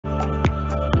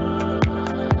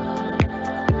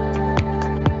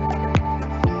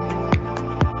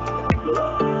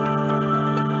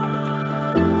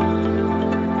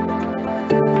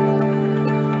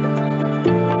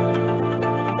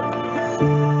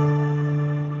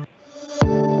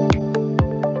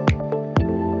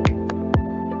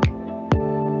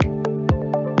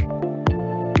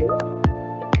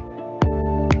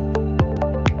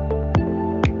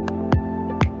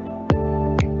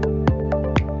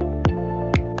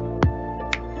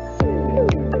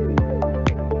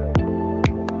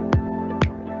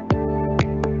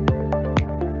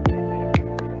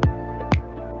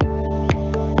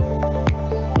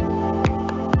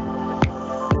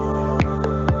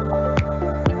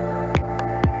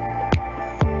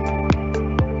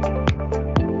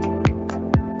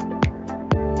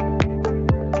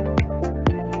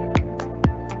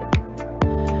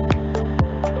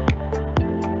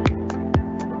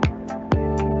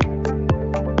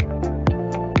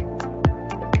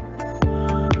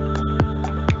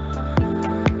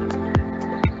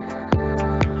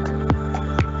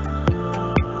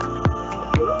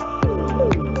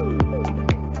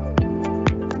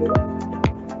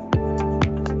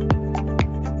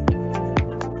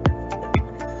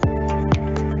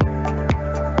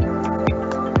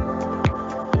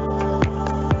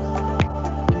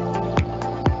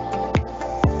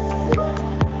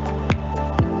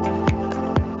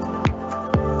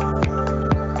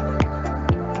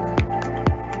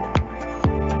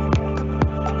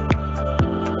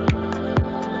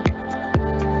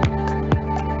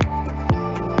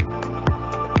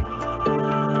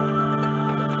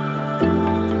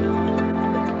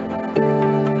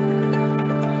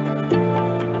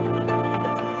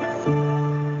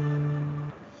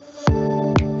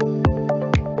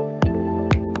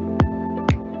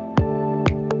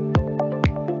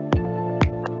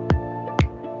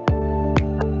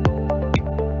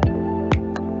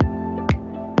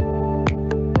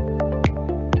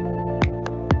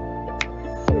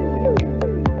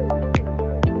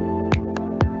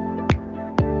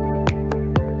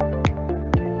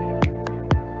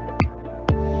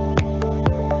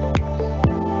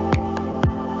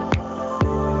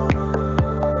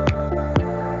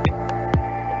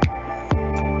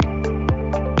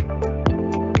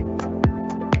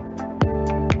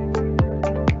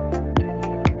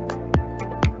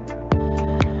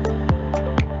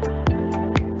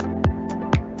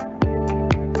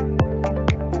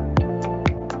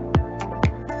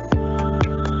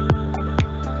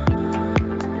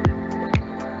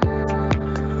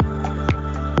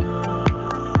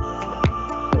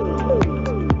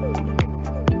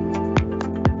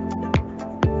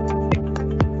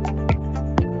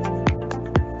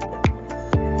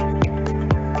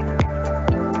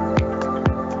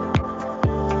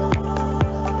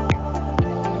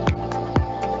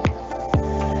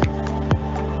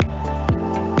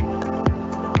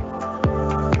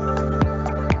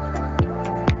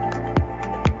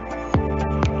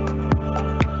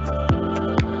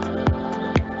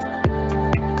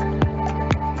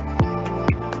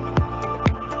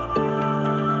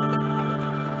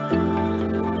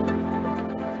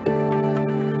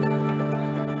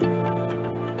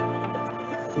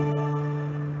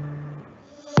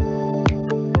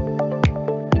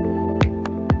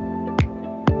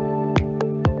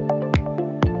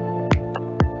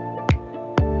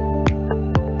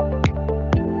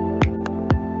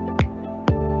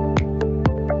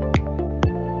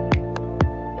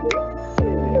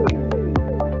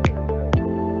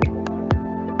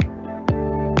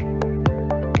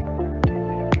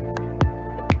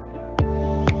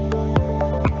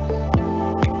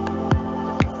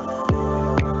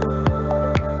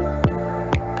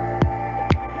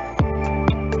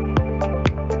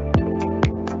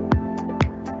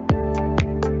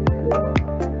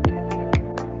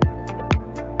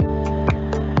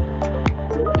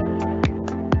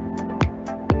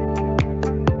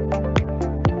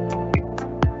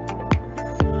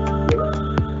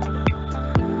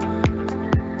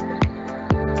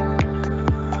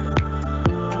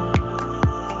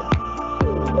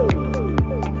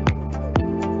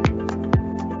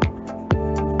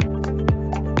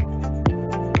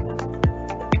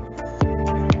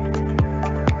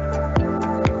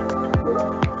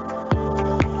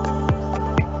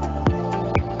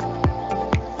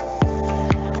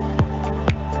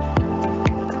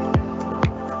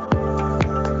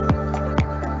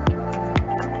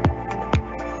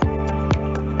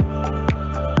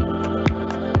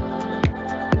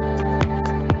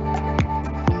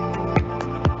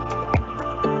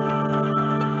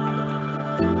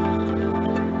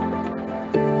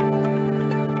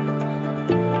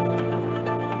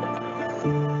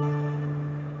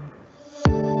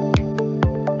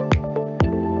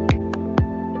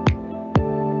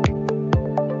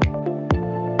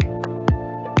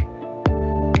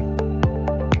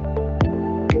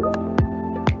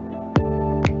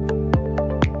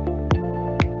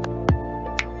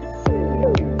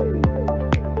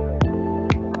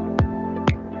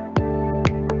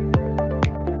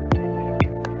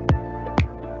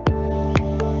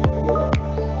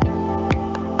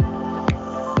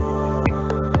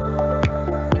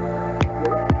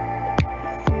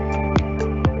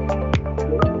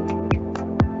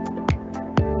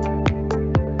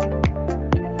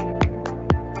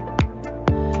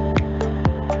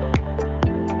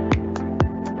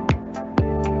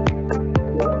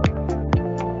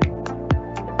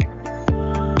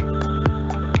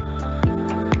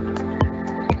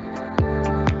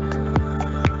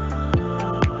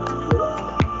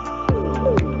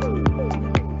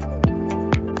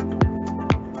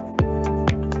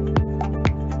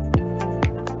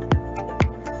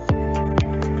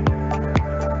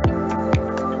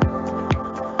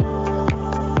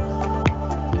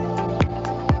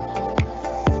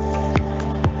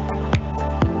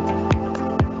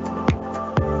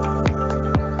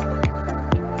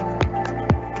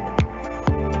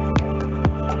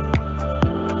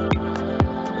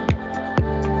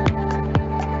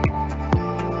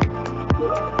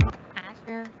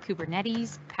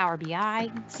Kubernetes, Power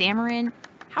BI, Xamarin.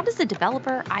 How does the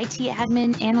developer, IT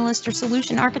admin, analyst, or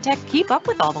solution architect keep up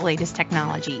with all the latest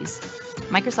technologies?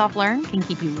 Microsoft Learn can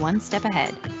keep you one step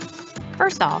ahead.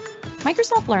 First off,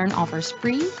 Microsoft Learn offers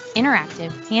free,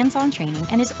 interactive, hands-on training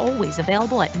and is always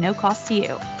available at no cost to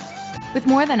you. With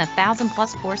more than 1,000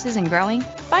 plus courses and growing,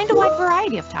 find a wide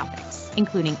variety of topics,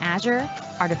 including Azure,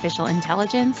 artificial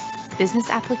intelligence, business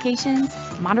applications,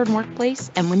 modern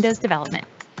workplace, and Windows development.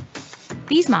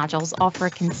 These modules offer a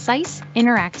concise,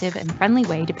 interactive, and friendly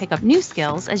way to pick up new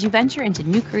skills as you venture into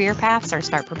new career paths or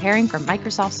start preparing for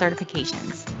Microsoft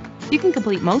certifications. You can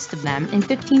complete most of them in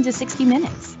 15 to 60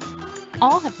 minutes.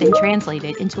 All have been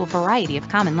translated into a variety of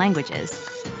common languages.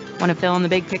 Want to fill in the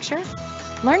big picture?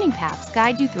 Learning paths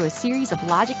guide you through a series of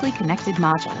logically connected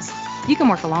modules. You can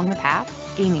work along the path,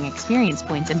 gaining experience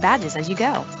points and badges as you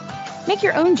go. Make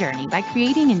your own journey by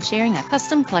creating and sharing a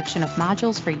custom collection of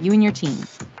modules for you and your team.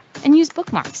 And use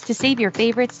bookmarks to save your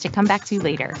favorites to come back to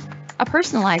later. A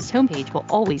personalized homepage will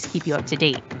always keep you up to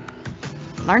date.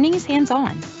 Learning is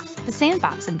hands-on. The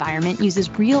Sandbox environment uses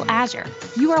real Azure.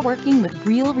 You are working with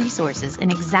real resources in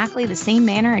exactly the same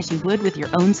manner as you would with your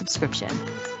own subscription.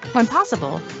 When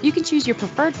possible, you can choose your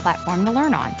preferred platform to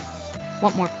learn on.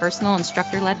 Want more personal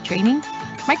instructor-led training?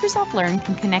 Microsoft Learn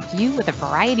can connect you with a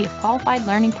variety of qualified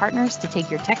learning partners to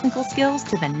take your technical skills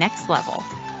to the next level.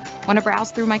 Want to browse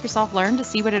through Microsoft Learn to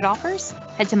see what it offers?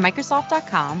 Head to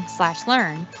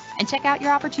Microsoft.com/learn and check out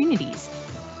your opportunities.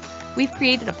 We've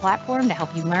created a platform to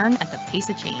help you learn at the pace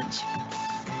of change.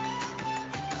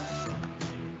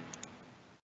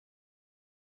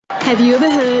 Have you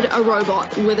ever heard a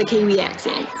robot with a Kiwi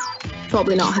accent?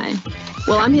 Probably not, hey?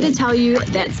 Well, I'm here to tell you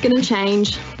that's going to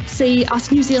change. See, us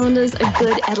New Zealanders are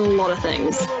good at a lot of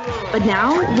things, but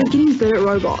now we're getting good at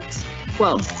robots.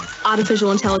 Well,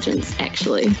 artificial intelligence,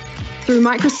 actually. Through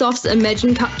Microsoft's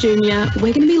Imagine Cup Junior,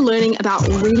 we're going to be learning about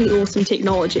really awesome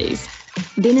technologies,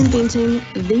 then inventing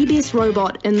the best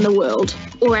robot in the world,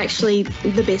 or actually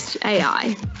the best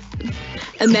AI.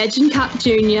 Imagine Cup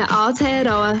Junior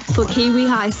Aotearoa for Kiwi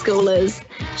high schoolers.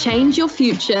 Change your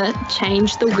future,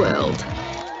 change the world.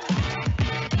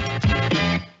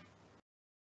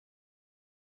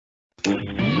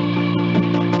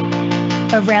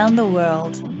 Around the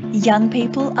world, young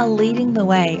people are leading the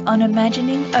way on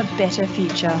imagining a better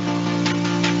future.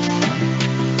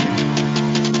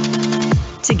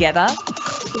 Together,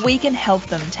 we can help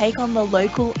them take on the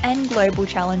local and global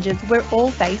challenges we're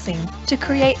all facing to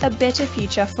create a better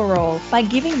future for all by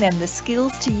giving them the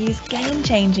skills to use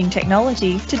game-changing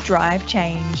technology to drive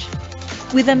change.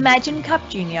 With Imagine Cup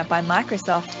Junior by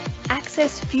Microsoft,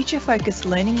 access future-focused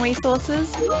learning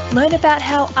resources, learn about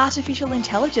how artificial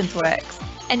intelligence works,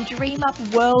 and dream up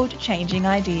world-changing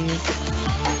ideas.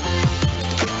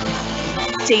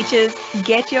 Teachers,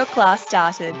 get your class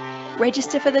started.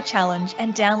 Register for the challenge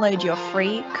and download your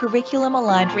free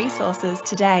curriculum-aligned resources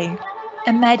today.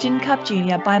 Imagine Cup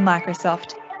Junior by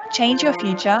Microsoft. Change your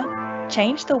future,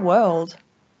 change the world.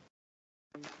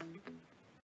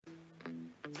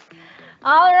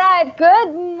 All right,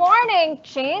 good morning,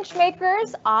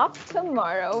 changemakers of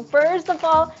tomorrow. First of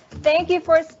all, thank you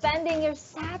for spending your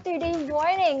Saturday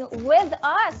morning with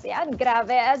us. Yan, grabe,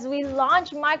 as we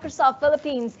launch Microsoft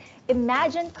Philippines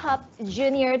Imagine Cup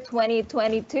Junior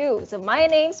 2022. So my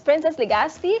name's Princess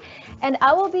Legazpi, and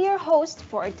I will be your host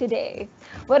for today.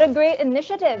 What a great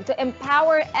initiative to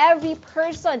empower every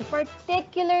person,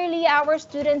 particularly our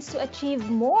students, to achieve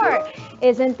more,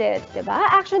 isn't it? Diba?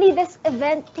 Actually, this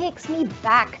event takes me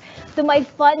back to my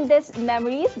fondest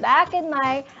memories back in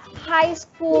my high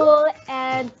school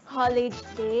and college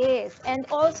days. And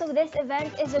also, this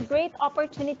event is a great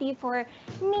opportunity for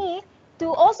me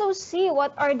to also see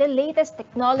what are the latest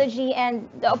technology and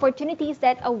the opportunities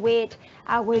that await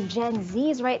our Gen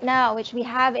Zs right now, which we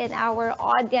have in our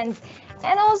audience.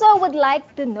 And also, I would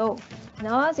like to know,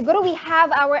 no? Siguro we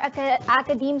have our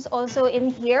academes also in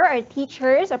here, our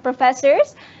teachers, our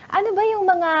professors. Ano ba yung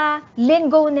mga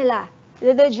lingo nila?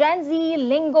 The Gen Z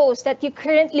lingos that you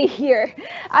currently hear.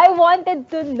 I wanted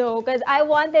to know because I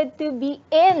wanted to be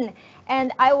in.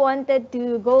 And I wanted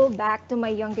to go back to my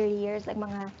younger years, like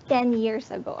mga 10 years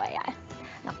ago. Ayan.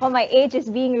 Nako, my age is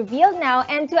being revealed now.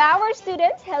 And to our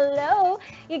students, hello.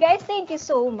 You guys, thank you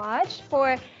so much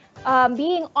for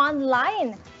being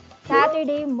online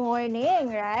Saturday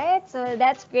morning, right? So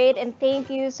that's great. And thank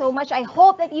you so much. I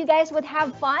hope that you guys would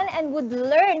have fun and would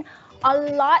learn a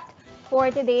lot for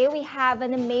today. We have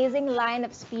an amazing line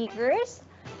of speakers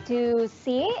to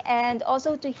see and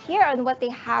also to hear on what they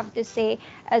have to say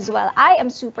as well. I am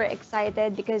super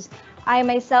excited because I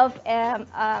myself am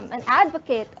an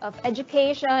advocate of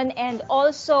education, and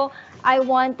also I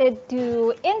wanted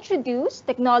to introduce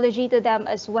technology to them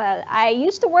as well. I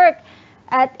used to work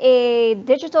at a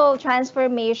digital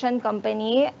transformation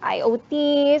company,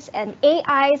 IoTs and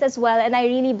AIs as well, and I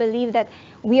really believe that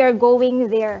we are going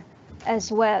there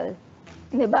as well.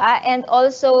 Diba? And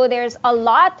also, there's a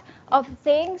lot of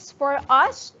things for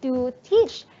us to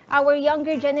teach our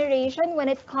younger generation when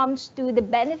it comes to the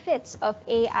benefits of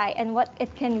AI and what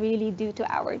it can really do to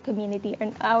our community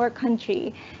and our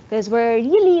country, because we're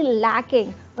really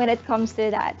lacking when it comes to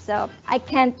that. So I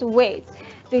can't wait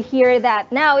to hear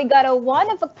that. Now we got a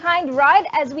one-of-a-kind ride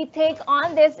as we take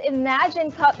on this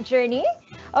Imagine Cup journey.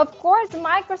 Of course,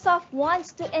 Microsoft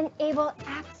wants to enable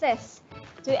access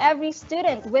to every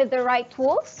student with the right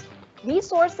tools,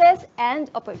 resources, and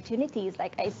opportunities,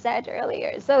 like I said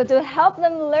earlier. So to help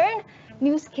them learn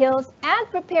new skills and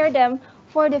prepare them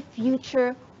for the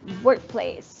future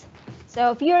workplace.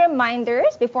 So a few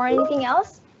reminders before anything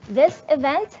else. This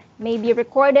event may be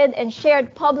recorded and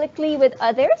shared publicly with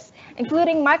others,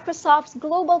 including Microsoft's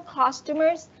global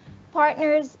customers,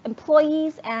 partners,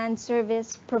 employees, and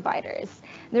service providers.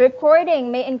 The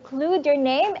recording may include your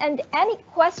name and any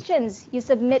questions you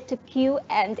submit to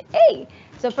Q&A.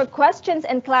 So for questions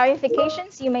and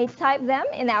clarifications, you may type them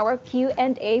in our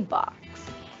Q&A box.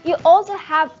 You also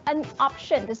have an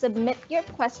option to submit your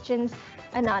questions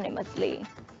anonymously.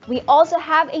 We also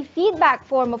have a feedback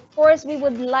form. Of course, we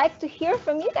would like to hear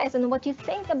from you guys on what you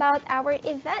think about our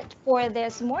event for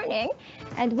this morning.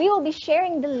 And we will be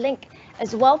sharing the link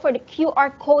as well for the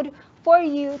QR code for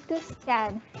you to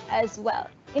scan as well.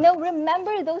 You know,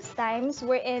 remember those times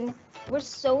wherein we're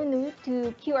so new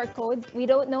to QR code, we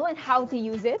don't know and how to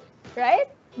use it, right?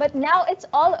 But now it's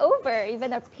all over.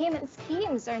 Even our payment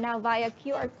schemes are now via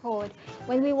QR code.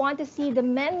 When we want to see the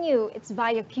menu, it's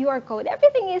via QR code.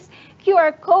 Everything is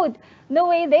QR code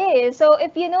nowadays. So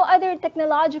if you know other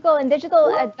technological and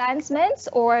digital advancements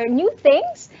or new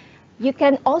things, you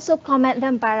can also comment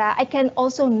them para I can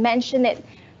also mention it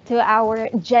to our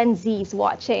Gen Zs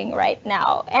watching right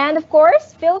now. And of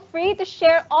course, feel free to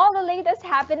share all the latest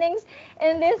happenings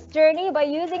in this journey by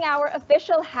using our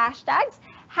official hashtags.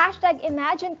 Hashtag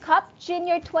Imagine Cup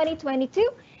Junior 2022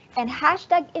 and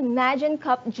hashtag Imagine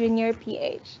Cup Junior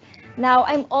PH. Now,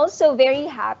 I'm also very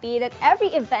happy that every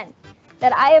event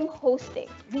that I am hosting,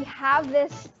 we have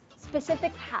this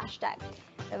specific hashtag.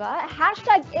 Diba?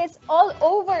 Hashtag is all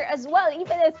over as well,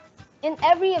 even if in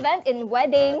every event, in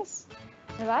weddings,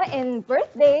 diba? In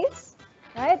birthdays,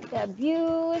 right?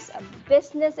 Debuts,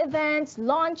 business events,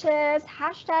 launches,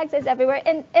 hashtags is everywhere.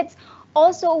 And it's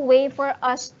also a way for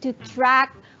us to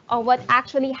track on what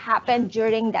actually happened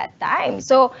during that time.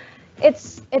 So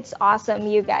it's awesome,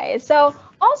 you guys. So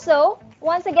also,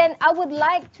 once again, I would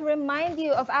like to remind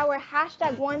you of our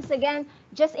hashtag once again,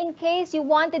 just in case you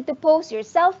wanted to post your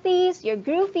selfies, your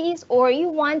groupies, or you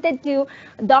wanted to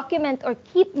document or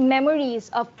keep memories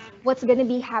of what's going to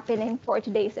be happening for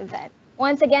today's event.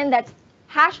 Once again, that's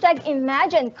hashtag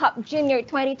Imagine Cup Junior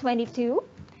 2022.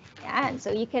 And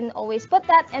so you can always put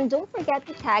that, and don't forget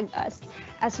to tag us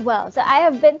as well. So I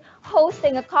have been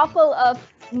hosting a couple of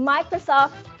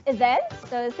Microsoft events.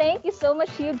 So thank you so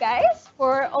much to you guys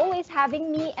for always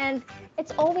having me, and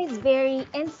it's always very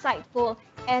insightful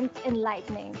and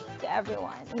enlightening to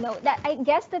everyone. You know, that I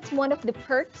guess that's one of the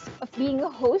perks of being a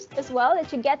host as well,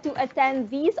 that you get to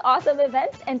attend these awesome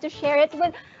events and to share it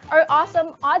with our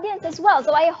awesome audience as well.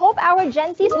 So I hope our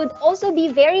Gen Zs would also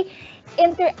be very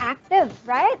interactive,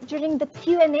 right, during the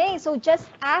Q&A. So just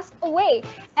ask away.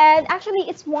 And actually,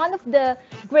 it's one of the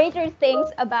greater things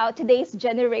about today's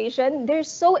generation. They're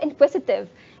so inquisitive.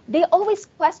 They always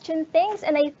question things,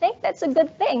 and I think that's a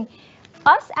good thing.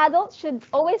 Us adults should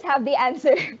always have the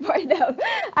answer for them.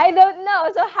 I don't know.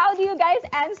 So how do you guys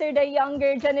answer the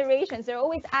younger generations? They're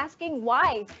always asking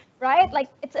why, right? Like,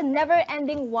 it's a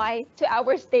never-ending why to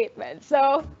our statement.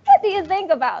 So what do you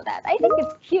think about that? I think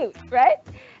it's cute, right?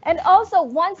 And also,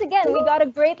 once again, we got a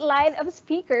great line of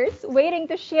speakers waiting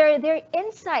to share their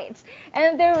insights,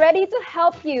 and they're ready to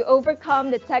help you overcome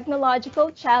the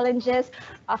technological challenges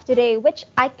of today, which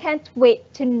I can't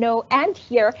wait to know and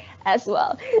hear as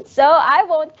well. So I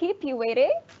won't keep you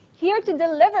waiting. Here to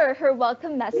deliver her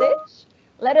welcome message,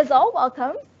 let us all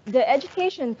welcome the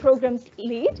Education Programs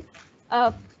Lead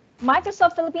of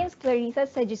Microsoft Philippines, Clarissa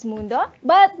Segismundo.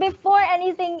 But before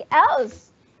anything else,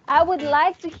 I would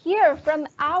like to hear from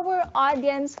our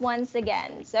audience once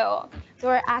again. So to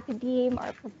our academe,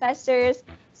 our professors.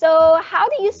 So how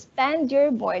do you spend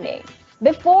your morning?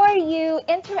 Before you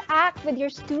interact with your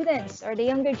students or the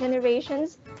younger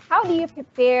generations, how do you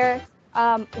prepare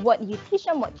what you teach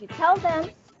them, what you tell them?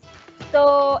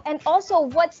 So, and also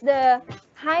what's the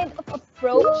kind of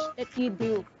approach that you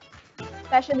do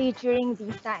especially during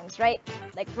these times, right?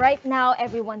 Like right now,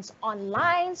 everyone's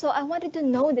online. So I wanted to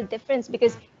know the difference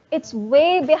because it's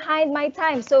way behind my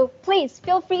time. So please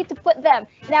feel free to put them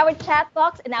in our chat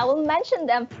box and I will mention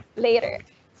them later.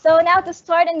 So now to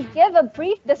start and give a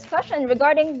brief discussion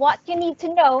regarding what you need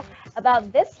to know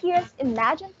about this year's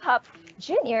Imagine Cup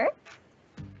Junior,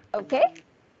 okay?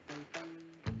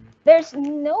 There's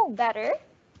no better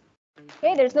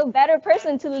there's no better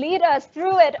person to lead us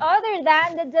through it other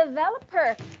than the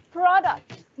developer,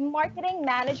 product, marketing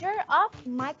manager of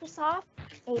Microsoft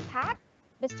APAC,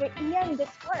 Mr. Ian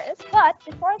Victoris. But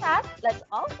before that, let's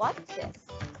all watch this.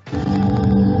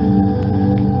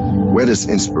 Where does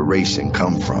inspiration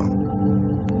come from?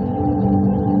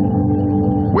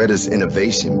 Where does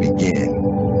innovation begin?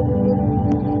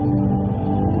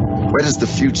 Where does the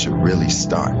future really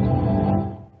start?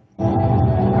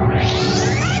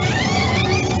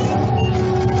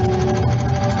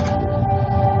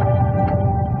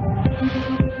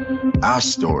 Our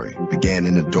story began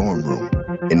in a dorm room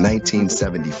in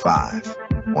 1975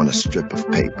 on a strip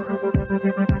of paper.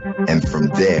 And from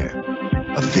there,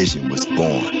 a vision was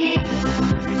born.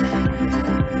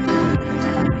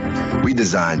 We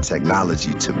designed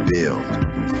technology to build,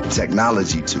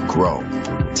 technology to grow,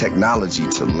 technology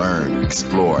to learn,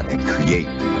 explore, and create.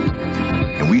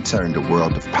 And we turned a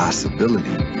world of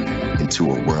possibility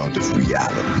into a world of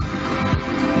reality.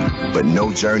 But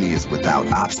no journey is without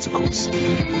obstacles,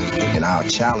 and our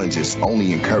challenges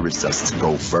only encouraged us to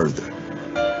go further.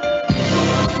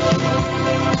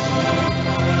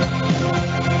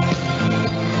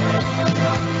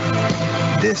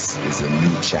 This is a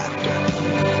new chapter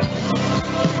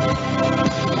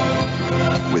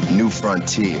with new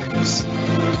frontiers,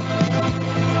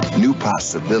 new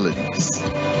possibilities,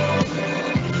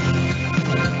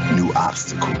 new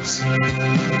obstacles,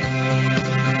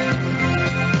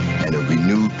 and a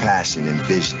renewed passion and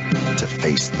vision to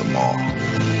face them all.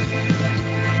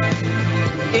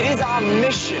 It is our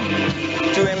mission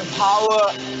to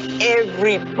empower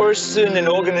every person and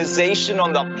organization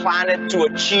on the planet to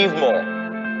achieve more.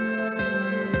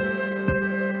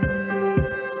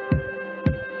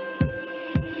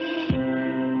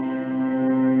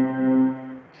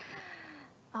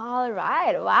 All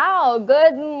right. Wow.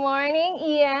 Good morning,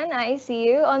 Ian. I see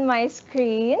you on my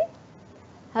screen.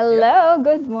 Hello.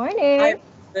 Good morning. Hi,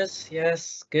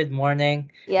 yes, good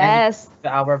morning. Yes. And to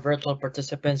our virtual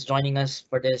participants joining us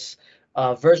for this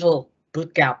virtual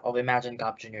bootcamp of Imagine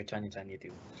Cup Junior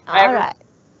 2022. Hi, All right.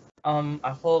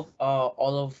 I hope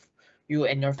all of you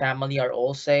and your family are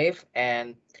all safe.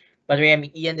 And by the way, I'm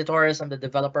Ian De Torres. I'm the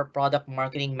Developer Product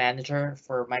Marketing Manager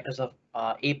for Microsoft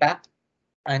APAC.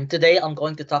 And today I'm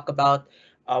going to talk about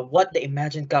what the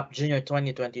Imagine Cup Junior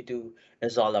 2022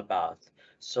 is all about.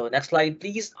 So next slide,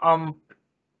 please.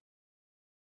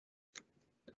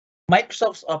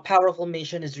 Microsoft's powerful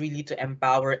mission is really to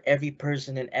empower every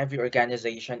person and every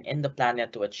organization in the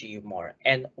planet to achieve more.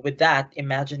 And with that,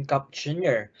 Imagine Cup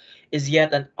Junior is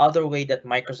yet another way that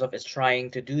Microsoft is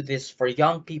trying to do this for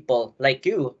young people like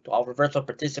you, to our virtual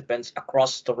participants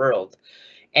across the world.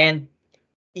 And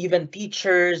even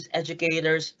teachers,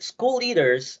 educators, school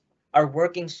leaders are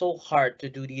working so hard to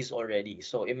do these already.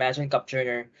 So Imagine Cup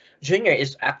Junior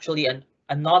is actually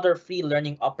another free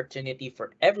learning opportunity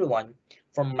for everyone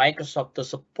from Microsoft to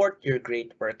support your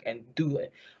great work and do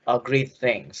great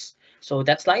things. So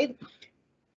that slide.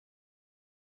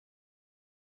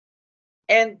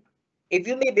 And if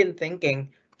you may have been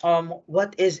thinking,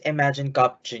 what is Imagine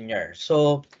Cup Junior?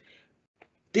 So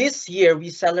this year, we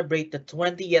celebrate the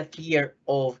 20th year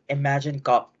of Imagine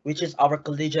Cup, which is our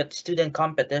collegiate student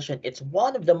competition. It's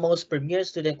one of the most premier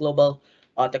student global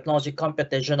technology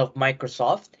competition of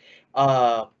Microsoft.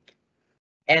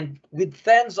 And with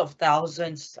tens of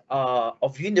thousands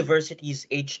of universities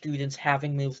age students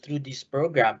having moved through this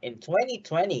program in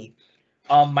 2020,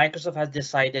 Microsoft has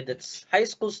decided that high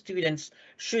school students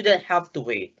shouldn't have to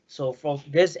wait. So for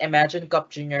this Imagine Cup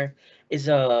Junior is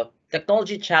a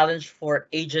technology challenge for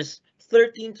ages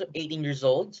 13 to 18 years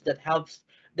old that helps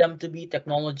them to be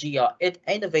technology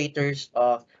innovators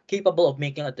capable of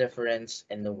making a difference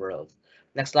in the world.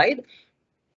 Next slide.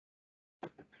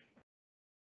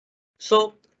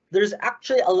 So there's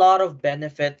actually a lot of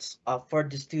benefits for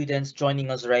the students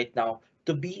joining us right now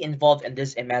to be involved in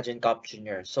this Imagine Cup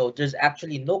Junior. So there's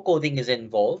actually no coding is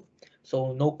involved.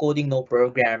 So no coding, no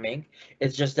programming.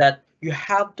 It's just that you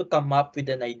have to come up with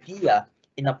an idea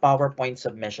in a PowerPoint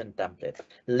submission template.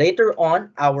 Later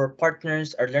on, our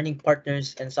partners, our learning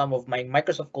partners, and some of my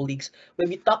Microsoft colleagues will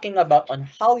be talking about on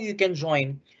how you can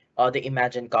join the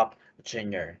Imagine Cup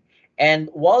Junior. And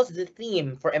whilst the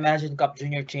theme for Imagine Cup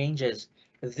Junior changes,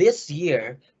 this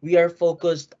year we are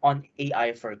focused on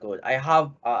AI for good. I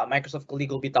have a Microsoft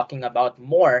colleague will be talking about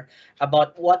more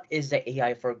about what is the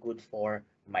AI for good for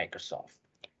Microsoft.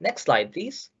 Next slide,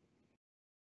 please.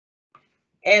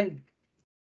 And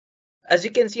as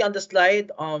you can see on the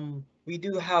slide, we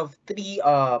do have three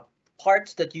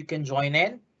parts that you can join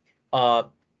in. Uh,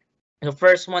 the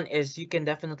first one is you can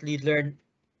definitely learn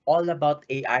all about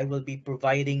AI. Will be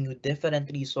providing you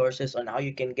different resources on how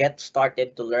you can get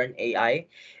started to learn AI,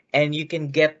 and you can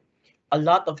get a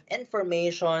lot of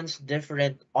informations,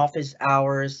 different office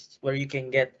hours where you can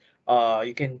get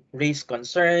you can raise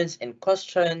concerns and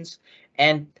questions,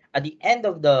 and at the end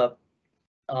of the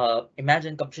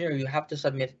Imagine Cup Junior, you have to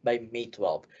submit by May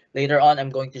 12th. Later on, I'm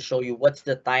going to show you what's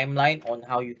the timeline on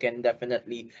how you can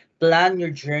definitely plan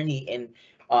your journey in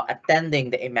attending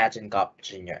the Imagine Cup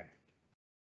Junior.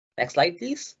 Next slide,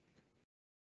 please.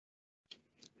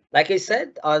 Like I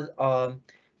said,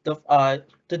 the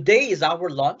today is our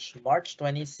launch, March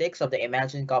 26th of the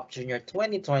Imagine Cup Junior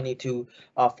 2022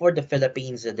 for the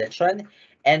Philippines edition.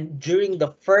 And during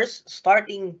the first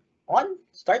starting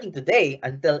today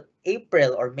until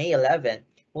April or May 11th,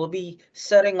 we'll be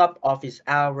setting up office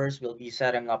hours, we'll be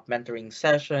setting up mentoring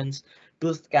sessions,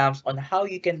 booth camps on how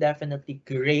you can definitely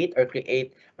create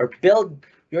or build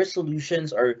your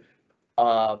solutions or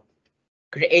uh,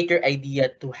 create your idea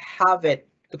to have it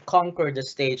to conquer the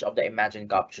stage of the Imagine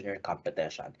Cup Junior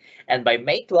competition. And by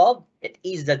May 12, it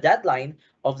is the deadline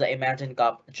of the Imagine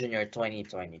Cup Junior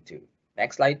 2022.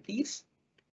 Next slide, please.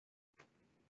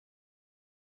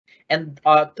 And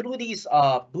through these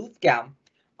boot camp,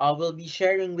 we'll be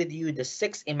sharing with you the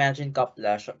 6 Imagine Cup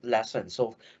lessons.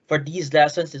 So for these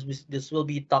lessons, this will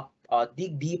be talk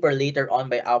dig deeper later on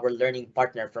by our learning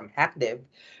partner from Hackdiv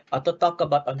to talk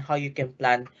about on how you can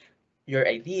plan your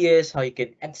ideas, how you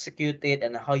can execute it,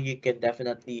 and how you can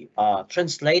definitely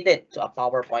translate it to a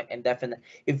PowerPoint and definitely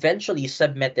eventually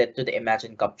submit it to the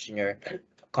Imagine Cup Junior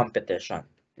competition.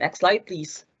 Next slide,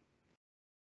 please.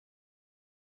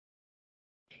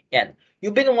 And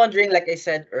you've been wondering, like I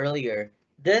said earlier,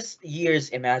 this year's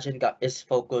Imagine Cup is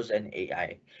focused on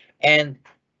AI. And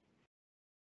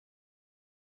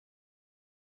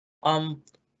um,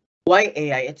 why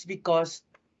AI? It's because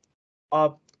uh,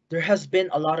 there has been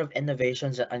a lot of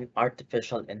innovations in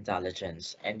artificial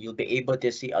intelligence, and you'll be able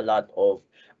to see a lot of.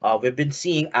 We've been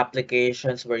seeing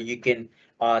applications where you can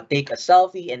take a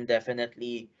selfie and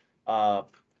definitely uh,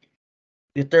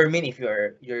 determine if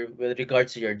you're with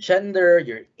regards to your gender,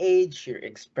 your age, your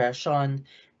expression,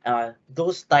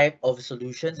 those type of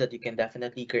solutions that you can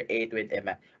definitely create with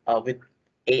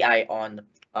AI on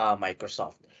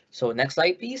Microsoft. So next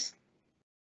slide, please.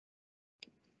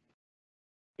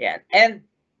 Yeah, and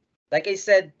like I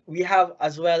said, we have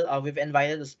as well. We've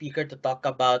invited a speaker to talk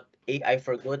about AI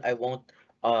for good.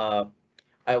 Uh,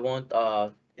 I won't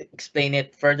explain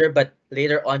it further, but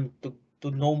later on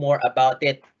to know more about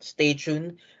it, stay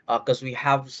tuned because we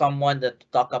have someone that to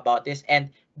talk about this. And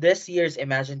this year's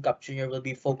Imagine Cup Junior will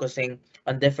be focusing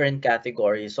on different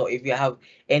categories. So if you have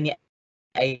any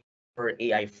idea for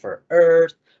AI for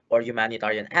Earth or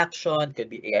humanitarian action, could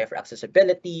be AI for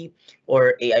accessibility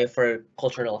or AI for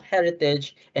cultural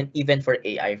heritage, and even for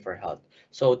AI for health.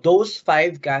 So those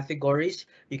 5 categories,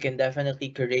 you can definitely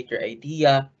create your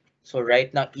idea. So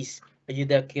right now is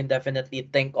can definitely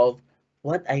think of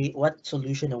what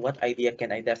solution or what idea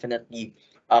can I definitely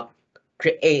uh,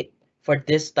 create for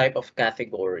this type of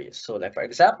categories. So like for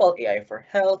example, AI for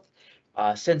health.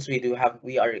 Since we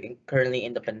are currently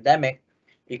in the pandemic,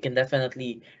 you can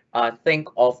definitely think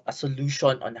of a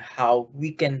solution on how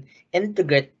we can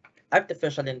integrate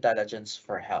artificial intelligence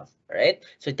for health, right?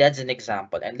 So that's an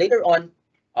example. And later on,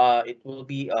 we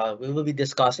will be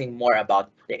discussing more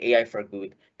about the AI for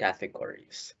good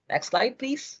categories. Next slide,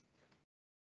 please.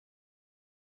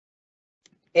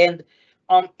 And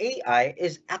AI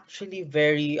is actually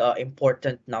very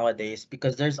important nowadays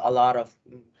because there's a lot of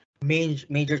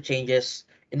major changes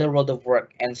in the world of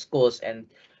work and schools. And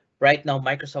right now,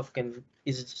 Microsoft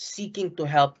is seeking to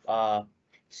help,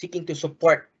 seeking to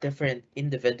support different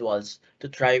individuals to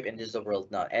thrive in this world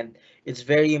now. And it's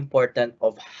very important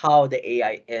of how the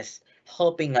AI is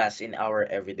helping us in our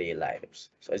everyday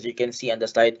lives. So as you can see on the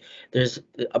slide, there's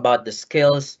about the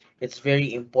skills. It's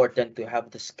very important to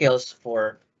have the skills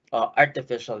for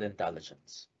artificial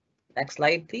intelligence. Next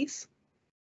slide, please.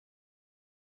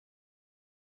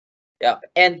 Yeah,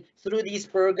 and through this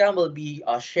program, we'll be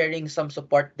sharing some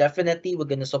support. Definitely, we're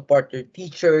going to support your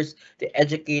teachers, the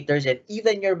educators, and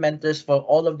even your mentors for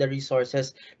all of the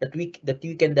resources that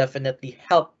you can definitely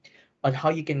help on how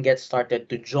you can get started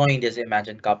to join this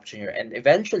Imagine Cup Junior. And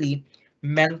eventually,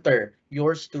 mentor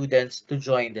your students to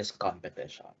join this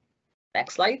competition.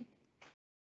 Next slide.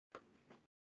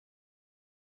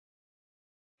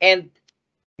 And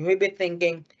you may be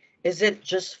thinking, is it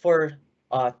just for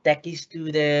techie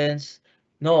students?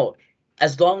 No,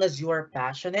 as long as you are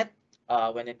passionate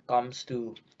when it comes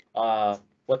to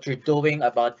what you're doing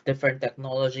about different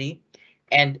technology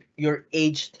and you're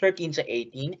age 13 to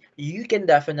 18, you can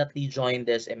definitely join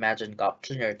this Imagine Cup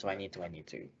Junior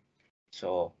 2022.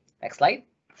 So, next slide.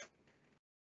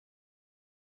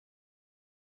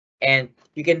 And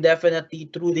you can definitely,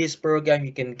 through this program,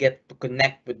 you can get to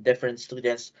connect with different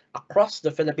students across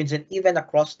the Philippines and even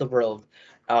across the world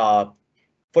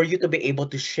for you to be able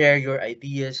to share your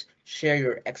ideas, share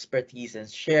your expertise, and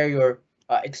share your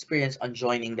experience on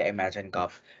joining the Imagine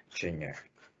Cup Junior.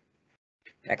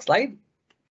 Next slide.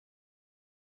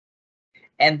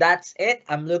 And that's it.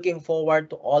 I'm looking forward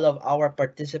to all of our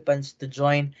participants to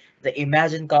join the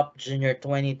Imagine Cup Junior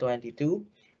 2022.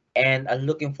 And I'm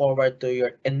looking forward to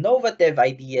your innovative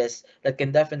ideas that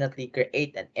can definitely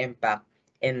create an impact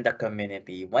in the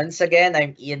community. Once again,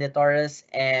 I'm Ian De Torres,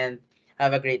 and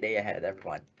have a great day ahead,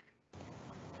 everyone.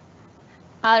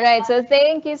 All right, so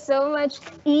thank you so much,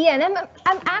 Ian.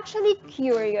 I'm actually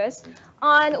curious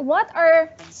on what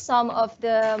are some of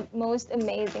the most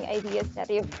amazing ideas that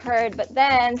you've heard, but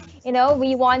then,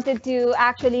 we wanted to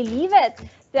actually leave it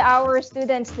to our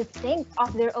students to think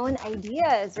of their own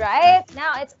ideas, right?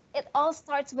 Now, it all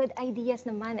starts with ideas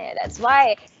naman eh. That's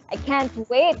why I can't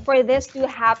wait for this to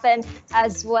happen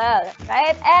as well,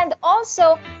 right? And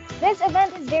also, this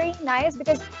event is very nice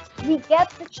because we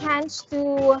get the chance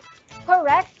to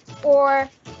correct or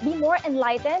be more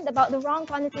enlightened about the wrong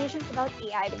connotations about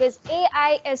AI, because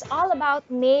AI is all about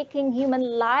making human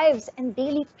lives and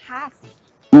daily tasks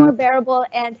more bearable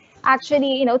and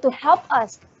actually, to help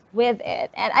us with it.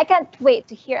 And I can't wait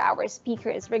to hear our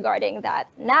speakers regarding that.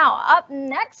 Now, up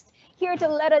next, here to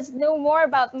let us know more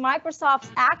about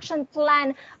Microsoft's action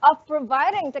plan of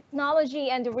providing technology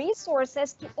and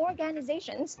resources to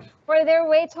organizations for their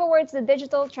way towards the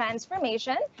digital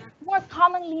transformation, more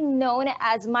commonly known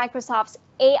as Microsoft's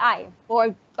AI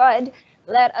for Good.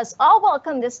 Let us all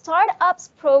welcome the Startups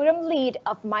Program Lead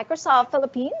of Microsoft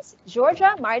Philippines,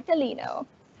 Georgia Martelino.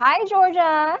 Hi,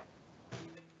 Georgia.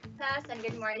 And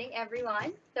good morning,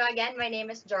 everyone. So again, my name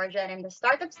is Georgia, and I'm the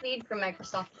startups lead from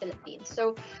Microsoft Philippines.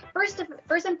 So first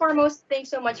and foremost,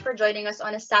 thanks so much for joining us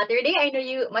on a Saturday. I know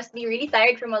you must be really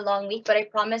tired from a long week, but I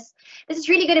promise this is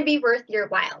really going to be worth your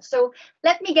while. So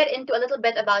let me get into a little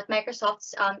bit about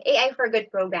Microsoft's AI for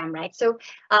Good program, right? So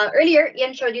earlier,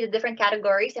 Ian showed you the different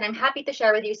categories, and I'm happy to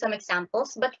share with you some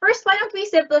examples. But first, why don't we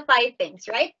simplify things,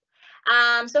 right?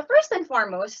 So first and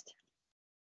foremost,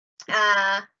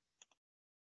 uh,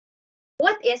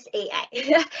 what is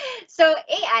AI? So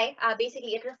AI,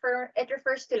 basically, it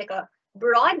refers to like a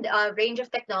broad range of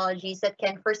technologies that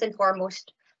can first and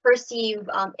foremost perceive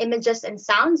images and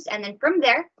sounds, and then from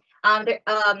there,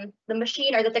 the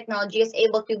machine or the technology is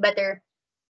able to better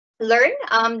learn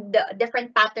the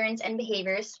different patterns and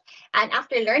behaviors. And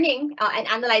after learning and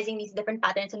analyzing these different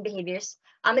patterns and behaviors,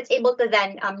 it's able to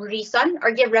then reason or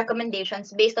give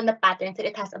recommendations based on the patterns that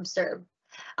it has observed.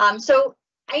 So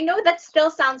I know that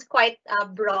still sounds quite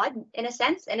broad in a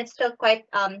sense, and it's still quite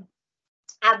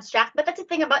abstract, but that's the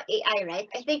thing about AI, right?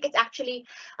 I think it's actually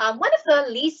one of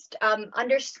the least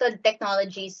understood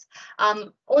technologies,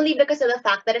 only because of the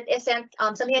fact that it isn't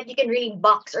something that you can really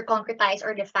box or concretize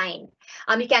or define.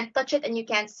 You can't touch it and you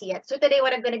can't see it. So today,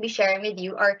 what I'm going to be sharing with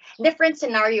you are different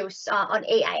scenarios on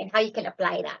AI and how you can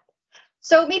apply that.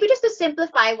 So maybe just to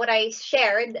simplify what I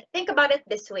shared, think about it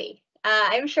this way.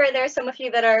 I'm sure there are some of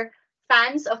you that are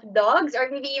fans of dogs, or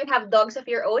maybe even have dogs of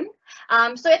your own.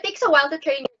 So it takes a while to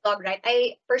train your dog, right?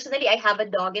 I personally, I have a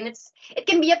dog, and it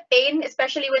can be a pain,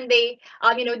 especially when they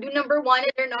do number one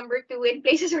and they're number two in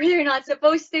places where they're not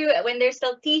supposed to, when they're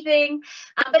still teething.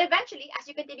 But eventually, as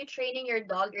you continue training your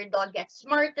dog gets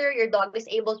smarter. Your dog is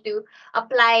able to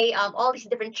apply all these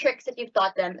different tricks that you've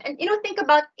taught them. And think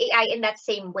about AI in that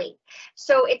same way.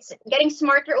 So it's getting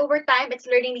smarter over time. It's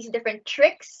learning these different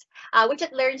tricks, which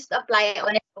it learns to apply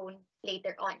on its own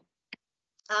later on.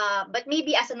 But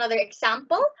maybe as another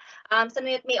example,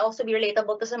 something that may also be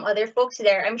relatable to some other folks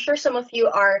there. I'm sure some of you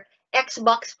are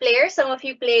Xbox players. Some of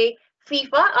you play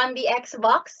FIFA on the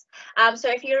Xbox.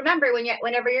 So if you remember,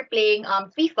 whenever you're playing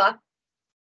FIFA,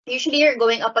 usually you're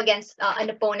going up against an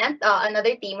opponent,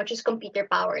 another team, which is computer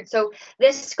powered. So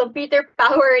this computer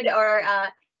powered or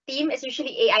team is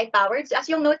usually AI powered. So as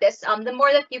you'll notice, the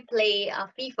more that you play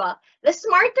FIFA, the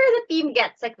smarter the team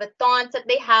gets. Like the taunts that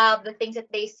they have, the things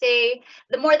that they say,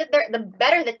 the more that the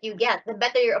better that you get, the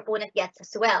better your opponent gets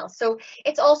as well. So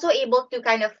it's also able to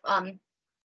kind of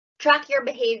track your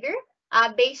behavior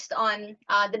based on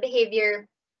the behavior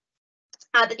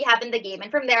that you have in the game,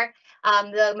 and from there,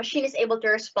 the machine is able to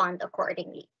respond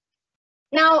accordingly.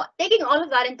 Now, taking all of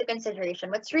that into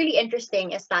consideration, what's really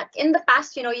interesting is that in the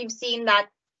past, you've seen that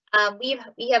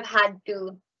we have had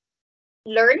to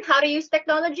learn how to use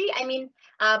technology. I mean,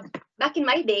 back in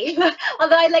my day,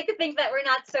 although I like to think that we're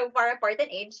not so far apart in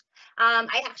age,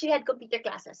 I actually had computer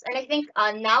classes, and I think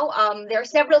now there are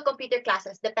several computer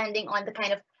classes depending on the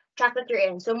kind of track that you're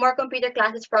in. So more computer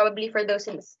classes probably for those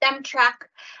in the STEM track.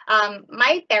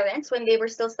 My parents, when they were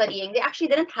still studying, they actually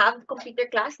didn't have computer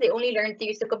class. They only learned to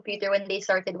use the computer when they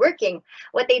started working.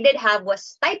 What they did have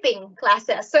was typing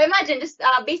classes. So imagine just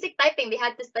basic typing, they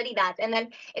had to study that. And then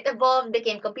it evolved,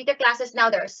 became computer classes. Now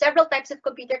there are several types of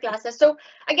computer classes. So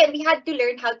again, we had to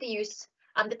learn how to use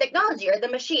the technology or the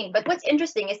machine. But what's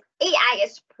interesting is AI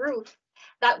is proof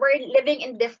that we're living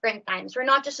in different times. We're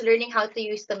not just learning how to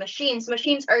use the machines.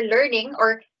 Machines are learning,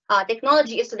 or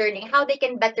technology is learning how they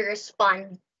can better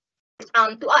respond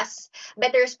to us,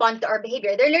 better respond to our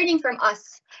behavior. They're learning from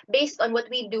us based on what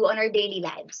we do on our daily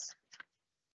lives.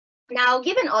 Now,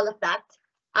 given all of that,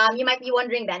 you might be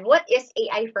wondering then, what is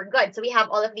AI for good? So we have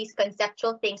all of these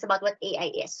conceptual things about what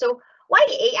AI is. So why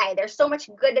AI? There's so much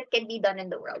good that can be done in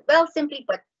the world. Well, simply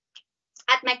put,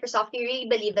 at Microsoft, we really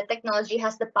believe that technology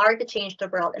has the power to change the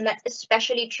world, and that's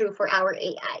especially true for our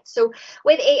AI. So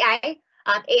with AI,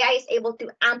 AI is able to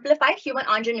amplify human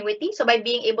ingenuity. So by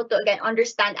being able to, again,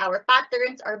 understand our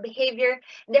patterns, our behavior,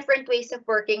 different ways of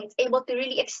working, it's able to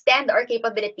really extend our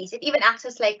capabilities. It even acts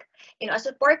as like, a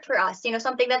support for us,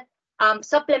 something that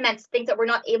supplements things that we're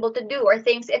not able to do, or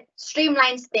things, it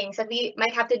streamlines things that we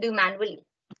might have to do manually.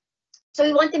 So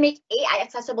we want to make AI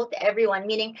accessible to everyone,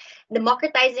 meaning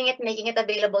democratizing it, making it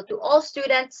available to all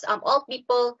students, all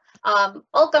people,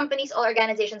 all companies, all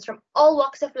organizations from all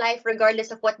walks of life, regardless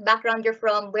of what background you're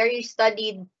from, where you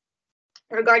studied,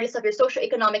 regardless of your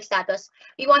socioeconomic status.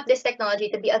 We want this technology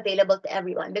to be available to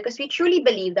everyone, because we truly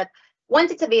believe that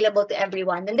once it's available to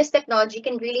everyone, then this technology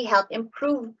can really help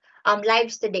improve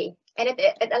lives today. And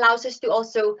it allows us to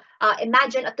also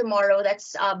imagine a tomorrow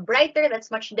that's brighter, that's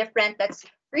much different, that's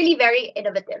really very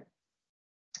innovative.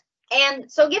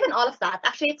 And so given all of that,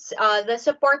 actually, it's the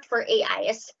support for AI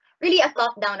is really a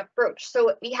top-down approach.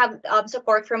 So we have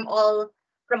support from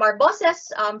our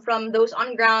bosses, from those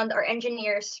on ground, our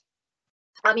engineers.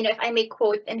 If I may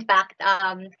quote, in fact,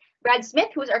 Brad Smith,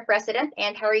 who's our president,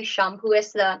 and Harry Shum, who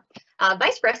is the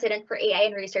vice president for AI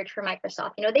and research for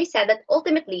Microsoft, they said that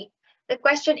ultimately the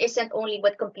question isn't only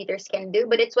what computers can do,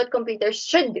 but it's what computers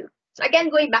should do. So again,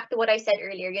 going back to what I said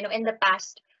earlier, in the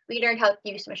past, we learned how to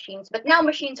use machines, but now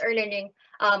machines are learning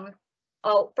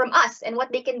from us and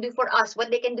what they can do for us, what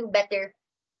they can do better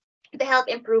to help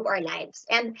improve our lives.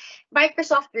 And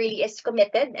Microsoft really is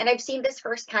committed, and I've seen this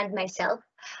firsthand myself,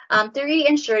 to really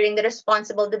ensuring the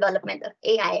responsible development of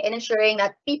AI and ensuring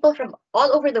that people from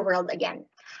all over the world, again,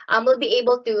 will be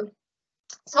able to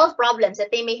solve problems that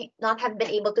they may not have been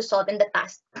able to solve in the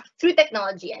past through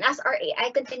technology. And as our AI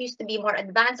continues to be more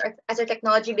advanced, or as our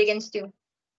technology begins to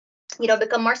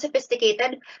become more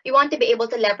sophisticated, we want to be able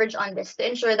to leverage on this to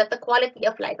ensure that the quality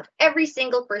of life of every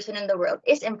single person in the world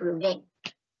is improving.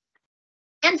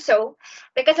 And so,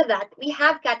 because of that, we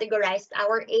have categorized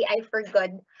our AI for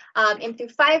good into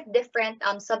 5 different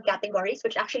subcategories,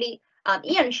 which actually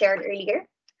Ian shared earlier.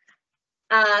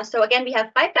 So again, we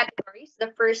have 5 categories.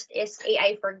 The first is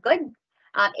AI for good,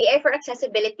 AI for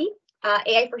accessibility,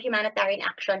 AI for humanitarian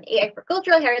action, AI for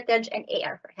cultural heritage, and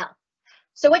AI for health.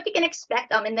 So what you can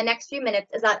expect in the next few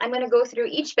minutes is that I'm going to go through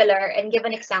each pillar and give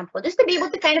an example, just to be able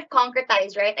to kind of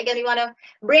concretize, right? Again, we want to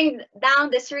bring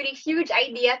down this really huge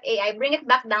idea of AI, bring it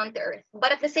back down to earth.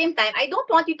 But at the same time, I don't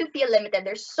want you to feel limited.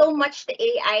 There's so much to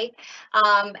AI.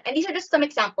 And these are just some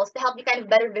examples to help you kind of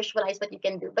better visualize what you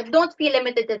can do. But don't feel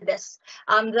limited to this.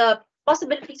 The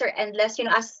possibilities are endless,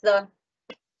 as the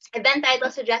event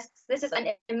title suggests. This is an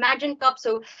Imagine Cup,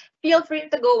 so feel free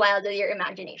to go wild with your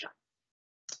imagination.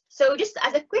 So just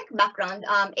as a quick background,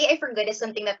 AI for Good is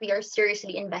something that we are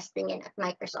seriously investing in at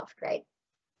Microsoft, right?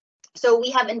 So we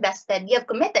have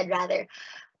committed rather,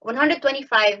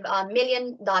 $125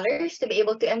 million to be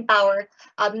able to empower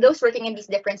those working in these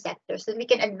different sectors so that we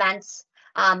can advance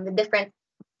the different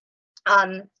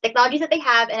technologies that they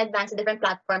have and advance the different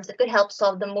platforms that could help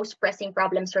solve the most pressing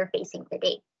problems we're facing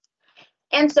today.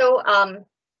 And so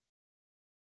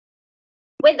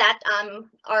with that,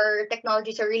 our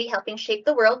technologies are really helping shape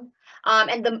the world.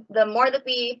 And the more that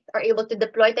we are able to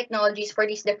deploy technologies for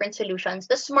these different solutions,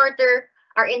 the smarter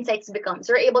our insights become.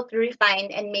 So we're able to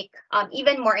refine and make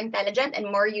even more intelligent and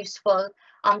more useful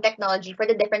technology for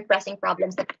the different pressing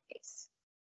problems that we face.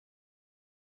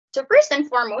 So first and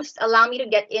foremost, allow me to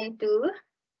get into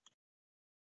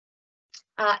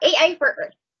AI for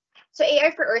Earth. So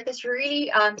AI for Earth is really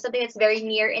something that's very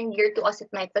near and dear to us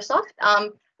at Microsoft,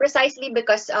 precisely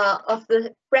because of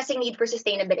the pressing need for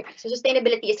sustainability. So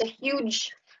sustainability is a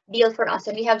huge deal for us,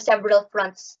 and we have several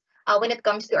fronts when it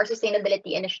comes to our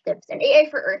sustainability initiatives. And AI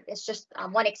for Earth is just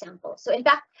one example. So in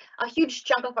fact, a huge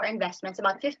chunk of our investments,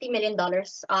 about $50 million,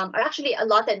 are actually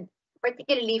allotted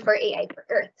particularly for AI for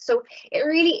Earth. So it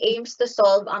really aims to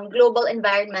solve global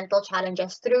environmental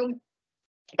challenges through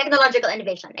technological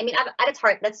innovation. I mean, at its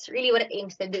heart, that's really what it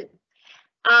aims to do.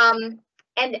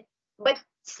 And but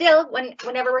still,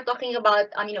 whenever we're talking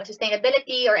about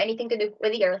sustainability or anything to do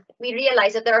with the earth, we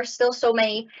realize that there are still so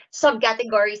many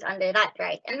subcategories under that,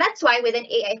 right? And that's why within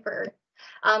AI for Earth,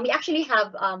 we actually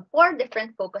have 4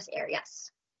 different focus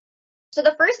areas. So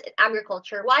the first is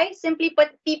agriculture. Why? Simply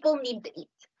put, people need to eat.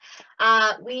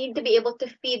 We need to be able to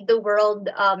feed the world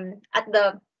at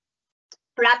the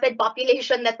rapid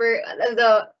population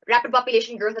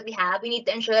growth that we have. We need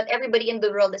to ensure that everybody in the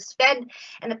world is fed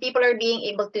and that people are being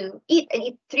able to eat and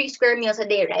eat 3 square meals a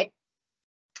day, right?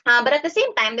 But at the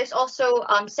same time, there's also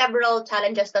several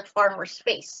challenges that farmers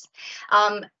face.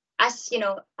 As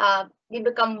we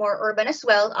become more urban as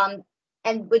well,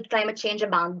 and with climate change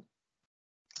abound,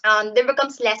 there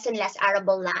becomes less and less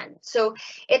arable land. So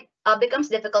it becomes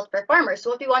difficult for farmers.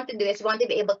 So what we want to do is we want to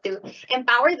be able to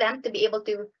empower them to be able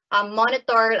to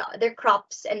monitor their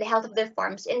crops and the health of their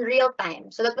farms in real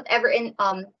time, so that whatever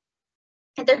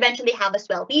intervention they have as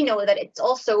well, we know that it's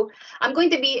also going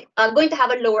to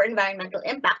have a lower environmental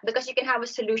impact, because you can have a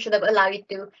solution that will allow you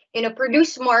to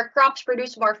produce more crops,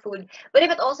 produce more food. But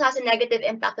if it also has a negative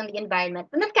impact on the environment,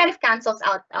 then that kind of cancels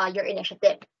out your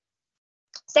initiative.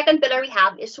 Second pillar we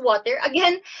have is water.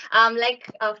 Again, like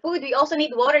food, we also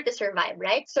need water to survive,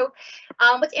 right? So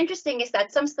what's interesting is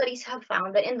that some studies have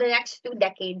found that in the next 2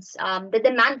 decades, the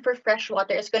demand for fresh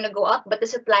water is going to go up, but the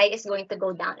supply is going to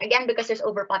go down. Again, because there's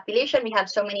overpopulation, we have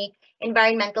so many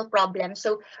environmental problems.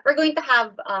 So we're going to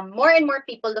have more and more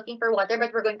people looking for water,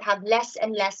 but we're going to have less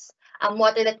and less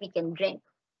water that we can drink.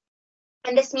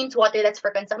 And this means water that's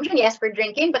for consumption, yes, for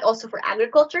drinking, but also for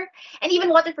agriculture, and even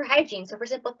water for hygiene. So for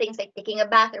simple things like taking a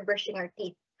bath or brushing our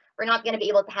teeth, we're not going to be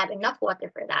able to have enough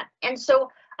water for that. And so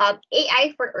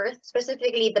AI for Earth,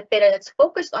 specifically the pillar that's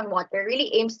focused on water,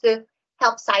 really aims to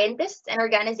help scientists and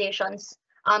organizations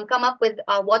come up with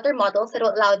water models that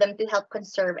will allow them to help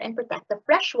conserve and protect the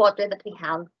fresh water that we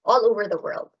have all over the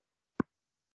world.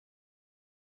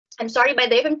 I'm sorry, by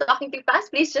the way, if I'm talking too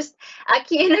fast, please just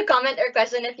key in a comment or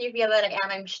question if you feel that I am.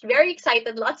 I'm very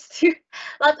excited. Lots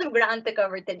of ground to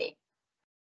cover today.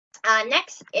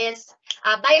 Next is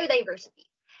biodiversity.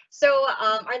 So,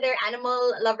 are there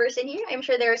animal lovers in here? I'm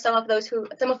sure there are some of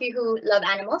you who love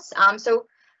animals.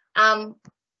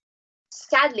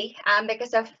 Sadly,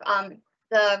 because of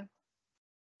the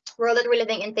world that we're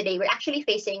living in today, we're actually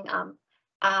facing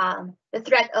the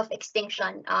threat of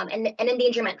extinction and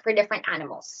endangerment for different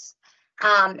animals.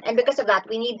 And because of that,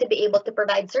 we need to be able to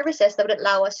provide services that would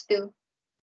allow us to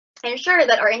ensure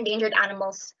that our endangered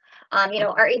animals,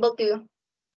 are able to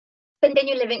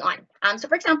continue living on. So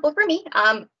for example, for me,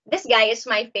 this guy is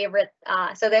my favorite.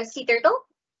 So the sea turtle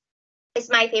is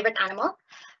my favorite animal.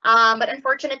 But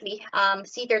unfortunately,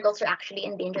 sea turtles are actually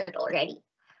endangered already.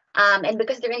 And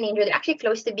because they're endangered, they're actually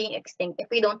close to being extinct if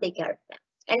we don't take care of them.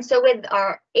 And so with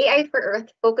our AI for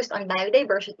Earth focused on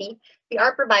biodiversity, we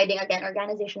are providing, again,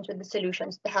 organizations with the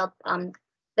solutions to help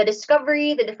the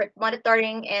discovery, the different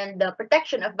monitoring, and the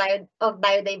protection of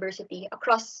biodiversity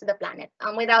across the planet.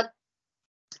 Without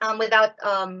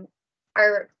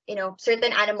our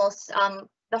certain animals,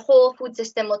 the whole food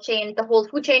system will change, the whole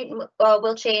food chain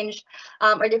will change,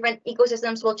 or different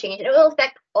ecosystems will change. It will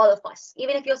affect all of us.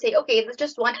 Even if you'll say, okay, there's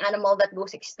just one animal that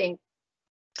goes extinct,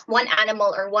 one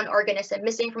animal or one organism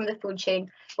missing from the food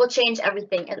chain will change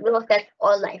everything and will affect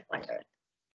all life on Earth.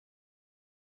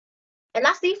 And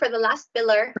lastly, for the last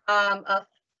pillar of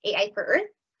AI for Earth,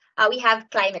 we have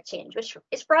climate change, which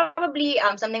is probably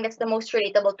something that's the most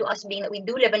relatable to us, being that we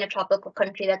do live in a tropical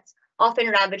country that's often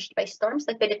ravaged by storms.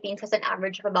 The Philippines has an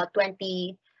average of about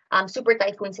 20 super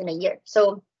typhoons in a year.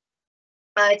 So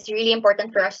it's really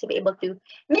important for us to be able to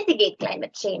mitigate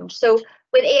climate change. So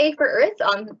with AI for Earth,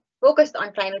 focused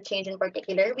on climate change in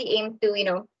particular, we aim to,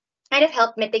 kind of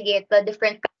help mitigate the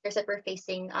different factors that we're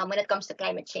facing when it comes to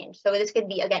climate change. So this could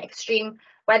be, again, extreme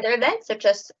weather events such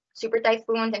as super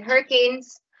typhoons and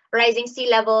hurricanes, rising sea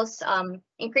levels,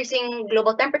 increasing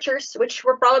global temperatures, which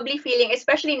we're probably feeling,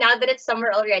 especially now that it's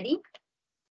summer already.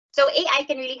 So AI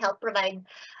can really help provide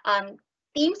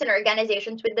teams and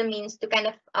organizations with the means to kind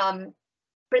of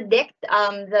predict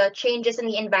the changes in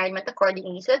the environment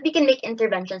accordingly so that we can make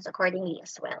interventions accordingly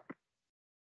as well.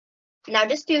 Now,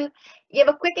 just to give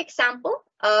a quick example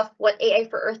of what AI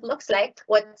for Earth looks like,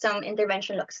 what some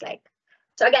intervention looks like.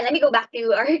 So again, let me go back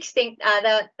to our extinct,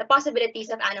 the possibilities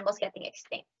of animals getting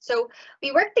extinct. So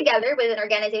we work together with an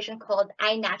organization called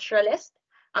iNaturalist.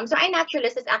 So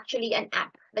iNaturalist is actually an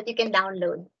app that you can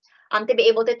download to be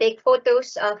able to take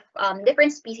photos of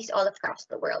different species all across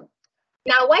the world.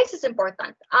 Now, why is this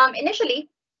important? Initially,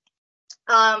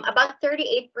 about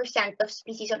 38% of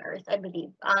species on Earth, I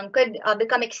believe, could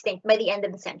become extinct by the end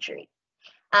of the century.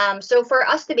 So for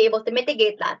us to be able to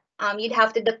mitigate that, you'd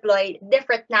have to deploy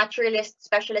different naturalists,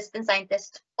 specialists, and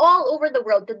scientists all over the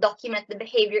world to document the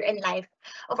behavior and life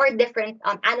of our different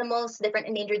animals, different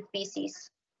endangered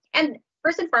species. And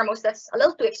first and foremost, that's a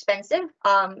little too expensive.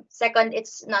 Second,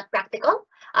 it's not practical.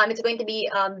 It's going to be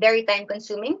very time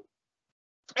consuming.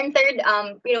 And third,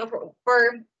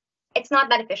 for it's not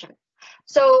that efficient.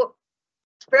 So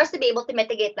for us to be able to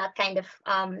mitigate that kind of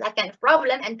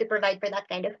problem and to provide for that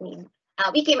kind of need,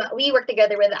 we work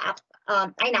together with the app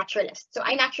iNaturalist. So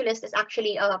iNaturalist is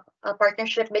actually a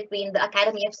partnership between the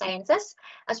Academy of Sciences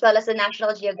as well as the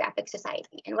National Geographic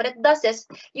Society. And what it does is,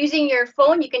 using your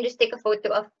phone, you can just take a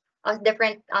photo of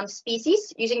different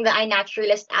species using the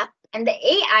iNaturalist app, and the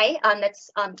AI that's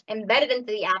embedded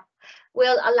into the app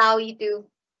will allow you to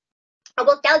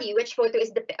will tell you which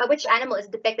which animal is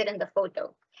depicted in the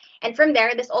photo. And from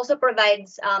there, this also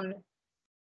provides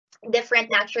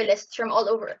different naturalists from all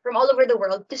over the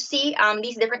world to see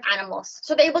these different animals.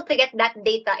 So they're able to get that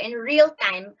data in real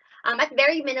time at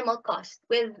very minimal cost,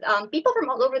 with people from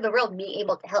all over the world being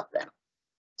able to help them.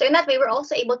 So in that way, we're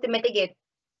also able to mitigate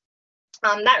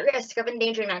that risk of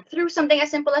endangerment through something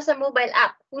as simple as a mobile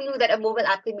app. Who knew that a mobile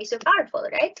app could be so powerful,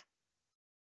 right?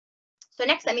 So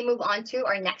next, let me move on to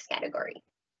our next category.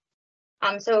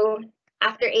 So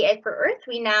after AI for Earth,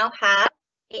 we now have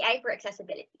AI for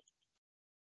accessibility.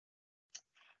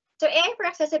 So AI for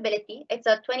accessibility, it's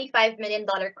a $25 million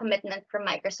commitment from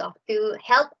Microsoft to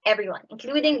help everyone,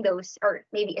 including those, or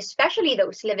maybe especially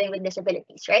those living with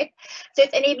disabilities, right? So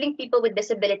it's enabling people with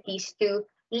disabilities to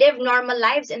live normal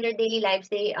lives in their daily lives.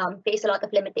 They face a lot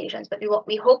of limitations, but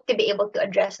we hope to be able to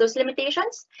address those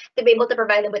limitations, to be able to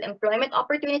provide them with employment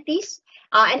opportunities,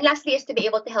 and lastly is to be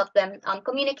able to help them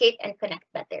communicate and connect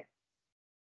better.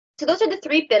 So those are the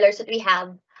three pillars that we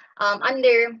have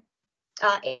under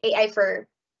AI for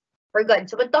good.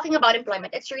 So when talking about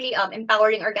employment, it's really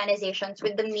empowering organizations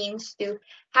with the means to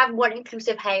have more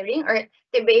inclusive hiring, or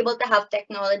to be able to have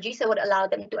technologies that would allow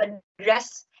them to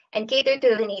address and cater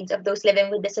to the needs of those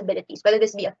living with disabilities, whether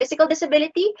this be a physical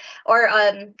disability or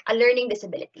a learning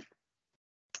disability.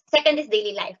 Second is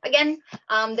daily life. Again,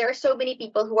 there are so many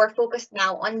people who are focused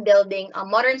now on building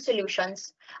modern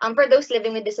solutions for those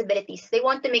living with disabilities. They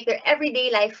want to make their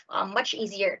everyday life much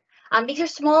easier. These are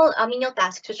small menial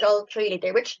tasks, which I'll show you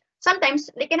later, which sometimes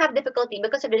they can have difficulty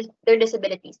because of their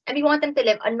disabilities. And we want them to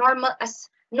live as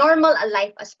normal a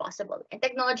life as possible. And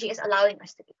technology is allowing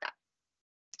us to do that.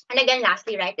 And again,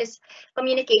 lastly, right, is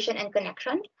communication and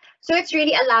connection. So it's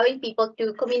really allowing people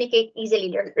to communicate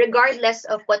easily, regardless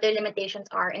of what their limitations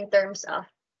are in terms of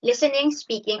listening,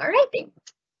 speaking, or writing.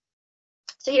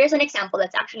 So here's an example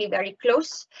that's actually very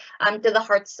close to the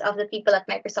hearts of the people at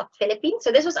Microsoft Philippines.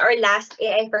 So this was our last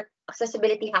AI for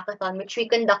Accessibility Hackathon, which we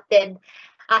conducted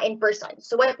in person.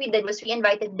 So what we did was we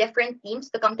invited different teams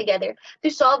to come together to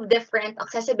solve different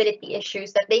accessibility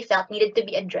issues that they felt needed to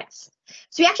be addressed.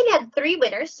 So we actually had 3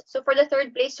 winners. So for the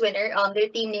third place winner, their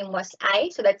team name was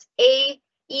I. So that's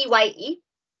AEYE.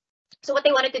 So what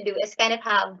they wanted to do is kind of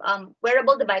have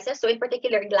wearable devices, so in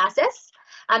particular glasses,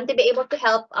 to be able to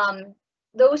help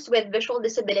those with visual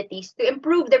disabilities to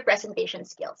improve their presentation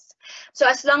skills. So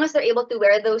as long as they're able to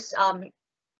wear those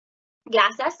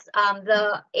glasses,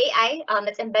 the AI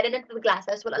that's embedded into the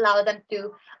glasses will allow them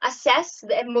to assess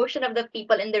the emotion of the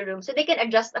people in the room so they can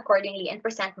adjust accordingly and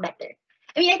present better.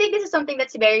 I mean, I think this is something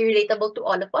that's very relatable to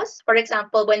all of us. For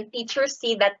example, when teachers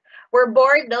see that we're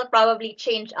bored, they'll probably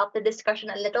change up the discussion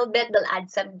a little bit. They'll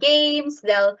add some games.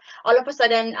 They'll all of a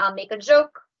sudden make a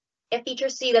joke. If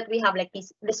teachers see that we have like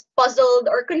this puzzled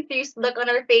or confused look on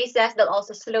our faces, they'll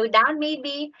also slow down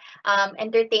maybe,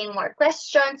 entertain more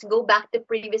questions, go back to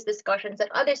previous discussions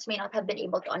that others may not have been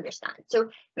able to understand. So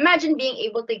imagine being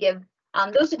able to give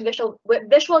those with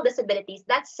visual disabilities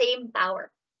that same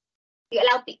power. You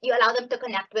allow them to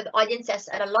connect with audiences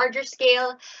at a larger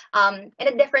scale, in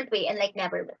a different way and like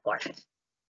never before.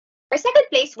 Our second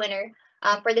place winner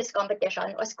for this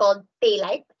competition was called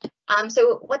Paylight.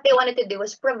 So what they wanted to do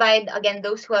was provide, again,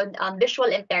 those who had visual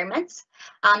impairments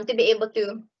to be able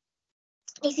to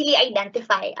easily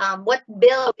identify what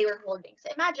bill they were holding.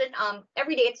 So imagine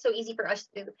every day it's so easy for us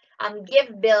to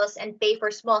give bills and pay for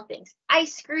small things,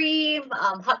 ice cream,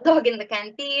 hot dog in the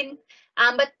canteen.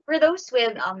 But for those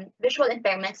with visual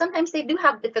impairment, sometimes they do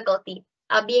have difficulty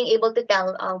being able to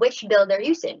tell which bill they're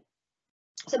using.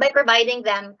 So by providing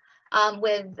them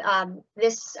with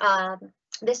this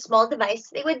small device,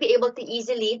 they would be able to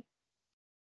easily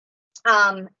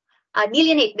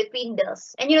delineate between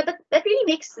bills. And that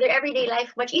really makes their everyday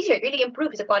life much easier. It really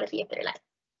improves the quality of their life.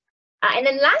 And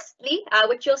then lastly,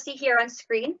 which you'll see here on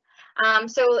screen,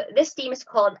 so this team is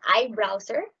called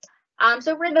iBrowser.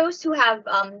 So for those who have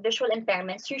visual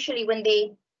impairments, usually when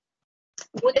they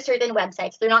go to certain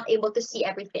websites, they're not able to see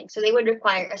everything. So they would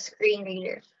require a screen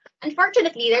reader.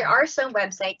 Unfortunately, there are some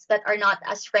websites that are not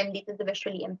as friendly to the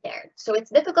visually impaired. So it's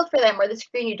difficult for them, or the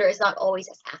screen reader is not always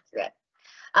as accurate.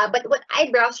 But what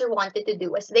iBrowser wanted to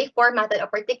do was they formatted a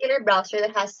particular browser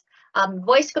that has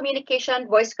voice communication,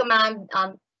 voice command,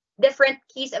 different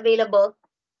keys available,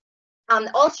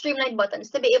 all streamlined buttons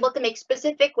to be able to make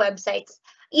specific websites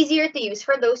easier to use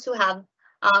for those who have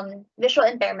visual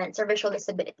impairments or visual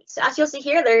disabilities. So as you'll see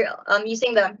here, they're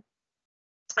using the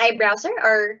iBrowser,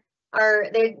 or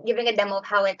they're giving a demo of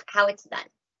how it's done.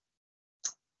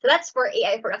 So that's for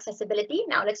AI for accessibility.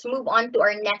 Now let's move on to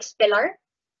our next pillar,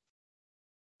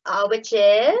 which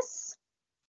is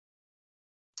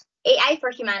AI for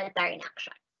humanitarian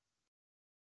action.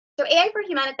 So AI for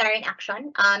humanitarian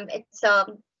action, it's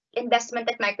an investment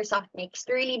that Microsoft makes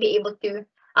to really be able to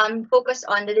focus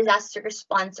on the disaster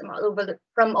response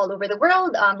from all over the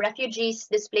world, refugees,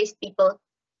 displaced people,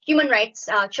 human rights,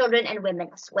 children, and women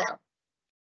as well.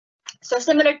 So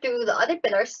similar to the other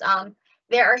pillars,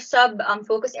 there are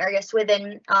sub-focus areas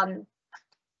within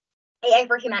AI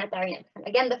for humanitarian action.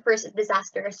 Again, the first is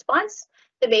disaster response,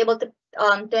 to be able to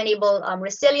enable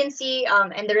resiliency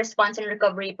and the response and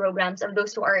recovery programs of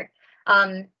those who are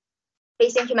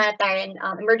facing humanitarian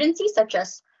emergencies, such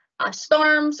as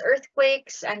storms,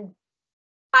 earthquakes, and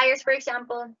fires, for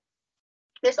example.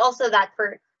 There's also that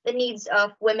for the needs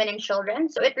of women and children.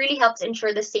 So it really helps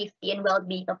ensure the safety and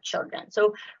well-being of children.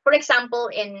 So, for example,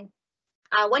 in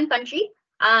one country,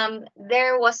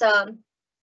 there was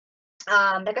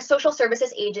like a social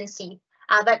services agency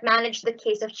that managed the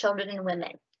case of children and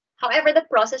women. However, the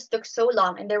process took so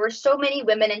long and there were so many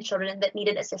women and children that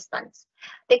needed assistance.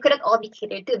 They couldn't all be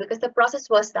catered to, because the process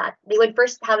was that they would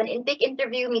first have an intake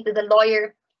interview, meet with a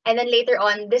lawyer, and then later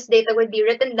on, this data would be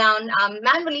written down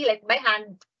manually, like by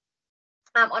hand,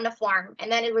 on a form,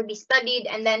 and then it would be studied,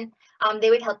 and then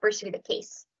they would help pursue the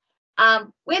case.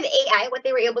 With AI, what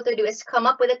they were able to do is come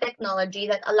up with a technology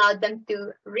that allowed them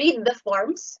to read the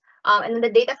forms, and then the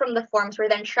data from the forms were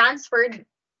then transferred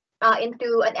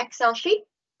into an Excel sheet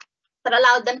that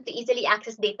allowed them to easily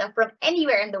access data from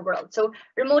anywhere in the world. So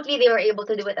remotely, they were able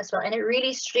to do it as well, and it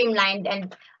really streamlined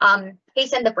and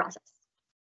hastened the process.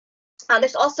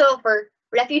 There's also for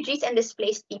refugees and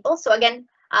displaced people. So again,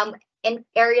 in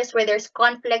areas where there's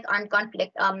conflict, armed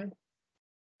conflict,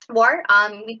 war,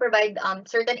 we provide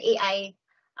certain AI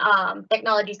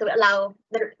technologies to allow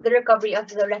the recovery of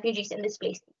the refugees and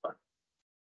displaced people.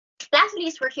 Lastly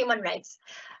is for human rights,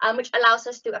 which allows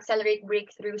us to accelerate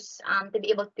breakthroughs to be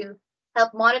able to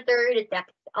help monitor,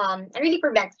 detect, and really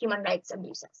prevent human rights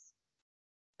abuses.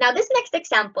 Now, this next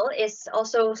example is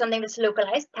also something that's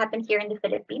localized, happened here in the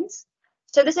Philippines.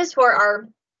 So this is for our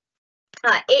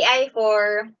AI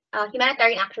for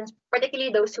humanitarian actions,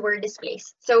 particularly those who were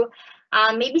displaced. So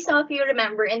maybe some of you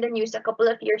remember in the news a couple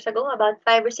of years ago, about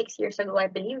 5 or 6 years ago, I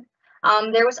believe,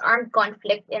 there was armed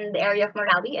conflict in the area of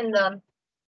Marawi in the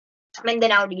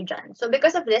Mindanao region. So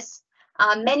because of this,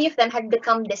 many of them had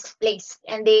become displaced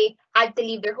and they had to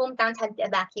leave their hometowns, had to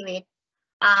evacuate.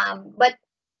 But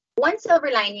one silver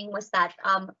lining was that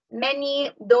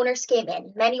many donors came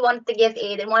in. Many wanted to give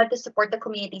aid and wanted to support the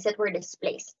communities that were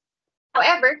displaced.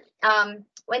 However,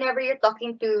 whenever you're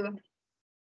talking to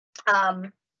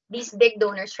these big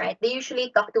donors, right, they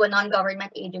usually talk to a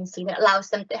non-government agency that allows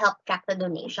them to help track the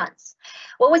donations.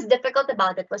 What was difficult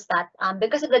about it was that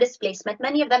because of the displacement,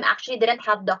 many of them actually didn't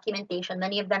have documentation.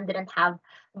 Many of them didn't have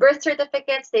birth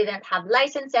certificates. They didn't have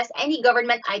licenses, any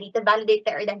government ID to validate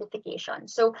their identification.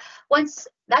 So once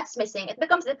that's missing, it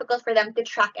becomes difficult for them to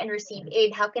track and receive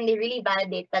aid. How can they really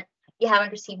validate that you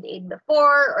haven't received aid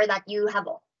before, or that you have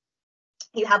all?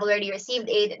 you have already received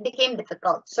aid, it became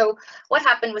difficult. So what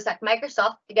happened was that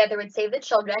Microsoft, together with Save the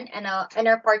Children and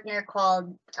our partner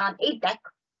called AidTech,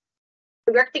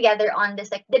 we worked together on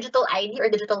this like digital ID or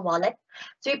digital wallet.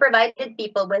 So we provided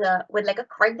people with like a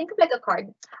card, think of like a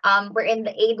card, wherein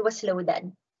the aid was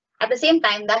loaded. At the same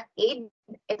time, that aid,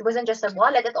 it wasn't just a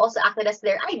wallet, it also acted as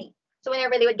their ID. So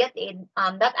whenever they would get aid,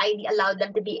 that ID allowed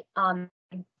them to be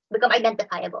become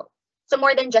identifiable. So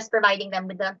more than just providing them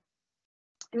with the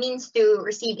means to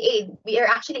receive aid, we are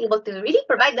actually able to really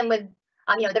provide them with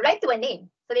the right to a name.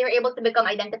 So they were able to become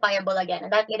identifiable again,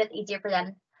 and that made it easier for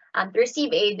them to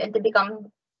receive aid and to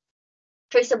become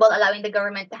traceable, allowing the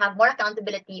government to have more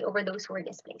accountability over those who were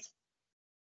displaced.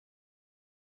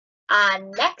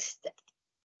 Next,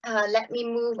 let me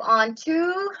move on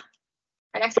to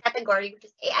our next category, which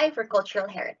is AI for cultural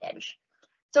heritage.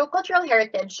 So cultural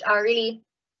heritage are really,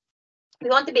 we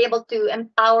want to be able to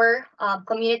empower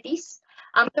communities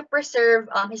to preserve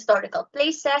historical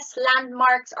places,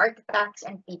 landmarks, artifacts,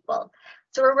 and people.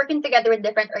 So we're working together with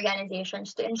different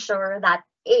organizations to ensure that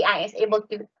AI is able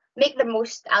to make the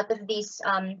most out of these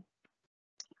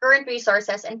current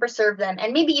resources and preserve them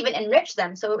and maybe even enrich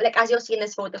them. So like as you'll see in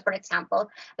this photo, for example,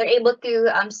 they're able to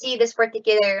see this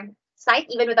particular site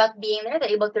even without being there. They're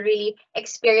able to really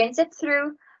experience it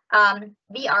through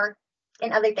VR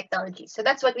and other technologies. So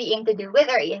that's what we aim to do with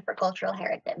our AI for cultural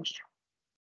heritage.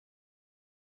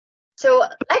 So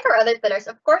like our other pillars,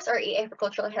 of course, our AI for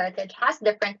cultural heritage has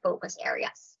different focus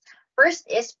areas. First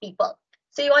is people.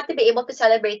 So you want to be able to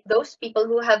celebrate those people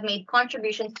who have made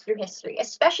contributions through history,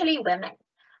 especially women.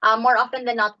 More often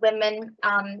than not, women,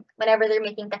 whenever they're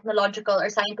making technological or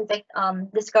scientific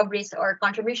discoveries or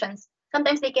contributions,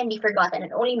 sometimes they can be forgotten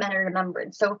and only men are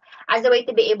remembered. So as a way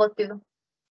to be able to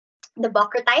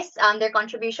democratize their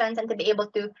contributions and to be able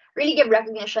to really give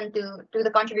recognition to the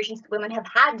contributions that women have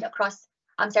had across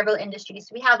several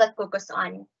industries, we have that focus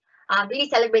on really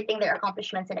celebrating their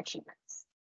accomplishments and achievements.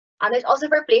 There's also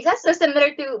for places, so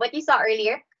similar to what you saw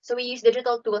earlier. So we use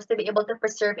digital tools to be able to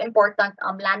preserve important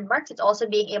landmarks. It's also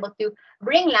being able to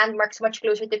bring landmarks much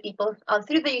closer to people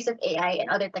through the use of AI and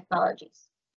other technologies.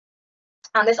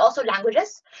 There's also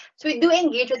languages. So we do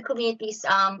engage with communities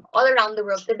all around the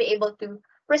world to be able to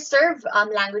preserve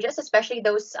languages, especially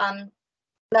those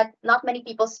that not many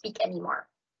people speak anymore.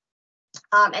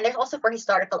 And there's also for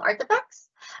historical artifacts.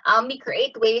 We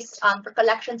create ways for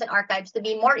collections and archives to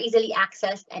be more easily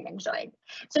accessed and enjoyed.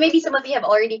 So maybe some of you have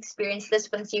already experienced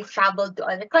this once you've traveled to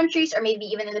other countries or maybe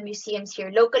even in the museums here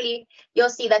locally. You'll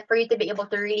see that for you to be able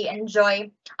to really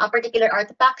enjoy particular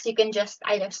artifacts, you can just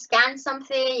either scan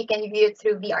something, you can view it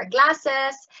through VR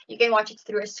glasses, you can watch it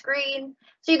through a screen.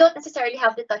 So you don't necessarily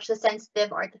have to touch the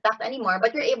sensitive artifact anymore,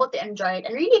 but you're able to enjoy it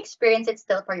and really experience it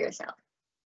still for yourself.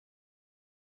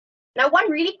 Now,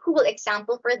 one really cool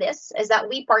example for this is that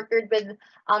we partnered with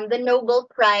the Nobel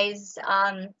Prize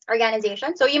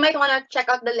organization. So you might want to check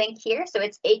out the link here. So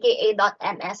it's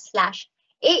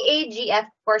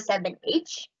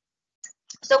aka.ms/AAGF47H.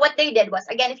 So what they did was,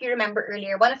 again, if you remember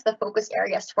earlier, one of the focus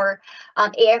areas for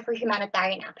AI for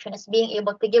humanitarian action is being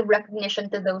able to give recognition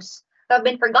to those who have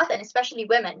been forgotten, especially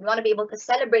women. We want to be able to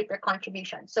celebrate their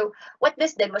contribution. So what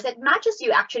this did was it matches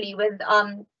you actually with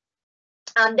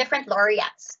different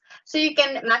laureates. So you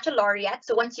can match a laureate.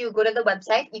 So once you go to the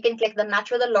website, you can click the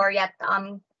match with a laureate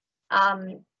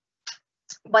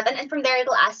button, and from there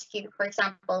it'll ask you, for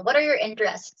example, what are your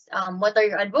interests? What are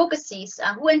your advocacies?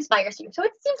 Who inspires you? So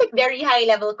it seems like very high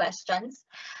level questions,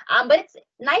 but it's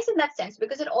nice in that sense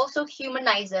because it also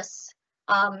humanizes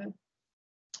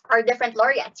our different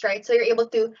laureates, right? So you're able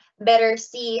to better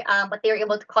see what they were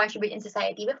able to contribute in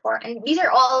society before. And these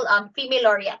are all female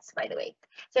laureates, by the way.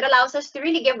 So it allows us to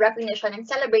really give recognition and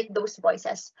celebrate those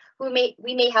voices who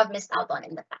we may have missed out on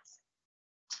in the past.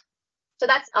 So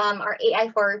that's our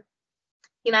AI for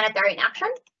humanitarian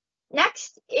action.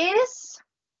 Next is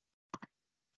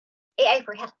AI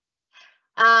for health.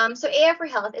 So AI for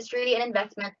health is really an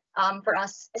investment for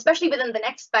us, especially within the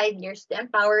next 5 years, to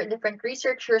empower different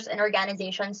researchers and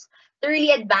organizations to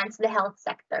really advance the health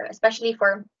sector, especially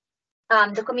for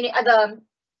the community, the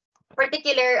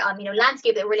particular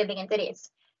landscape that we're living in today.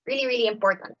 It's really, really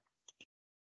important.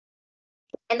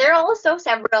 And there are also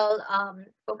several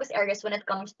focus areas when it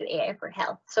comes to AI for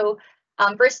health. So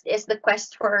first is the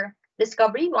quest for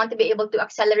discovery. We want to be able to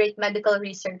accelerate medical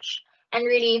research and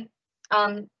really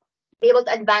be able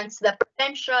to advance the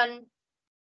prevention,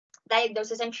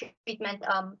 diagnosis, and treatment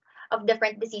of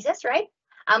different diseases, right?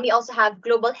 We also have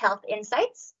global health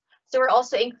insights. So we're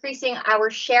also increasing our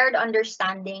shared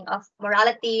understanding of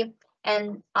morality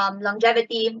and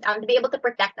longevity to be able to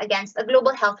protect against a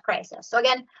global health crisis. So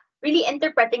again, really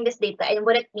interpreting this data and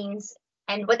what it means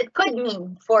and what it could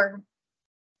mean for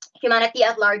humanity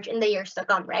at large in the years to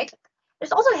come, right?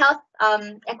 There's also health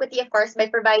equity, of course, by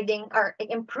providing or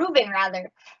improving rather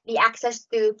the access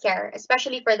to care,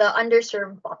 especially for the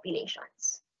underserved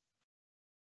populations.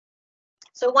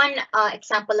 So one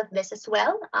example of this as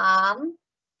well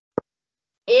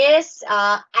is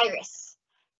iris.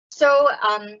 So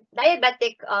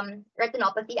diabetic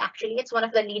retinopathy, actually, it's one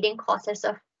of the leading causes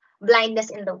of blindness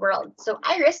in the world. So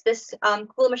iris, this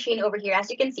cool machine over here,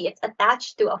 as you can see, it's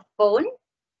attached to a phone.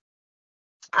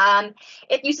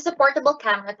 It uses a portable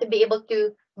camera to be able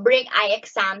to bring eye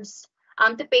exams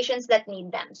to patients that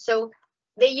need them. So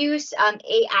they use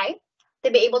AI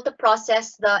to be able to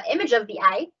process the image of the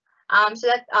eye so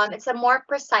that it's a more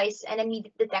precise and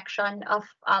immediate detection of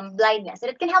blindness.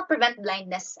 And it can help prevent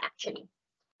blindness, actually,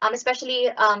 especially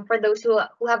for those who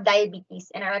have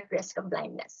diabetes and are at risk of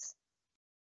blindness.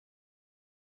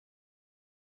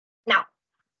 Now,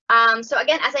 so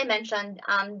again, as I mentioned,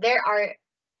 there are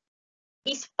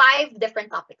these 5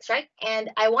 different topics, right? And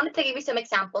I wanted to give you some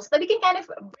examples so that we can kind of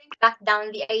bring back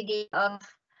down the idea of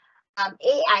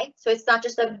AI. So it's not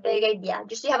just a big idea,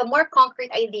 just so you have a more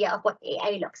concrete idea of what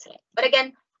AI looks like. But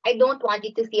again, I don't want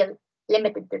you to feel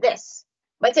limited to this.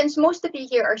 But since most of you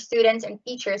here are students and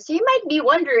teachers, so you might be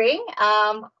wondering,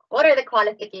 what are the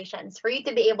qualifications for you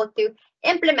to be able to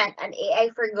implement an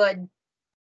AI for good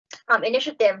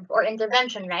initiative or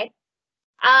intervention, right?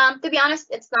 To be honest,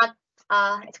 it's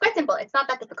quite simple. It's not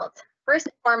that difficult. First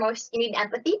and foremost, you need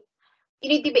empathy. You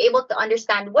need to be able to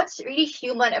understand what's really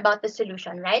human about the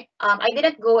solution, right? I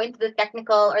didn't go into the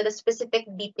technical or the specific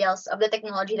details of the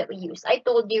technology that we use. I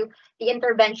told you the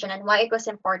intervention and why it was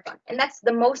important. And that's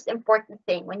the most important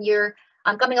thing when you're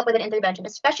coming up with an intervention,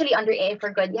 especially under AI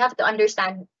for good. You have to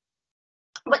understand,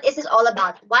 what is this all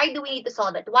about? Why do we need to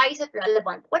solve it? Why is it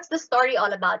relevant? What's the story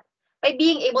all about? By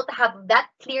being able to have that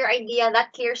clear idea,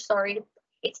 that clear story,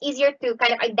 it's easier to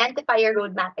kind of identify your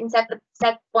roadmap and set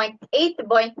point A to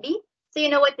point B, so you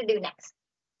know what to do next.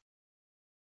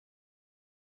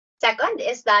 Second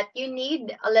is that you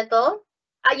need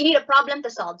a problem to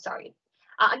solve, sorry.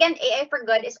 Again, AI for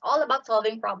good is all about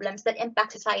solving problems that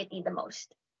impact society the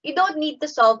most. You don't need to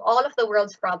solve all of the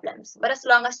world's problems, but as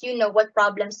long as you know what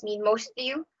problems mean most to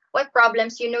you, what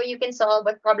problems you know you can solve,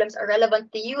 what problems are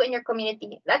relevant to you and your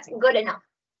community, that's good enough.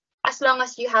 As long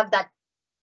as you have that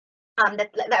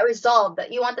resolve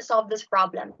that you want to solve this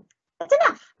problem, that's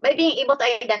enough. By being able to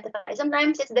identify,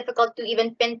 sometimes it's difficult to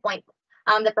even pinpoint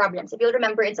the problems. If you'll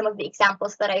remember in some of the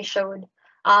examples that I showed,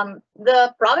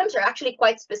 the problems are actually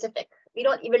quite specific. We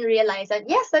don't even realize that,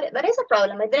 yes, that is a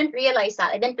problem. I didn't realize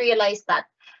that.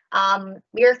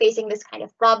 We were facing this kind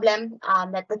of problem,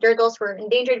 that the turtles were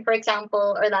endangered, for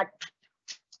example, or that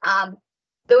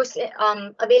those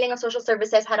availing of social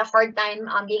services had a hard time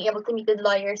being able to meet with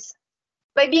lawyers.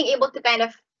 By being able to kind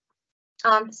of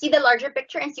see the larger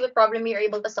picture and see what problem you're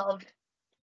able to solve,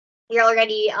 you're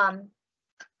already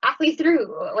halfway through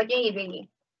what you need, really.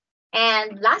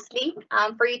 And lastly,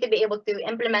 for you to be able to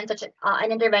implement such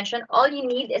an intervention, all you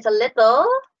need is a little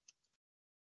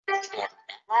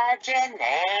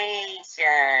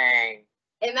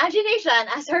imagination,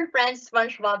 as our friend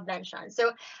SpongeBob mentioned.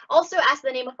 So also, as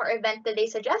the name of our event today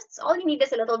suggests, all you need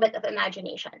is a little bit of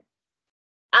imagination.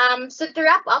 So to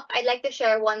wrap up, I'd like to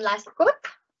share one last quote.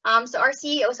 So our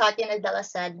CEO, Satya Nadella,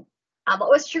 said, what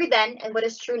was true then and what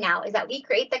is true now is that we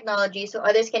create technology so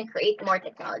others can create more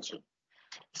technology.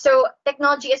 So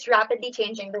technology is rapidly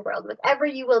changing the world. Whatever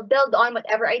you will build on,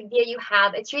 whatever idea you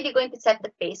have, it's really going to set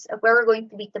the pace of where we're going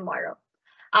to be tomorrow.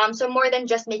 So more than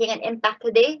just making an impact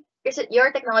today,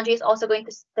 your technology is also going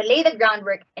to lay the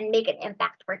groundwork and make an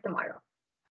impact for tomorrow.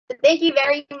 So thank you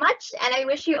very much, and I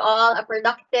wish you all a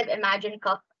productive Imagine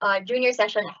Cup junior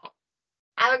session ahead.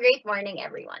 Have a great morning,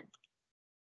 everyone.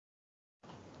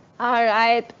 All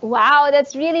right. Wow,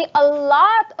 that's really a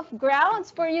lot of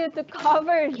grounds for you to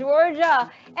cover, Georgia.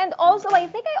 And also, I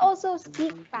think I also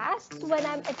speak fast when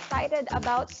I'm excited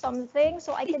about something,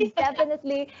 so I can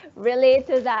definitely relate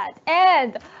to that.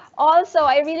 And also,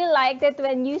 I really liked it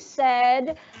when you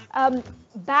said,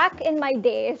 back in my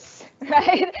days,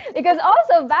 right? Because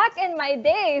also back in my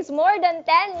days, more than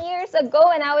 10 years ago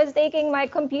when I was taking my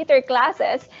computer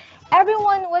classes,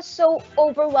 everyone was so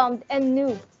overwhelmed and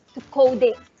new to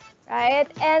coding. Right?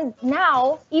 And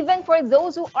now, even for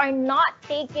those who are not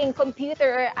taking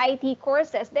computer or IT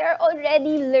courses, they're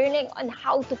already learning on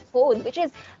how to code, which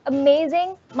is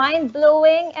amazing,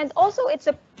 mind-blowing, and also it's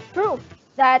a proof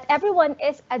that everyone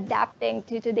is adapting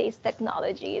to today's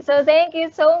technology. So thank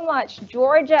you so much,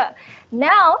 Georgia.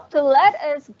 Now, to let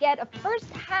us get a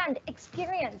first-hand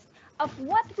experience of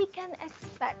what we can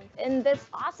expect in this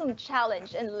awesome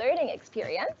challenge and learning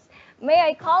experience, may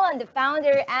I call on the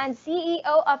founder and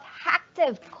CEO of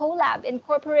Hacktive Collab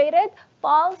Incorporated,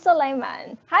 Paul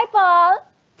Suleiman. Hi, Paul.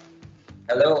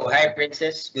 Hello, hi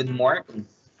Princess. Good morning.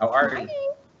 How are you?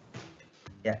 Morning.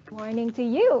 Yeah. Morning to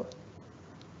you.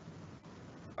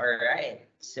 All right.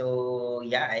 So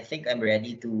yeah, I think I'm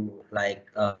ready to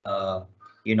tour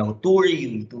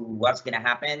you to what's gonna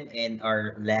happen in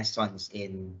our lessons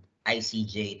in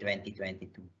ICJ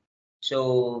 2022.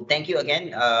 So thank you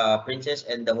again, Princess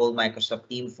and the whole Microsoft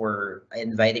team for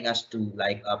inviting us to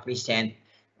present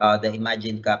the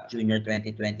Imagine Cup Junior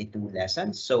 2022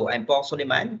 lessons. So I'm Paul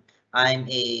Suleiman. I'm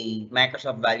a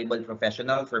Microsoft Valuable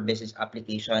Professional for Business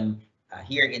Application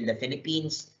here in the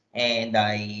Philippines, and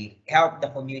I help the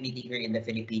community here in the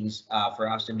Philippines for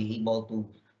us to be able to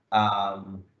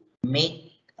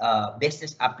make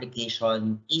business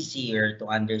application easier to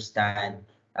understand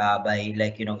by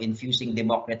infusing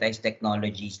democratized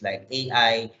technologies like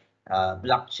AI,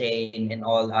 blockchain, and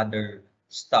all other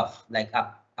stuff like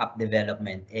app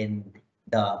development in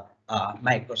the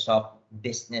Microsoft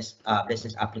business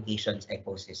applications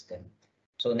ecosystem.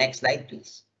 So next slide,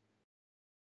 please.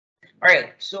 All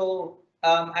right. So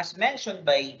as mentioned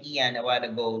by Ian a while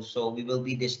ago, so we will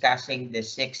be discussing the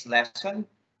sixth lesson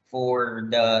for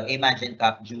the Imagine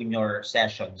Cup Junior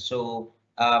session. So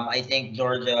I think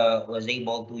Georgia was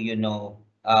able to,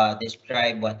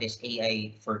 describe what is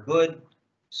AI for good.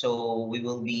 So we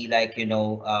will be in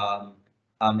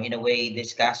a way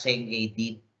discussing a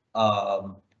deep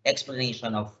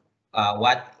explanation of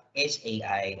what is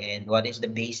AI and what is the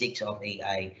basics of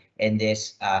AI in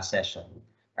this session.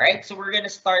 All right, so we're gonna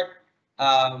start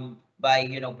by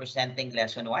presenting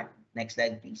lesson one. Next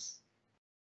slide, please.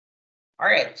 All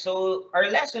right, so our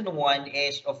lesson one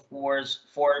is of course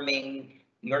forming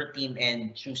your team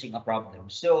and choosing a problem.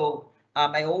 So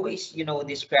I always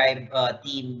describe a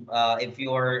team if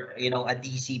you're a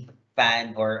DC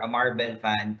fan or a Marvel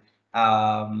fan.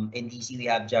 In DC we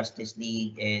have Justice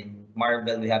League, in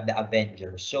Marvel we have the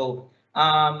Avengers. So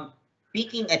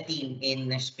picking a team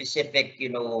in a specific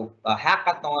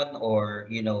hackathon or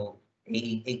a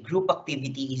group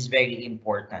activity is very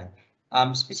important.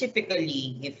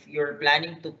 Specifically, if you're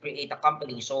planning to create a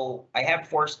company, so I have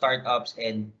 4 startups,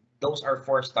 and those are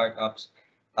 4 startups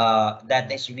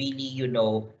that is really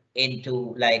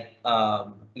into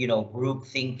group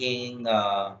thinking,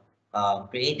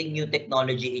 creating new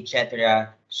technology,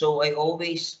 etc. So I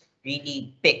always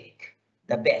really pick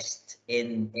the best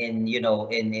in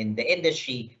the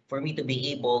industry for me to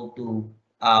be able to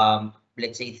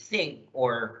let's say think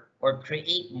or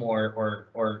create more or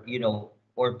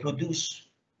produce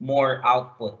more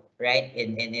output, right,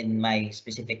 in my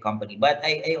specific company. But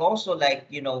I also train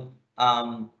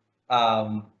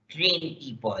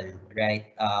people, right?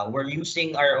 We're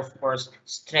using our, of course,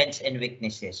 strengths and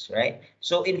weaknesses, right?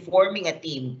 So in forming a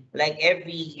team, like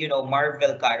every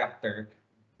Marvel character,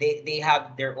 they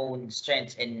have their own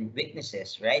strengths and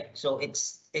weaknesses, right? So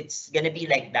it's gonna be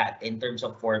like that in terms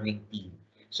of forming team.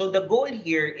 So the goal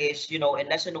here is, in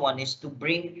lesson one is to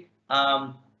bring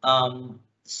 1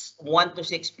 to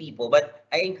 6 people, but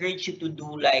I encourage you to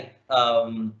do like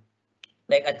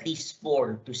at least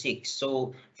 4 to 6.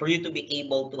 So for you to be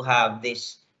able to have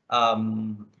this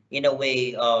in a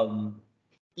way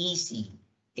easy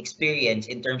experience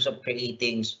in terms of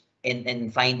creating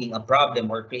and finding a problem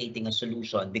or creating a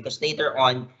solution, because later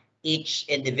on each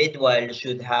individual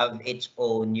should have its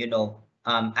own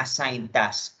assigned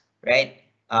task, right,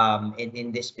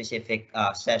 in this specific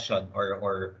session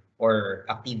or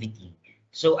activity.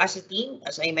 So as a team,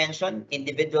 as I mentioned,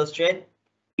 individual strength,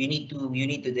 you need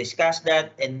to discuss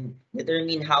that and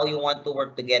determine how you want to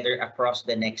work together across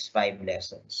the next 5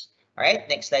 lessons. All right,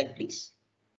 next slide, please.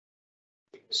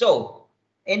 So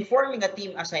in forming a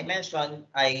team, as I mentioned,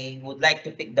 I would like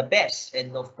to pick the best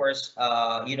and of course,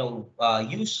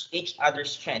 use each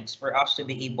other's strengths for us to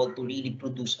be able to really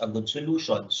produce a good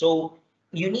solution. So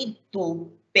you need to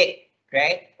pick,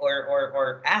 right,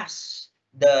 or ask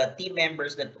the team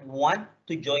members that want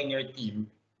to join your team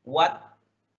what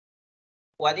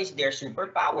is their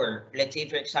superpower. Let's say,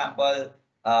 for example,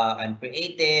 I'm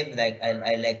creative, like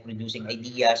I like producing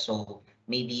ideas, so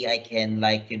maybe I can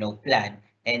plan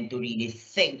and to really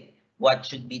think what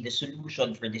should be the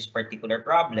solution for this particular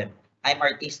problem. I'm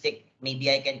artistic,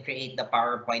 maybe I can create the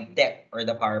PowerPoint deck or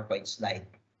the PowerPoint slide.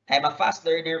 I'm a fast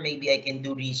learner, maybe I can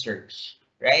do research,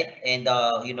 right? And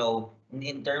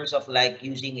in terms of like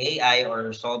using AI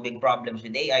or solving problems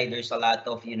with AI, there's a lot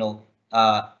of in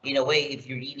a way, if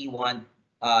you really want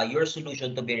your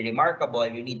solution to be remarkable,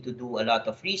 you need to do a lot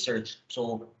of research.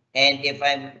 So And if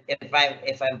I'm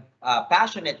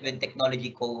passionate with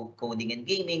technology, coding and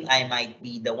gaming, I might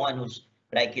be the one who's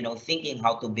like thinking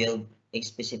how to build a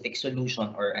specific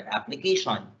solution or an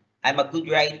application. I'm a good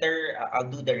writer. I'll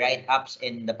do the write-ups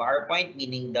in the PowerPoint,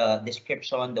 meaning the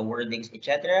description, the wordings,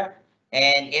 etc.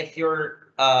 And if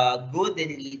you're good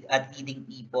at leading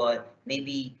people,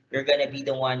 maybe you're gonna be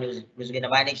the one who's gonna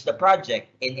manage the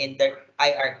project in the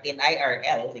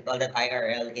IRL. We call that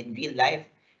IRL in real life.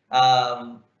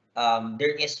 Um,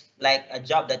 there is like a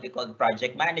job that we call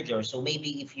project manager. So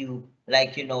maybe if you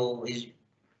like is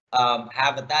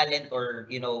have a talent, or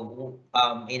in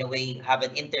a way have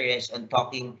an interest on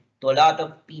talking to a lot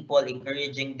of people,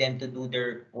 encouraging them to do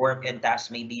their work and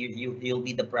tasks, maybe you'll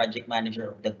be the project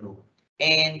manager of the group.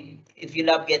 And if you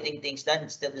love getting things done,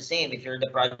 it's still the same. If you're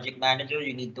the project manager,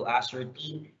 you need to ask your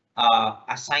team,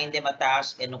 assign them a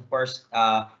task, and of course,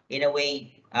 in a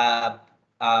way,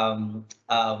 assign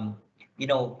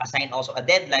also a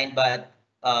deadline. But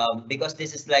because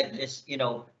this is like just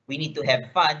we need to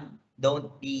have fun.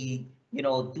 Don't be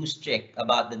too strict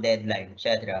about the deadline,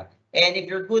 etc. And if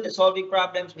you're good at solving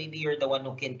problems, maybe you're the one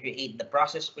who can create the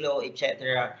process flow,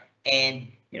 etc. And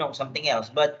something else.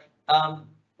 But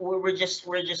we're just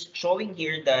showing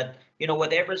here that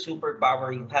whatever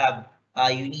superpower you have,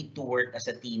 you need to work as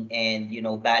a team and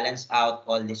balance out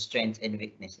all the strengths and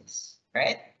weaknesses.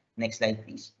 Right? Next slide,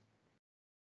 please.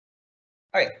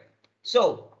 All right.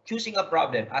 So choosing a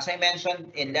problem. As I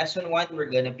mentioned in lesson 1, we're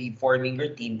gonna be forming your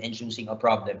team and choosing a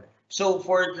problem. So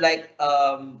like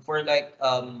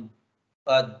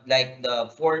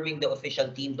the forming the official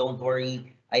team, don't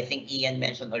worry. I think Ian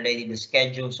mentioned already the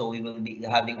schedule, so we will be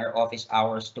having our office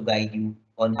hours to guide you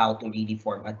on how to really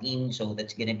form a team. So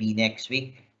that's gonna be next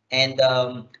week. And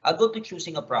I'll go to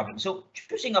choosing a problem. So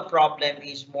choosing a problem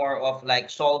is more of like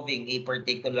solving a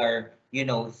particular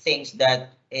things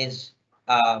that is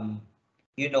um,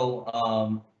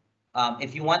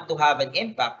 if you want to have an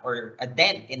impact or a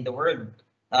dent in the world,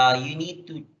 you need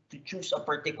to choose a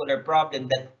particular problem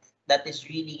that is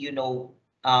really in a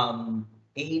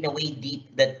way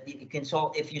deep, that you can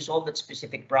solve. If you solve that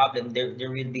specific problem, there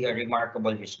will be a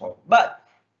remarkable result. But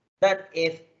that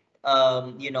if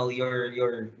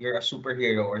you're a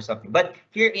superhero or something. But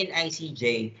here in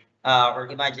ICJ, or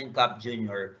Imagine Cup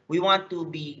Junior, we want to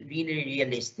be really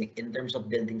realistic in terms of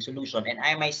building solution. And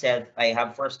I myself, I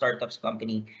have 4 startups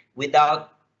company.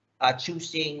 Without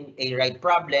choosing a right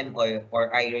problem,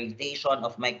 or irritation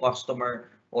of my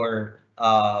customer, or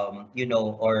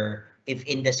or if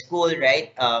in the school,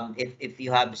 right, if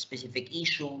you have a specific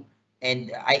issue,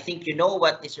 and I think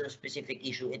what is your specific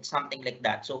issue, it's something like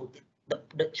that. So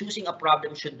the choosing a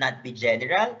problem should not be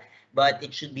general, but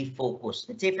it should be focused.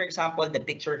 Let's say, for example, the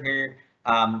picture here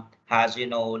has,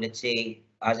 let's say,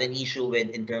 has an issue with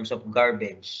in terms of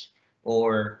garbage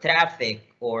or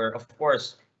traffic, or of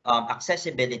course,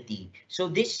 accessibility. So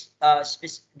this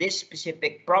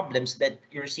specific problems that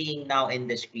you're seeing now in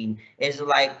the screen is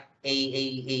like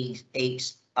a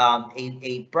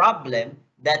problem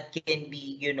that can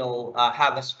be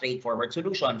have a straightforward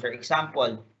solution. For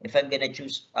example, if I'm gonna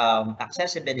choose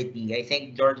accessibility, I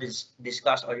think George has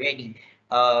discussed already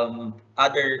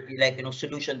other like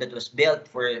solution that was built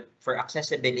for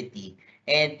accessibility.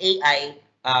 And AI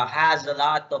has a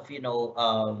lot of in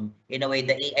a way,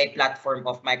 the AI platform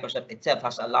of Microsoft itself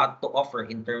has a lot to offer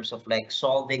in terms of like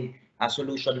solving a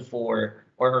solution for,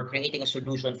 or creating a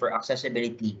solution for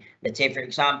accessibility. Let's say, for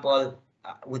example,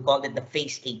 we call it the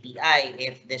face API.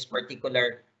 If this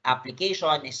particular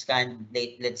application is scanned,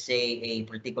 let's say a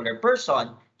particular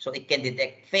person, so it can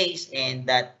detect face, and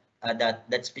that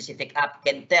specific app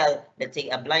can tell, let's say,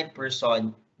 a blind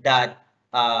person that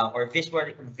or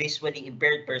visually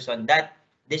impaired person, that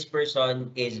this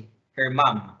person is her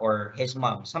mom or his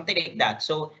mom, something like that.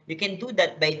 So you can do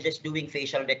that by just doing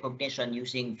facial recognition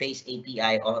using Face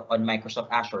API on Microsoft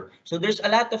Azure. So there's a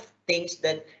lot of things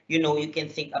that you can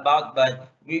think about, but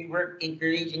we're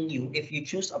encouraging you, if you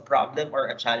choose a problem or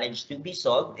a challenge to be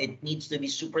solved, it needs to be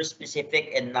super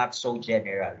specific and not so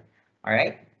general. All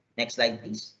right, next slide,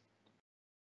 please.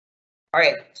 All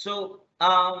right, so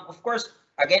of course,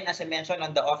 again, as I mentioned,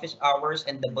 on the office hours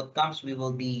and the bootcamps, we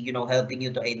will be, helping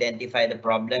you to identify the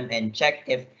problem and check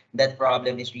if that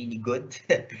problem is really good.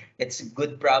 It's a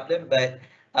good problem, but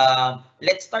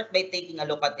let's start by taking a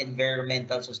look at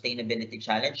environmental sustainability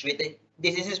challenge.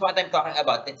 This is what I'm talking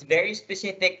about. It's very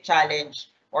specific challenge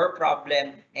or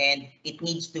problem, and it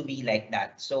needs to be like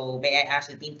that. So may I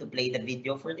ask the team to play the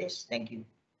video for this? Thank you.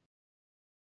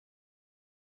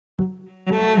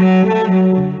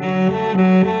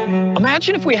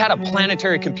 Imagine if we had a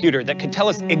planetary computer that could tell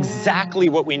us exactly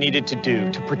what we needed to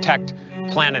do to protect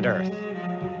planet Earth.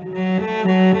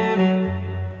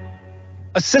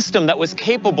 A system that was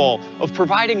capable of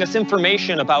providing us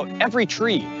information about every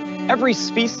tree, every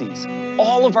species,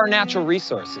 all of our natural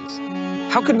resources.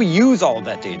 How could we use all of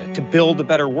that data to build a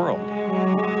better world?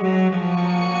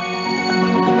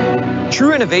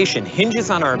 True innovation hinges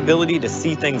on our ability to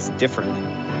see things differently.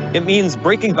 It means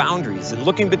breaking boundaries and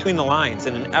looking between the lines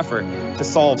in an effort to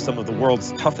solve some of the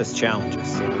world's toughest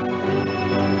challenges.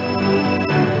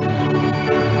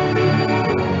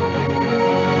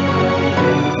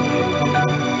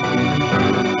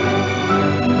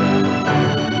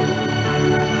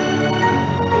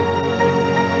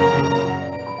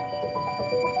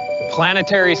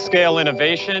 Planetary scale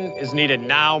innovation is needed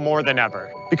now more than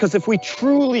ever. Because if we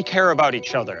truly care about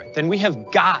each other, then we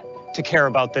have got to care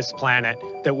about this planet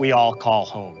that we all call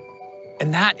home.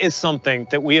 And that is something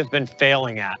that we have been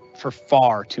failing at for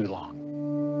far too long.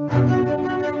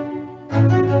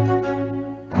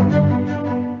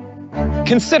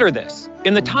 Consider this.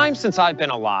 In the time since I've been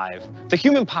alive, the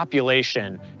human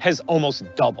population has almost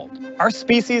doubled. Our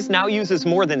species now uses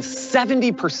more than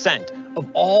 70% of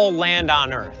all land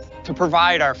on Earth to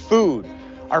provide our food,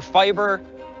 our fiber,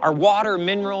 our water,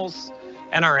 minerals,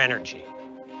 and our energy.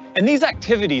 And these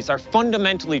activities are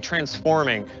fundamentally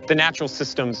transforming the natural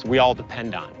systems we all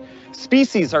depend on.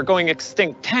 Species are going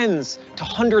extinct tens to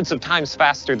hundreds of times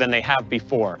faster than they have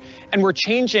before. And we're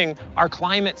changing our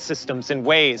climate systems in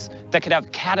ways that could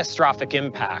have catastrophic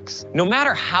impacts. No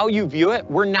matter how you view it,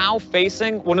 we're now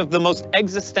facing one of the most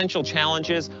existential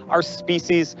challenges our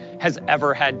species has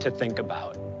ever had to think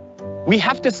about. We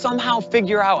have to somehow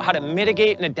figure out how to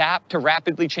mitigate and adapt to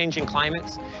rapidly changing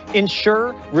climates,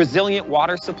 ensure resilient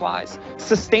water supplies,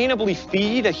 sustainably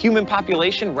feed a human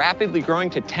population rapidly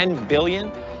growing to 10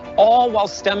 billion, all while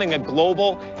stemming a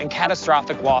global and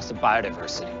catastrophic loss of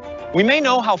biodiversity. We may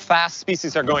know how fast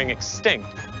species are going extinct,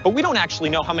 but we don't actually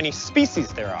know how many species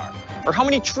there are or how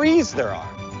many trees there are.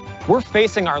 We're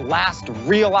facing our last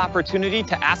real opportunity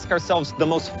to ask ourselves the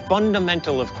most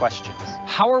fundamental of questions.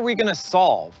 How are we going to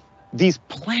solve these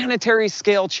planetary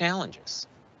scale challenges?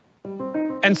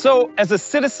 And so, as a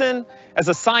citizen, as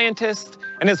a scientist,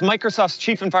 and as Microsoft's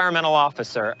Chief Environmental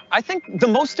Officer, I think the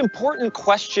most important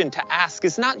question to ask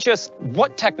is not just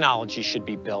what technology should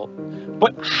be built,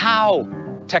 but how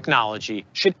technology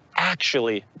should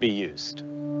actually be used.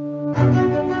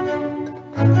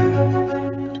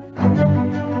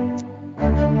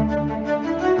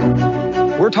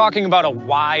 We're talking about a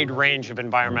wide range of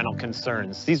environmental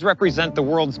concerns. These represent the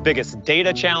world's biggest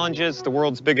data challenges, the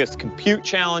world's biggest compute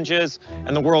challenges,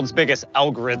 and the world's biggest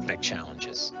algorithmic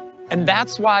challenges. And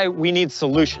that's why we need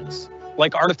solutions,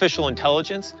 like artificial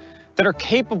intelligence, that are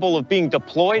capable of being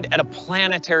deployed at a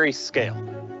planetary scale.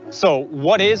 So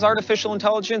what is artificial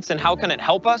intelligence and how can it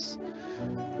help us?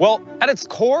 Well, at its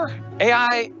core,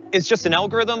 AI is just an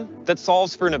algorithm that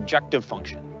solves for an objective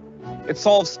function. It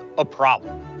solves a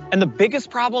problem. And the biggest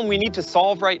problem we need to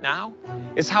solve right now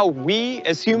is how we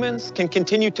as humans can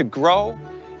continue to grow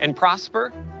and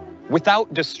prosper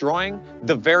without destroying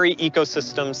the very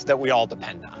ecosystems that we all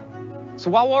depend on. So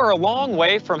while we're a long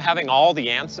way from having all the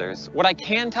answers, what I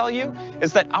can tell you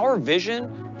is that our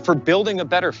vision for building a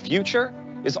better future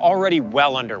is already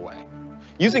well underway.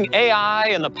 Using AI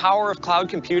and the power of cloud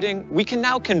computing, we can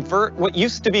now convert what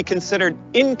used to be considered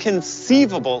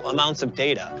inconceivable amounts of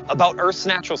data about Earth's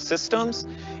natural systems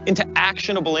into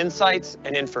actionable insights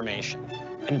and information.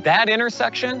 And that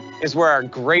intersection is where our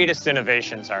greatest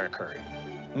innovations are occurring.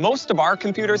 Most of our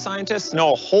computer scientists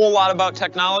know a whole lot about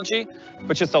technology,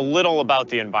 but just a little about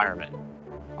the environment.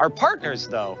 Our partners,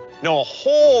 though, know a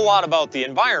whole lot about the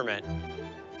environment,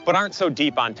 but aren't so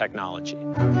deep on technology.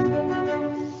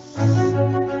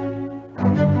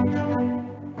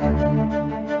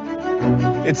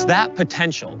 It's that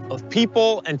potential of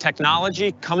people and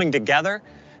technology coming together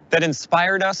that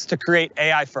inspired us to create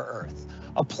AI for Earth,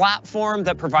 a platform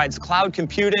that provides cloud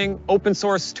computing, open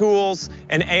source tools,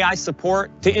 and AI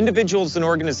support to individuals and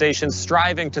organizations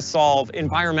striving to solve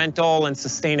environmental and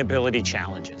sustainability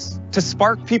challenges, to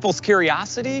spark people's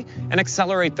curiosity and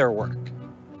accelerate their work.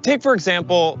 Take, for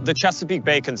example, the Chesapeake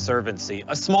Bay Conservancy,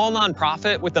 a small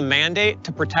nonprofit with a mandate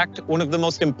to protect one of the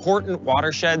most important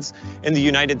watersheds in the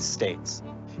United States.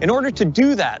 In order to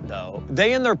do that, though,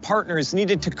 they and their partners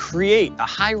needed to create a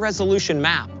high-resolution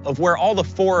map of where all the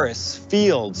forests,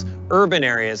 fields, urban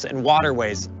areas, and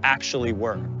waterways actually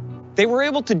were. They were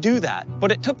able to do that,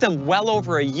 but it took them well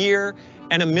over a year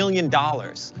and $1 million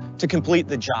to complete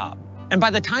the job. And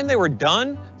by the time they were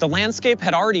done, the landscape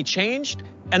had already changed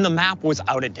and the map was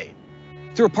out of date.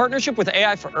 Through a partnership with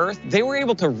AI for Earth, they were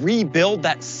able to rebuild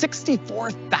that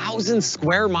 64,000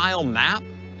 square mile map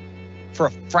for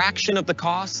a fraction of the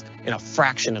cost in a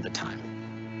fraction of the time.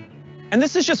 And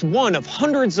this is just one of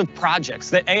hundreds of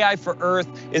projects that AI for Earth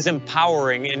is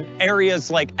empowering in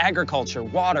areas like agriculture,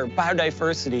 water,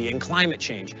 biodiversity, and climate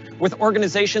change with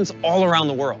organizations all around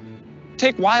the world.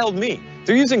 Take Wild Me.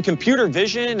 They're using computer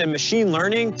vision and machine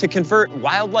learning to convert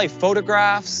wildlife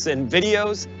photographs and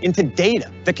videos into data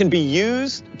that can be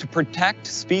used to protect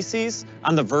species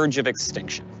on the verge of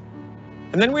extinction.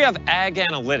 And then we have Ag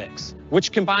Analytics,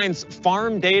 which combines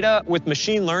farm data with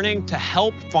machine learning to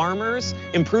help farmers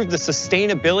improve the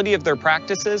sustainability of their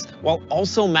practices while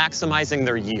also maximizing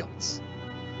their yields.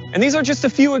 And these are just a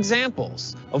few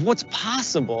examples of what's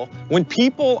possible when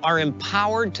people are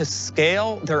empowered to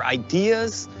scale their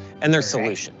ideas and their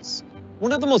solutions.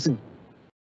 One of the most...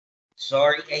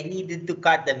 Sorry, I needed to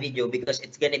cut the video because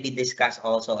it's going to be discussed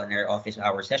also on our office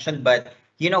hour session. But,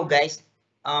 you know, guys,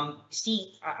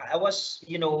 see, I was,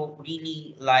 you know,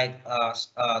 really like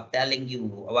telling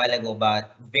you a while ago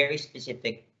about very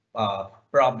specific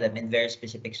problem and very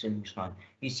specific solution.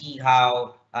 You see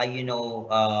how, you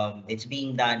know, it's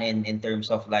being done in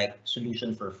terms of like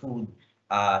solution for food,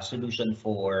 solution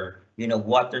for, you know,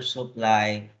 water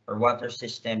supply or water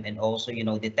system, and also, you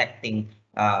know, detecting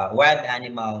wild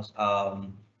animals,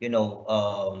 you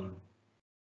know,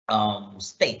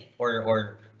 state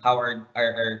or how are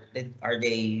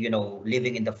they, you know,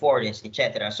 living in the forest,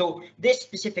 etc. So these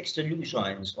specific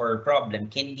solutions or problem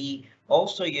can be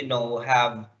also, you know,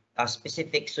 have a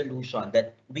specific solution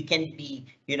that we can be,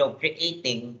 you know,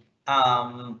 creating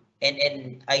and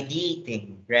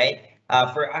ideating, right?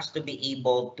 For us to be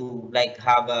able to like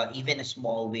have even a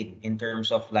small win in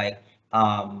terms of like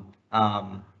um,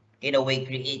 um, in a way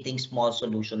creating small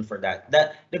solution for that.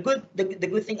 The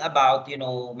good thing about, you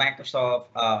know, Microsoft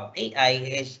AI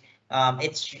is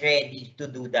it's ready to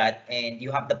do that, and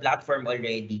you have the platform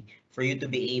already for you to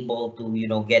be able to, you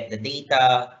know, get the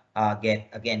data, get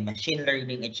again machine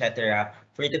learning, etc.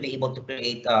 For you to be able to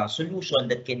create a solution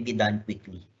that can be done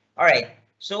quickly. All right.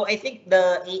 So I think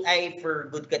the AI for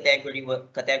good categories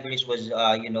was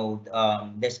you know,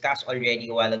 discussed already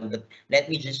a while ago, but let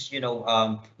me just, you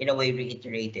know, in a way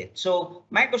reiterate it. So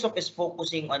Microsoft is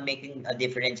focusing on making a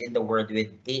difference in the world with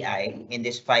AI in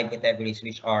these 5 categories,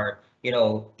 which are, you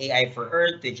know, AI for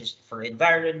Earth, which is for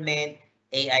environment,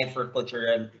 AI for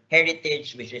cultural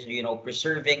heritage, which is, you know,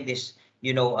 preserving this,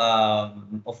 you know,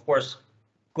 of course,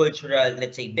 cultural,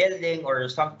 let's say, building or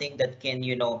something that can,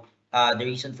 you know, the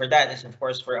reason for that is, of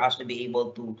course, for us to be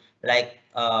able to like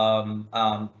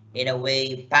in a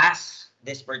way pass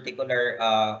this particular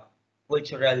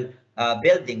cultural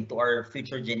building to our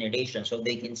future generation so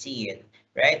they can see it,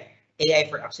 right? AI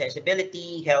for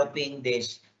accessibility, helping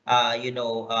this you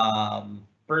know,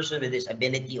 person with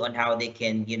disability on how they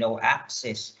can, you know,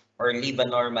 access or live a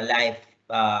normal life,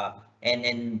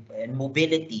 and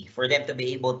mobility for them to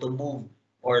be able to move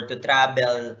or to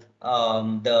travel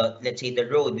the, let's say, the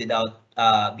road without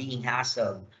being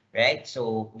hassled, right?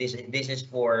 So this is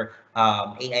for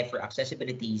AI for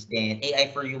accessibilities, then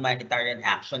AI for humanitarian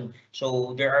action.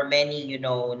 So there are many, you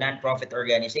know, non-profit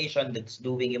organization that's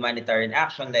doing humanitarian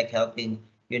action, like helping,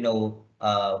 you know,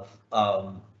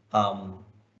 um,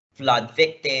 flood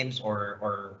victims,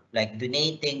 or like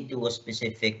donating to a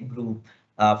specific group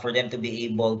for them to be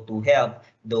able to help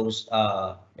those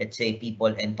let's say people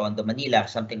in Tondo, Manila.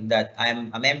 Something that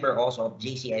I'm a member also of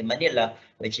JCI Manila,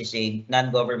 which is a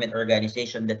non-government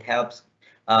organization that helps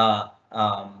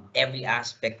every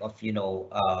aspect of, you know,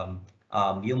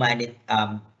 humanity,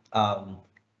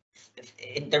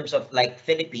 in terms of like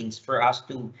Philippines, for us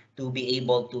to be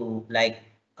able to like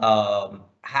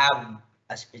have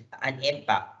an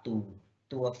impact to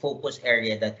a focus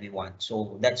area that we want.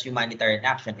 So that's humanitarian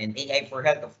action. And AI for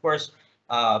health, of course,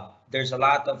 there's a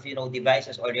lot of, you know,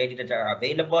 devices already that are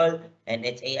available, and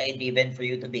it's AI driven for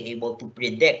you to be able to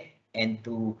predict and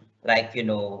to like, you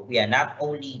know, yeah, not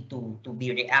only to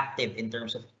be reactive in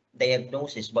terms of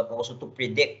diagnosis, but also to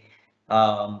predict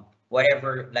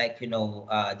whatever, like, you know,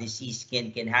 disease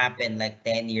can happen like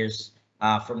 10 years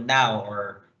from now,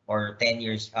 or 10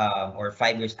 years or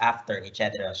 5 years after,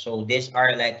 etc. So these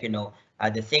are like, you know,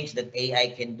 the things that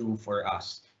AI can do for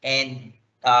us. And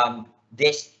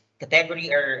this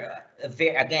category are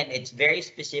very, again, it's very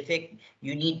specific.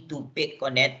 You need to pick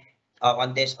on it,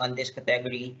 on this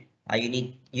category. You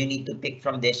need to pick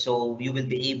from this, so you will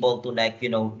be able to like, you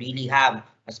know, really have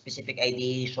a specific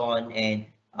ideation and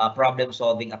problem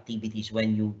solving activities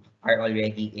when you are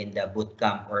already in the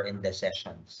bootcamp or in the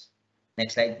sessions.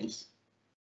 Next slide, please.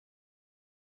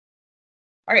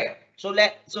 All right. So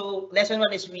lesson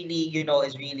one is really, you know,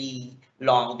 is really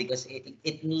long because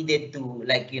it needed to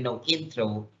like, you know,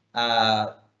 intro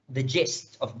the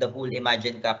gist of the whole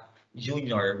Imagine Cup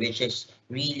Junior, which is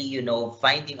really,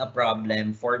 finding a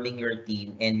problem, forming your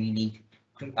team, and really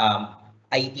um,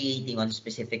 ideating on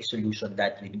specific solution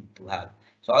that you need to have.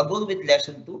 So I'll go with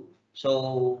lesson 2.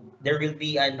 So there will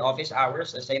be an office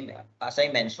hours as I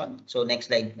mentioned. So next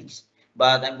slide, please.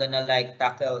 But I'm gonna like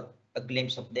tackle a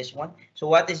glimpse of this one. So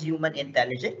what is human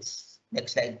intelligence?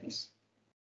 Next slide, please.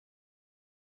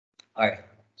 All right.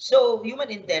 So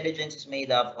human intelligence is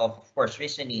made up of course,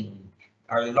 reasoning,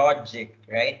 our logic,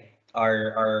 right?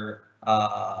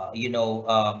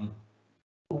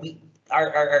 We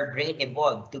our brain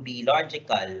evolved to be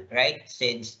logical, right?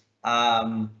 Since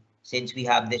we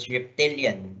have this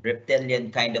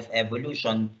reptilian kind of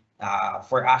evolution,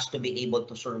 for us to be able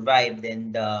to survive,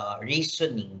 then the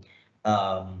reasoning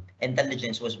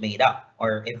intelligence was made up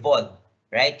or evolved,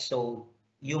 right? So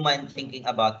human thinking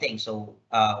about things. So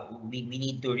we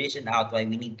need to reason out why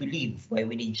we need to live, why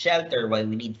we need shelter, why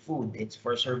we need food. It's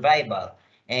for survival.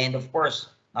 And of course,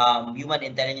 human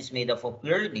intelligence made up of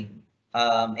learning.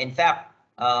 In fact,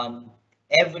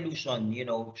 evolution,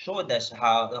 showed us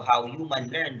how human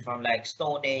learned from like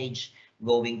Stone Age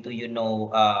going to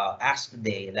Ask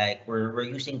Day. Like we're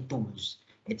using tools.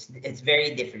 It's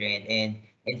very different, and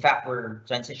in fact, we're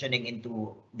transitioning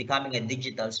into becoming a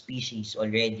digital species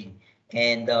already.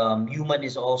 And human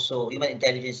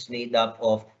intelligence is made up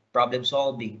of problem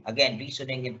solving. Again,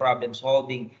 reasoning and problem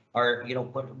solving are in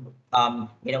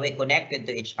a way connected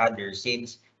to each other,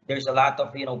 since there's a lot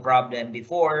of problem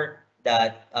before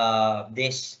that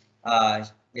this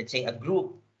let's say a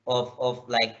group of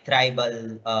like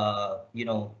tribal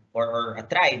or a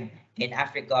tribe in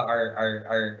Africa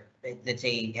are let's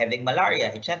say having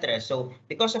malaria, etc. So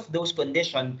because of those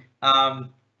conditions,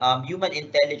 human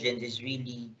intelligence is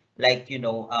really like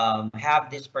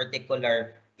have this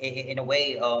particular in a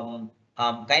way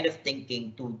kind of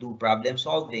thinking to do problem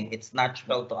solving. It's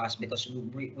natural to us because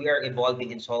we are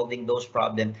evolving and solving those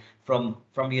problems from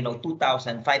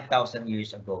 2000, 5,000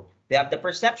 years ago. We have the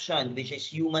perception, which is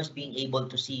humans being able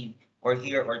to see or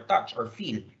hear or touch or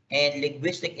feel, and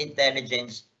linguistic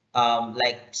intelligence,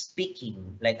 like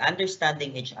speaking, like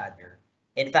understanding each other.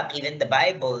 In fact, even the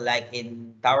Bible, like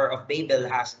in Tower of Babel,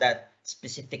 has that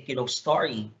specific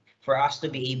story for us to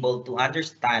be able to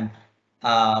understand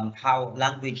how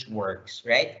language works,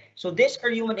 right? So these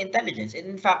are human intelligence. And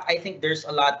in fact, I think there's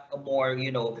a lot more,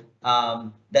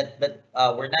 that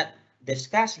we're not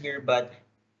discussed here. But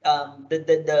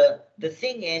the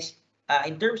thing is,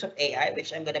 in terms of AI,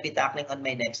 which I'm gonna be tackling on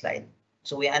my next slide.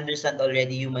 So we understand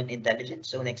already human intelligence.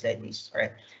 So next slide, please. All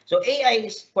right. So AI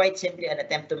is quite simply an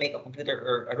attempt to make a computer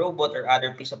or a robot or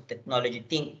other piece of technology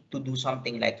think to do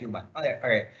something like human. All right. All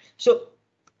right. So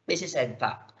this is a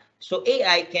fact. So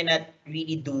AI cannot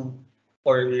really do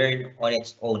or learn on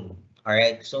its own. All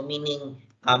right. So meaning,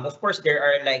 of course, there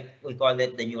are like we call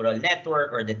it the neural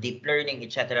network or the deep learning,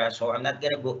 etc. So I'm not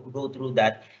gonna go through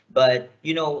that. But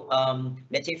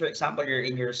let's say for example, you're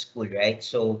in your school, right?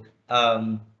 So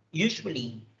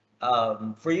usually,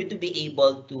 for you to be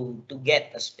able to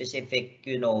get a specific,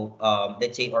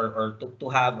 let's say, or to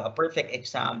have a perfect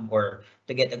exam or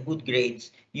to get a good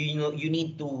grades, you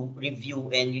need to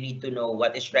review and you need to know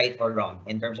what is right or wrong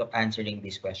in terms of answering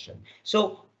this question.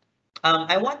 So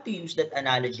I want to use that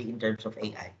analogy in terms of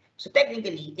AI. So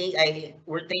technically, AI,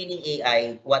 we're training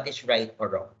AI what is right or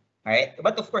wrong. All right.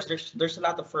 But of course, there's a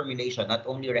lot of formulation, not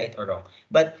only right or wrong.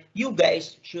 But you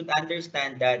guys should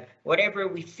understand that whatever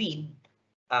we feed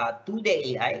to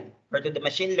the AI or to the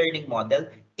machine learning model,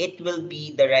 it will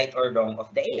be the right or wrong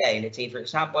of the AI. Let's say, for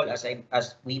example,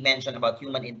 as we mentioned about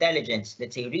human intelligence,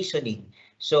 let's say reasoning.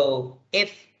 So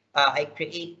if I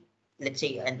create, let's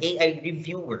say, an AI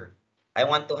reviewer, I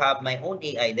want to have my own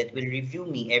AI that will review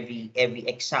me every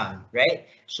exam, right?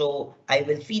 So I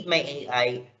will feed my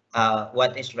AI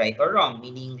what is right or wrong.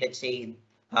 Meaning, let's say,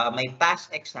 my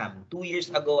past exam 2 years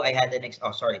ago, I had an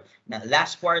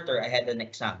last quarter I had an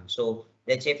exam. So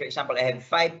let's say, for example, I have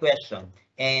 5 questions,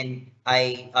 and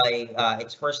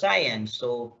it's for science.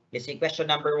 So let's say question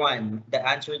number 1, the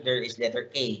answer there is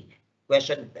letter A.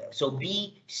 So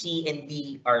B, C, and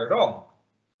D are wrong.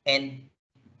 And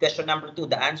question number 2,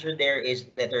 the answer there is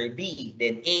letter B.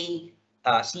 Then A,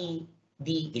 C,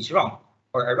 D is wrong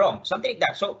or are wrong, something like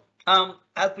that. So I'll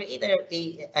create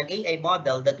an AI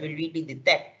model that will really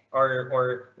detect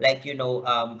or like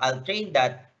I'll train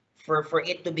that for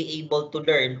it to be able to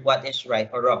learn what is right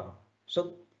or wrong.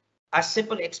 So a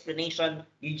simple explanation,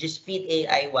 you just feed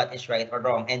AI what is right or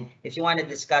wrong. And if you want to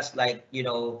discuss like,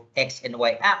 X and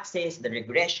Y axis, the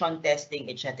regression testing,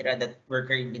 etc., that we're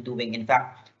currently doing. In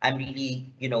fact, I'm really,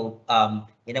 in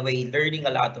a way, learning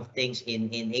a lot of things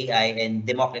in AI and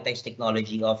democratized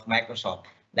technology of Microsoft.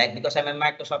 Like, because I'm a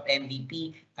Microsoft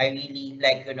MVP, I really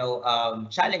like,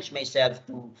 challenge myself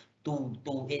to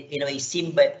in a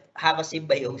way have a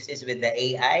symbiosis with the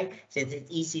AI, since it's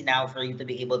easy now for you to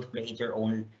be able to create your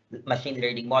own machine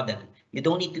learning model. You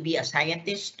don't need to be a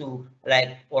scientist to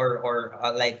like or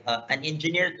like an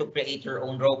engineer to create your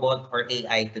own robot or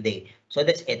AI today. So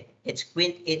that's it.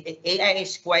 AI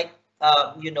is quite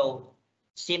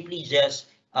simply just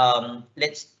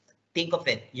let's think of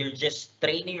it. You're just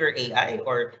training your AI,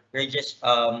 or you're just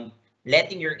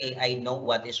letting your AI know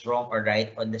what is wrong or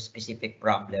right on the specific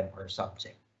problem or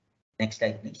subject. Next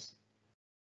slide, please.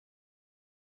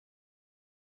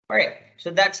 All right, so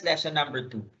that's lesson number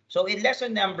 2. So in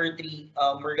lesson number 3,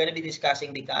 we're going to be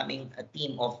discussing becoming a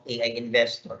team of AI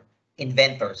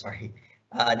inventor. Sorry.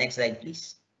 Next slide,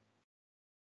 please.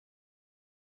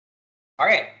 All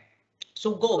right.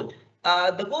 So goal.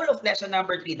 The goal of lesson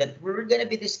number 3 that we're going to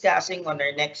be discussing on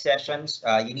our next sessions,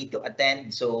 you need to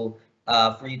attend. So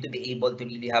for you to be able to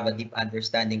really have a deep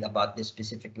understanding about this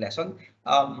specific lesson.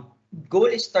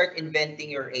 Goal is start inventing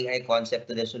your AI concept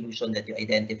to the solution that you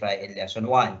identify in lesson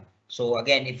 1. So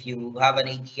again, if you have an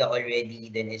idea already,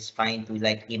 then it's fine to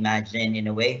like imagine in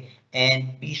a way,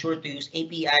 and be sure to use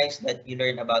APIs that you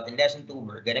learn about in lesson 2.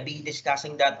 We're going to be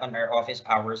discussing that on our office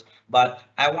hours, but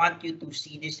I want you to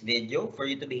see this video for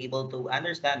you to be able to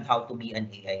understand how to be an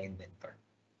AI inventor.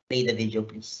 Play the video,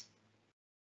 please.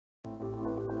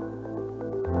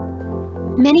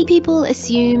 Many people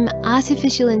assume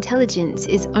artificial intelligence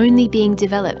is only being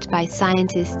developed by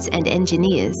scientists and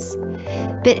engineers.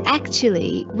 But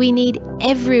actually, we need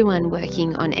everyone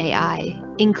working on AI,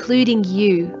 including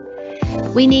you.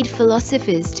 We need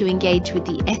philosophers to engage with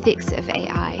the ethics of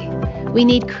AI. We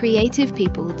need creative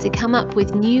people to come up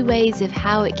with new ways of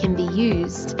how it can be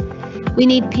used. We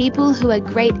need people who are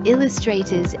great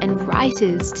illustrators and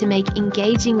writers to make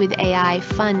engaging with AI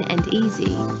fun and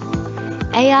easy.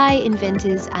 AI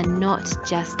inventors are not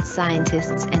just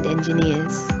scientists and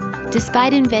engineers.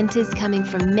 Despite inventors coming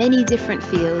from many different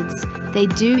fields, they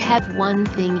do have one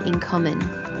thing in common.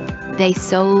 They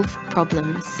solve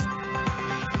problems.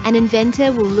 An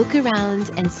inventor will look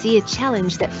around and see a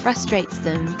challenge that frustrates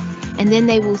them, and then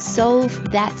they will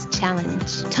solve that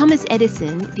challenge. Thomas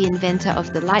Edison, the inventor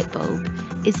of the light bulb,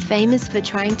 is famous for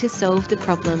trying to solve the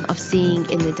problem of seeing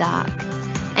in the dark.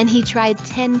 And he tried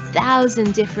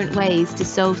 10,000 different ways to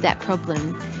solve that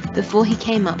problem before he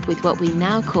came up with what we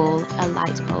now call a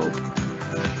light bulb.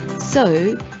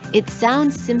 So, it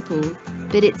sounds simple,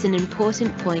 but it's an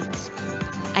important point.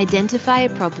 Identify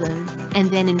a problem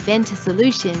and then invent a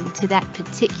solution to that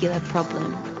particular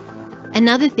problem.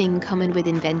 Another thing common with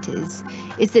inventors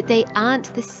is that they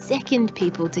aren't the second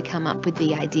people to come up with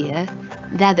the idea,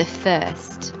 they're the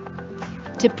first.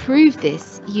 To prove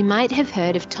this, you might have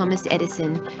heard of Thomas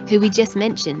Edison, who we just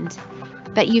mentioned,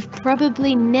 but you've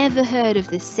probably never heard of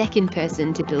the second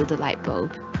person to build a light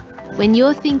bulb. When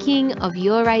you're thinking of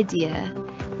your idea,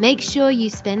 make sure you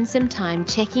spend some time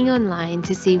checking online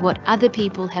to see what other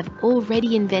people have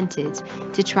already invented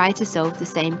to try to solve the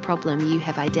same problem you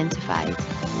have identified.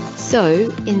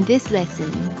 So, in this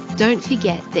lesson, don't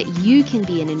forget that you can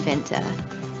be an inventor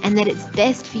and that it's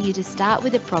best for you to start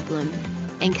with a problem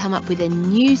and come up with a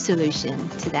new solution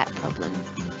to that problem.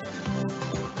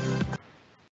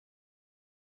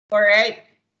 All right.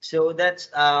 So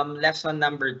that's lesson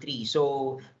number 3.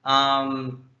 So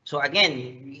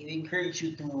again, we encourage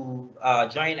you to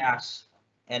join us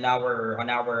on our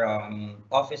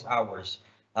office hours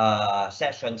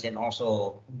sessions, and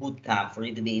also bootcamp for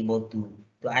you to be able to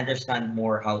understand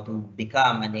more how to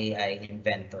become an AI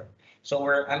inventor. So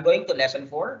I'm going to lesson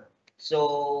 4.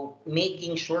 So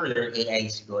making sure your AI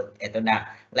is good. Ito na.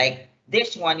 Like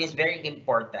this one is very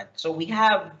important. So we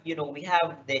have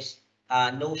this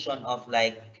notion of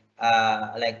like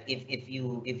if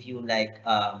you like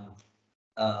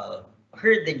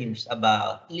heard the news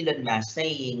about Elon Musk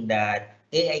saying that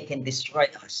AI can destroy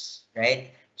us,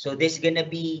 right? So this gonna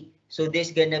be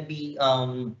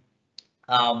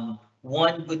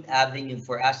one good avenue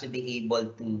for us to be able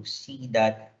to see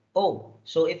that, oh,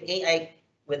 so if AI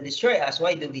will destroy us,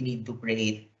 why do we need to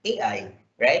create AI,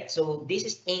 right? So this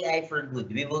is AI for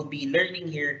good. We will be learning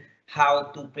here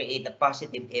how to create a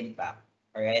positive impact,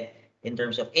 all right, in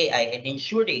terms of AI, and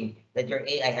ensuring that your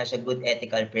AI has a good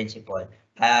ethical principle.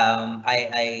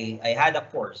 I had a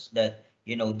course that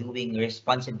doing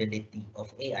responsibility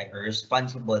of AI or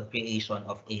responsible creation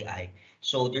of AI.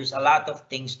 So there's a lot of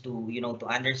things to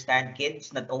understand,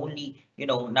 kids, not only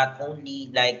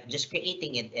like just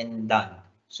creating it and done.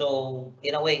 So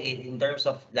in a way, in terms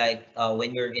of like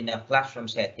when you're in a classroom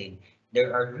setting,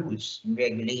 there are rules,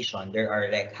 regulation, there are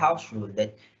like house rule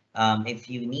that if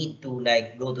you need to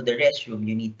like go to the restroom,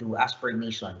 you need to ask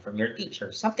permission from your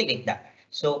teacher, something like that.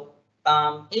 So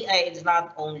AI is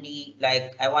not only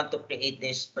like I want to create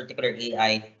this particular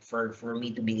AI for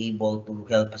me to be able to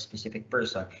help a specific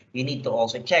person. You need to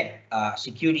also check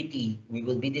security. We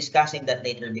will be discussing that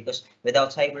later because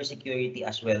without cybersecurity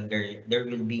as well, there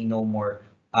will be no more.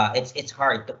 It's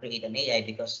hard to create an AI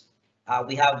because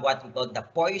we have what we call the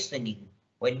poisoning.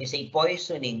 When we say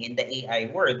poisoning in the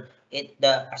AI world,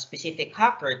 a specific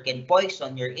hacker can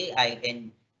poison your AI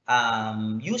and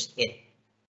use it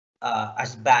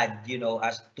as bad,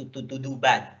 as to do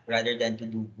bad rather than to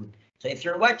do good. So if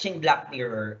you're watching Black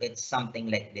Mirror, it's something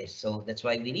like this. So that's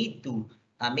why we need to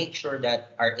make sure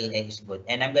that our AI is good.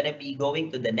 And I'm gonna be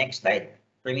going to the next slide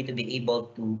for me to be able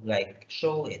to like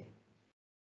show it.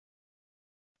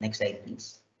 Next slide,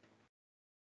 please.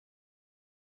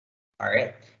 All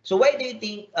right. So why do you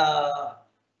think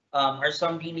are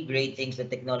some really great things that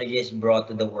technology has brought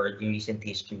to the world in recent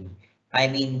history? I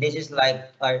mean, this is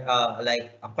like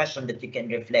a question that you can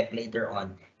reflect later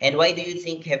on. And why do you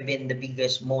think have been the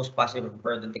biggest, most positive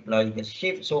part of technological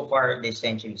shift so far this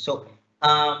century? So,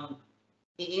 um,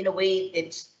 in a way,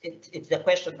 it's the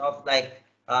question of like,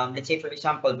 let's say for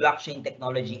example, blockchain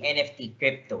technology, NFT,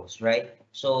 cryptos, right?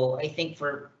 So I think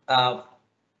for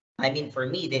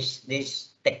me, this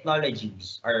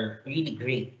technologies are really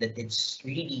great. That it's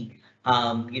really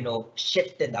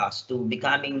shifted us to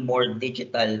becoming more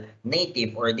digital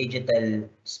native or digital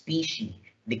species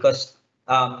because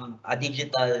a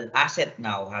digital asset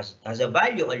now has a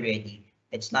value already.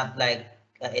 It's not like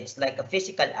it's like a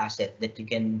physical asset that you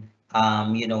can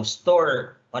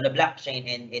store on a blockchain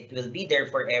and it will be there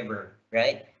forever,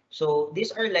 right? So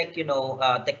these are like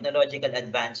technological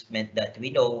advancement that we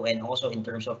know, and also in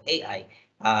terms of AI.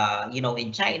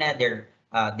 In China, their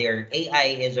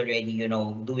AI is already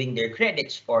doing their credit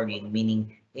scoring,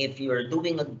 meaning if you're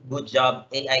doing a good job,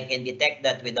 AI can detect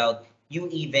that without you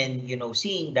even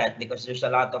seeing that because there's a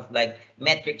lot of like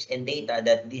metrics and data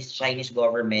that this Chinese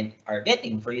government are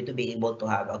getting for you to be able to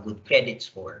have a good credit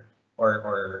score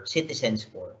or citizen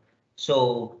score.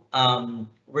 So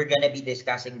we're gonna be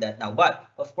discussing that now. But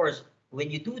of course,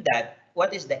 when you do that,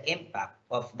 what is the impact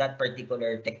of that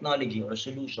particular technology or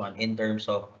solution in terms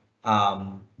of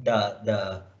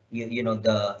the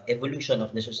evolution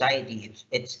of the society?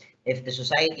 If the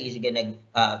society is gonna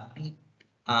be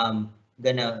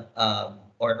gonna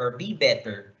or be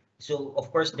better. So of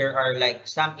course there are like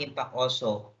some impact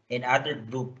also in other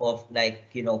group of like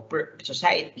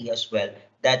society as well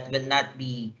that will not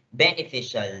be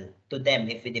beneficial to them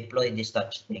if we deploy this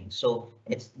such thing. So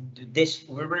it's this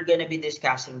we're gonna be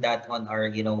discussing that on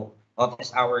our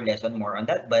office hour lesson more on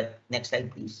that. But next slide,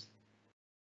 please.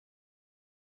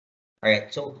 All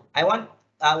right, so I want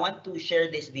to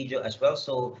share this video as well.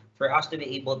 So for us to be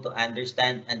able to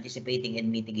understand anticipating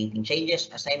and mitigating changes,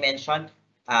 as I mentioned,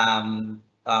 in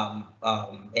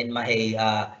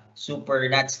my super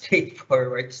not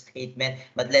straightforward statement,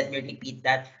 but let me repeat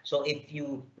that. So if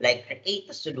you like create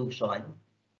a solution,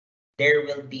 there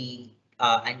will be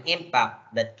an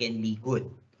impact that can be good,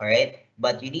 all right?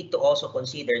 But you need to also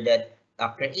consider that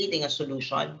creating a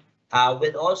solution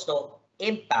will also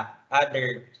impact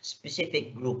other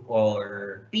specific group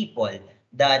or people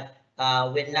that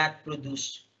will not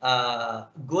produce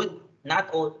good, not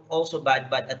also bad,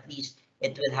 but at least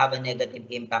it will have a negative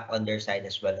impact on their side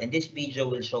as well. And this video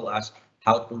will show us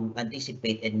how to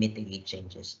anticipate and mitigate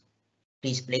changes.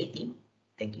 Please play, team.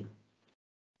 Thank you.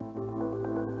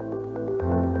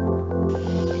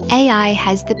 AI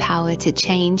has the power to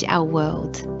change our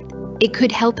world. It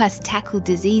could help us tackle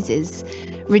diseases,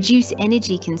 reduce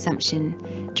energy consumption,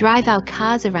 drive our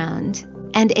cars around,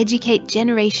 and educate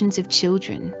generations of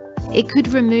children. It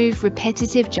could remove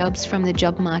repetitive jobs from the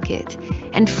job market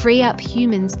and free up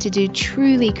humans to do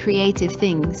truly creative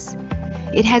things.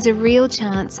 It has a real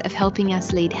chance of helping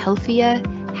us lead healthier,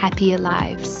 happier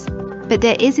lives. But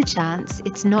there is a chance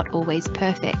it's not always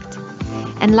perfect.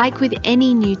 And like with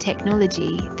any new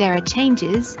technology, there are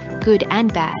changes, good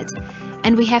and bad,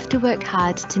 and we have to work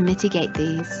hard to mitigate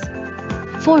these.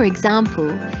 For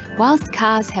example, whilst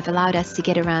cars have allowed us to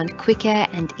get around quicker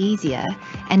and easier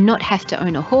and not have to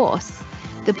own a horse,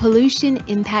 the pollution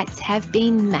impacts have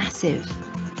been massive.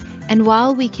 And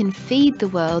while we can feed the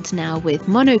world now with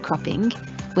monocropping,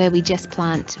 where we just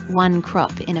plant one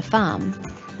crop in a farm,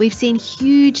 We've seen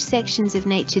huge sections of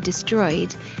nature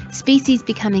destroyed, species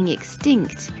becoming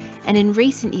extinct, and in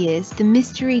recent years, the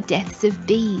mystery deaths of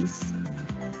bees.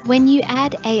 When you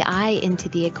add AI into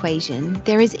the equation,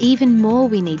 there is even more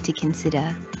we need to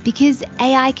consider. Because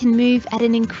AI can move at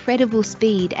an incredible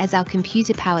speed as our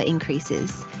computer power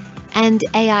increases, and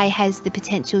AI has the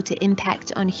potential to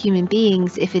impact on human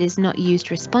beings if it is not used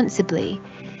responsibly.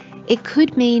 It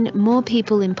could mean more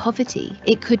people in poverty.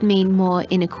 It could mean more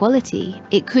inequality.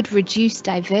 It could reduce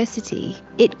diversity.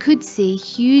 It could see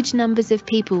huge numbers of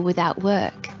people without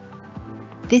work.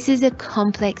 This is a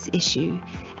complex issue,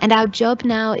 and our job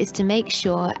now is to make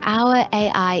sure our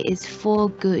AI is for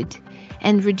good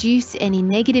and reduce any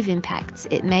negative impacts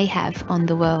it may have on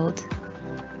the world.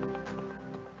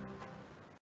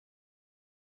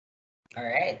 All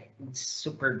right, it's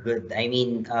super good. I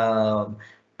mean,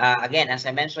 again, as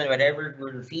I mentioned, whatever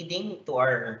we're feeding to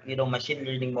our, machine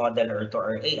learning model or to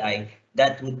our AI,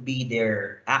 that would be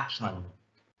their action,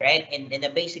 right? And in the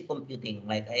basic computing,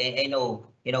 like I know,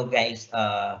 guys,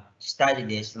 study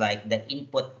this, like the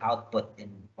input, output,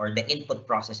 and or the input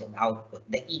process and output,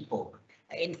 the EPO.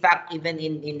 In fact, even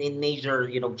in major,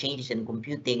 changes in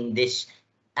computing, this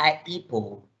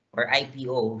EPO or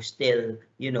IPO still,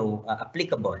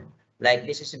 applicable. Like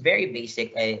this is very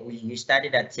basic. We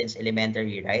studied that since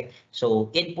elementary, right?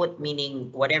 So input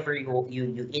meaning whatever you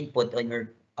input on your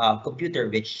computer,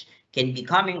 which can be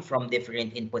coming from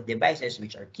different input devices,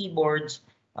 which are keyboards,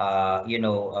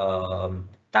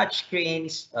 touch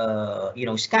screens,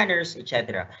 scanners,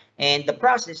 etc. And the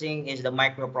processing is the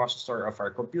microprocessor of our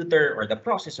computer or the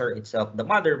processor itself, the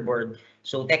motherboard.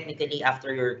 So technically,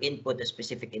 after your input a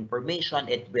specific information,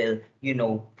 it will,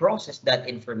 process that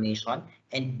information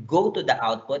and go to the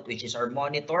output, which is our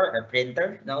monitor, our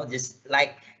printer, just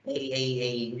like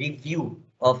a review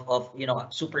of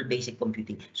super basic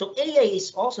computing. So AI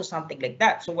is also something like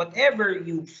that. So whatever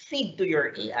you feed to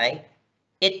your AI,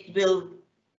 it will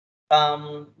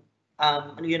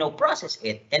process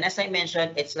it. And as I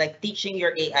mentioned, it's like teaching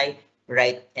your AI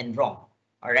right and wrong,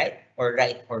 all right, or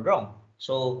right or wrong.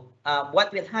 So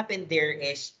what will happen there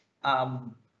is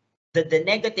the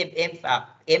negative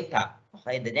impact,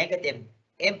 okay, the negative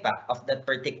impact of that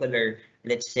particular,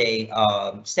 let's say,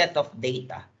 set of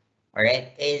data, all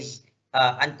right, is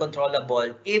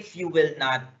uncontrollable if you will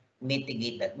not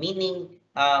mitigate that. Meaning,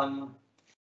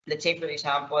 let's say for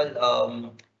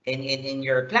example, in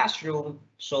your classroom,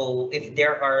 so if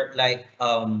there are like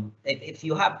if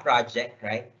you have project,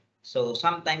 right, so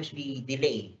sometimes we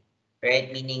delay,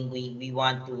 right, meaning we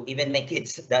want to, even my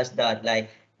kids does that, like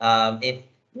if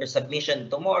your submission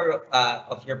tomorrow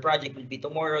of your project will be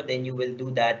tomorrow, then you will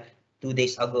do that 2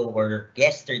 days ago or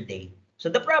yesterday. So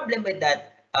the problem with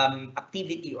that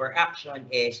activity or action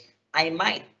is I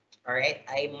might, all right,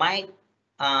 I might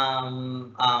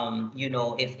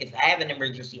if I have an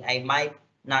emergency, I might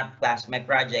not pass my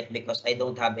project because I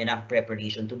don't have enough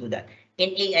preparation to do that. In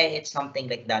AI, it's something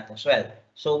like that as well.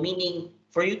 So meaning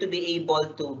for you to be able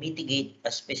to mitigate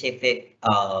a specific,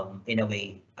 in a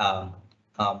way,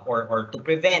 or to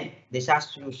prevent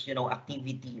disastrous,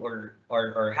 activity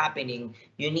or happening,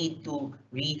 you need to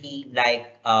really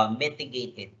like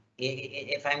mitigate it.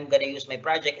 If I'm gonna use my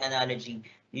project analogy,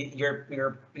 if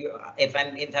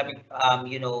I'm if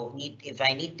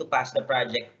I need to pass the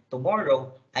project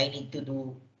tomorrow, I need to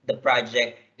do the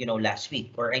project last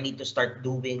week, or I need to start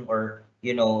doing or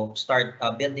start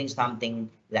building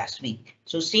something last week.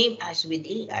 So same as with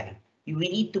AI, we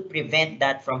need to prevent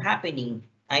that from happening.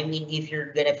 I mean, if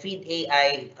you're gonna feed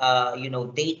AI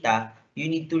data, you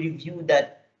need to review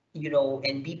that,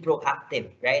 and be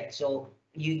proactive, right? So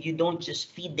you don't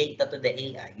just feed data to the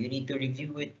AI. You need to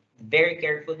review it very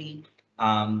carefully,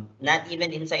 not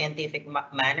even in scientific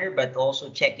manner, but also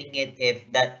checking it if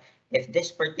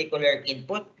this particular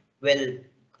input will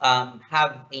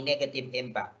have a negative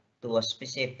impact to a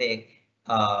specific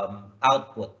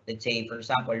output. Let's say, for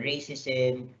example,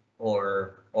 racism,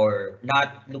 or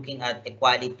not looking at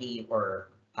equality, or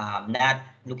not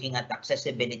looking at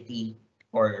accessibility,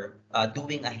 or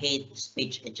doing a hate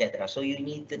speech, etc. So you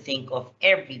need to think of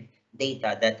every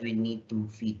data that we need to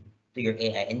feed to your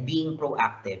AI and being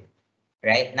proactive,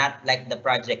 right? Not like the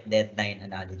project deadline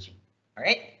analogy. All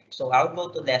right. So I'll go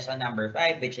to lesson number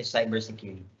 5, which is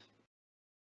cybersecurity.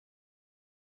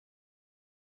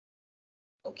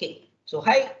 Okay. So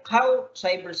how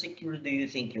cyber secure do you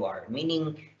think you are?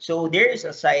 Meaning, so there is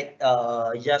a site,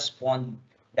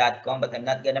 justpond.com, but I'm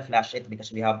not gonna flash it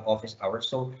because we have office hours.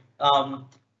 So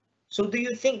do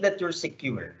you think that you're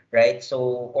secure, right?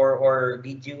 So or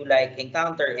did you like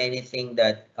encounter anything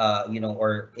that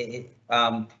or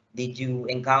did you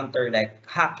encounter like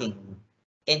hacking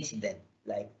incident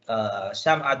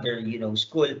some other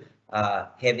school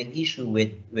having issue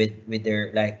with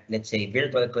their, like, let's say,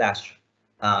 virtual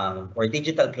classroom or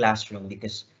digital classroom,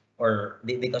 because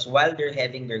while they're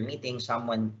having their meeting,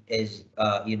 someone is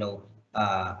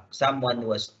someone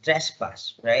was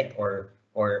trespass, right? Or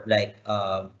like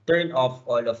turn off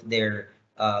all of their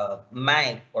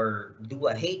mic, or do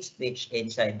a hate speech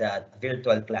inside that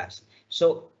virtual class.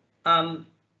 So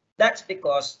that's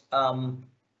because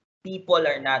people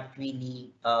are not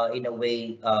really in a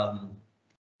way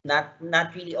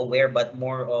not really aware, but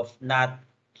more of not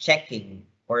checking,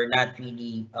 or not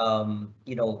really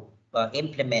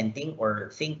implementing or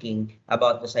thinking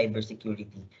about the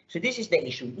cybersecurity. So this is the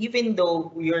issue. Even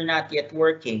though you're not yet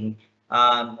working,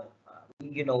 um,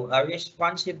 a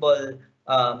responsible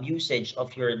usage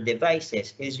of your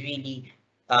devices is really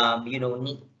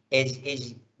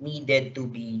is needed to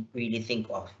be really think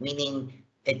of. Meaning,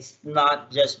 it's not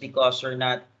just because you're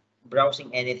not browsing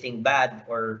anything bad,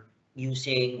 or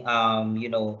using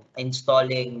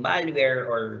installing malware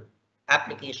or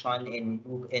application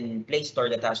in Play Store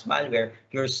that has malware,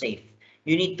 you're safe.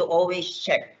 You need to always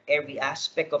check every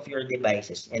aspect of your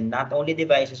devices, and not only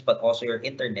devices but also your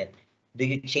internet. Do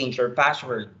you change your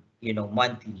password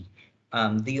monthly?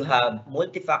 Do you have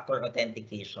multi-factor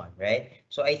authentication, right?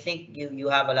 So I think you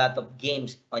have a lot of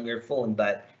games on your phone,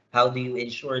 but how do you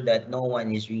ensure that no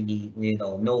one is really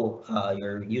know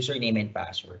your username and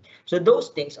password? So those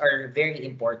things are very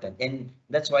important, and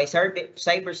that's why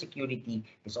cybersecurity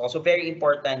is also very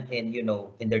important in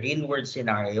the real world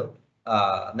scenario,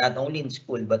 not only in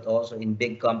school but also in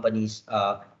big companies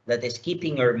that is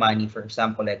keeping your money, for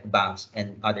example, like banks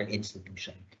and other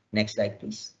institutions. Next slide,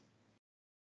 please.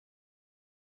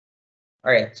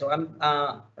 All right, so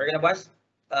we're gonna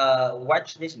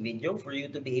watch this video for you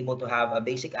to be able to have a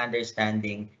basic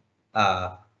understanding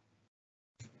uh,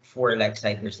 for like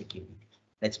cybersecurity.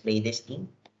 Let's play this theme.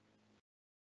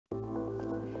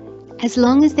 As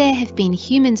long as there have been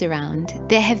humans around,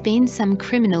 there have been some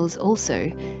criminals also,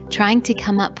 trying to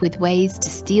come up with ways to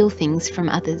steal things from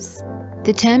others.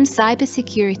 The term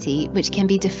cybersecurity, which can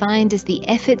be defined as the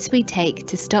efforts we take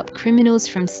to stop criminals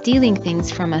from stealing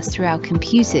things from us through our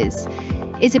computers,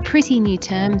 is a pretty new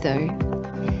term though.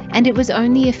 And it was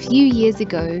only a few years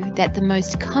ago that the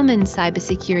most common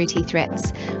cybersecurity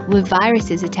threats were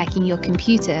viruses attacking your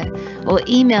computer, or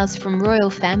emails from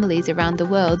royal families around the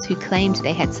world who claimed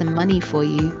they had some money for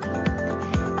you.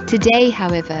 Today,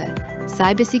 however,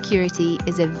 cybersecurity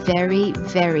is a very,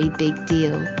 very big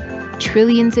deal.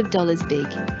 Trillions of dollars big,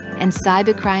 and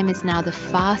cybercrime is now the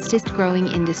fastest growing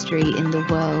industry in the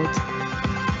world.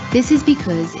 This is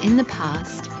because in the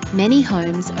past, many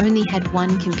homes only had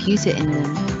one computer in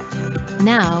them.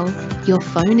 Now, your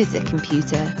phone is a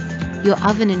computer. Your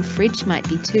oven and fridge might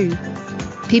be too.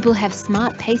 People have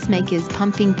smart pacemakers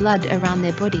pumping blood around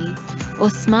their body, or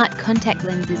smart contact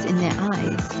lenses in their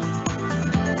eyes.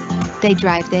 They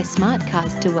drive their smart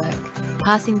cars to work,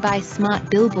 passing by smart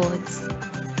billboards.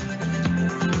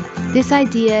 This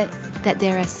idea that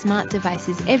there are smart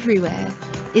devices everywhere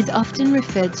is often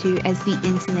referred to as the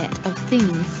Internet of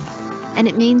Things, and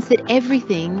it means that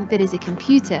everything that is a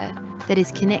computer that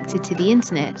is connected to the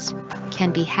internet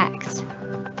can be hacked.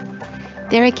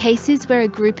 There are cases where a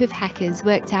group of hackers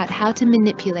worked out how to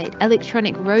manipulate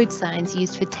electronic road signs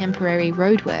used for temporary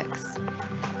roadworks.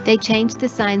 They changed the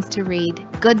signs to read,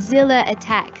 "Godzilla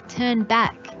attack, turn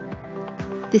back."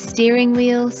 The steering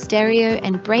wheel, stereo,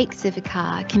 and brakes of a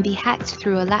car can be hacked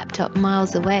through a laptop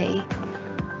miles away.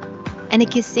 And a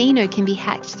casino can be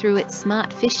hacked through its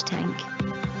smart fish tank.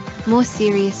 More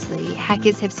seriously,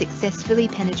 hackers have successfully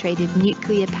penetrated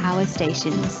nuclear power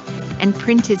stations and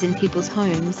printers in people's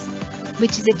homes,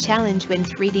 which is a challenge when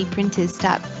 3D printers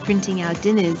start printing our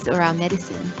dinners or our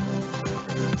medicine.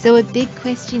 So a big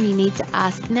question you need to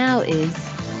ask now is,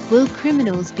 will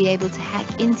criminals be able to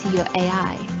hack into your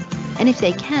AI? And if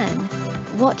they can,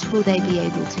 what will they be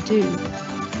able to do?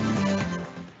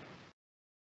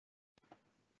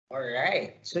 All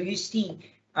right. So you see,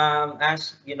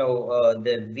 as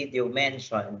the video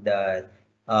mentioned that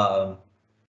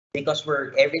because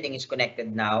everything is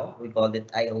connected now, we call it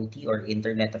IoT, or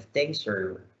Internet of Things,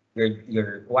 or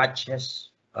your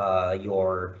watches,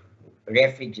 your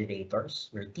refrigerators,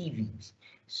 your TVs.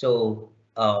 So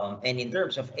and in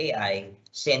terms of AI,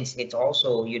 since it's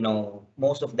also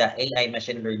most of the AI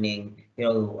machine learning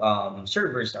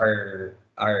servers are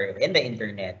in the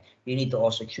internet, you need to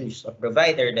also choose a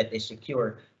provider that is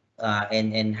secure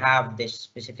and have this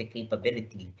specific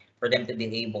capability for them to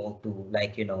be able to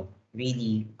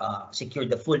really secure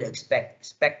the full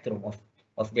spectrum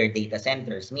of their data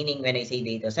centers. Meaning, when I say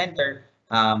data center,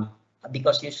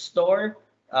 because you store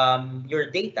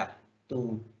your data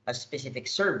to a specific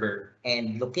server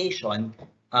and location,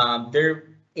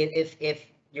 if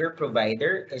your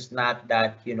provider is not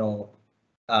that, in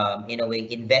a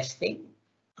way investing,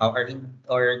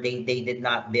 or they did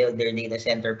not build their data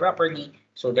center properly,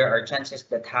 so there are chances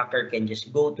that hacker can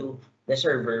just go to the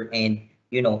server, and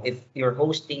if you're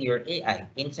hosting your AI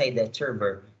inside that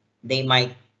server, they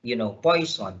might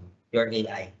poison your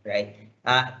AI, right?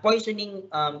 Poisoning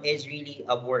is really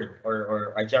a word,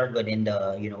 or a jargon in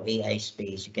the AI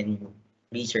space. You can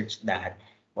research that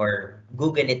or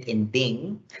Google it in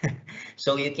Bing,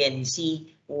 so you can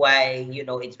see why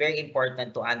it's very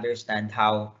important to understand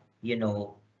how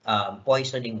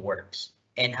poisoning works,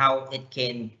 and how it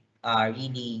can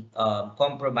really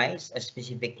compromise a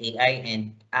specific AI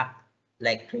and act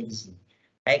like crazy.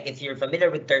 Right? If you're familiar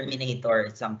with Terminator,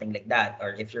 it's something like that.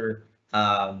 Or if you're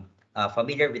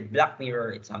familiar with Black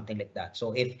Mirror, it's something like that.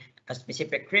 So if a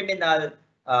specific criminal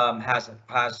has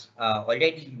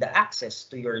already the access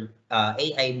to your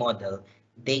AI model,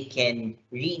 they can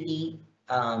really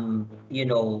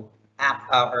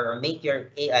act, or make your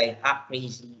AI act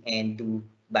crazy and do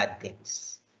bad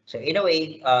things. So in a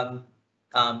way,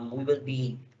 we will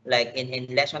be like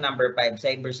in lesson number 5,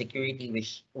 cybersecurity,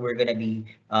 which we're gonna be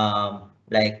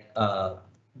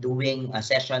doing a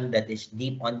session that is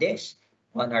deep on this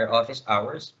on our office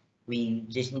hours. We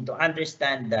just need to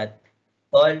understand that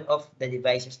all of the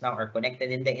devices now are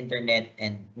connected in the internet,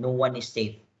 and no one is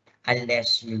safe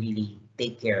unless you really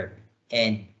take care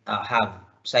and have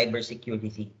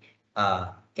cybersecurity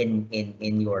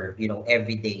in your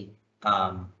everyday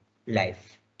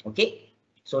life. Okay,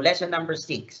 so lesson number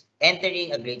 6,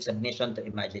 entering a great submission to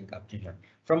Imagine Capture.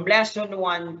 From lesson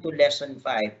 1 to lesson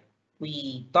 5,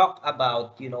 we talk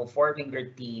about forming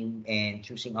your team and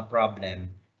choosing a problem.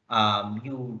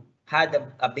 You had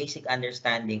a basic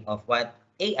understanding of what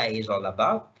AI is all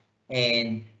about,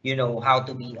 and how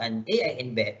to be an AI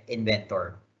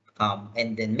inventor,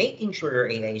 and then making sure your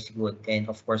AI is good, and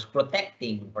of course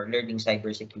protecting or learning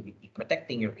cybersecurity,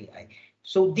 protecting your AI.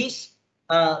 So these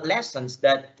lessons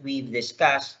that we've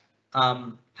discussed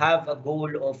have a goal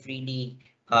of really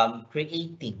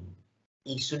creating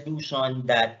a solution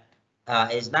that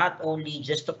is not only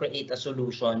just to create a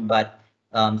solution, but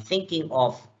thinking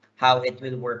of how it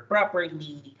will work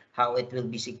properly, how it will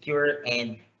be secure,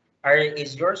 and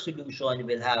is your solution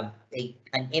will have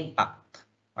an impact,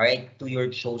 all right, to your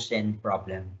chosen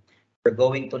problem. We're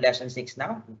going to lesson 6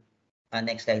 now.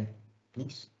 Next slide,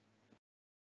 please.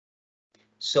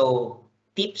 So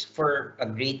tips for a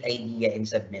great idea in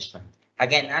submission.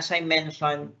 Again, as I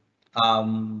mentioned,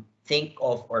 think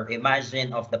of or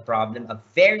imagine of the problem, a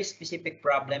very specific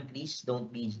problem. Please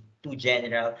don't be too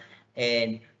general,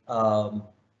 and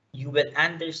you will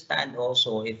understand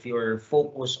also if you're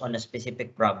focused on a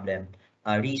specific problem,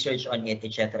 research on it,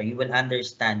 etc. You will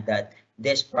understand that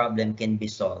this problem can be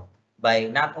solved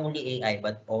by not only AI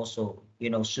but also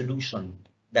solution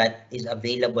that is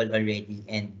available already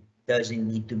and doesn't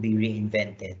need to be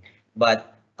reinvented.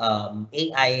 But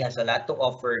AI has a lot to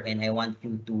offer, and I want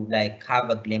you to have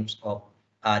a glimpse of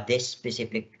this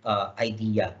specific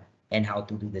idea and how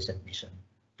to do the submission.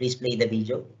 Please play the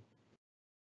video.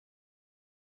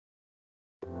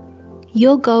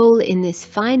 Your goal in this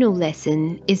final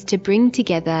lesson is to bring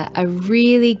together a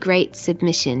really great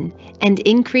submission and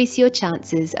increase your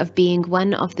chances of being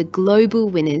one of the global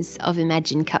winners of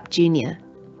Imagine Cup Junior.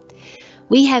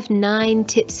 We have 9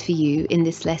 tips for you in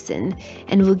this lesson,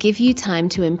 and will give you time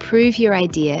to improve your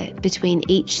idea between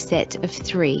each set of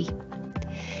 3.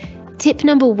 Tip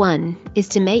number 1 is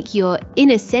to make your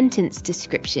inner sentence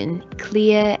description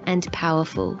clear and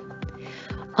powerful.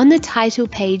 On the title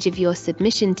page of your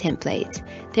submission template,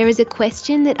 there is a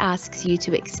question that asks you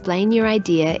to explain your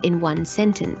idea in 1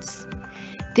 sentence.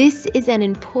 This is an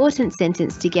important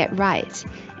sentence to get right,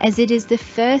 as it is the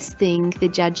first thing the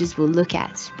judges will look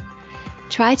at.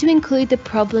 Try to include the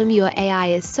problem your AI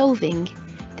is solving,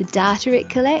 the data it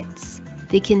collects,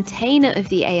 the container of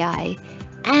the AI,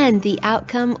 and the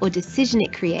outcome or decision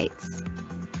it creates.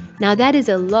 Now that is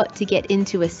a lot to get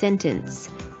into a sentence,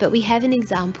 but we have an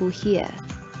example here.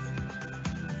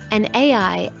 An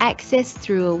AI accessed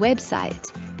through a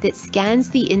website that scans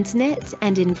the internet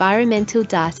and environmental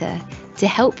data to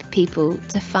help people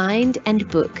to find and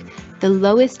book the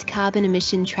lowest carbon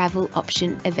emission travel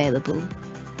option available.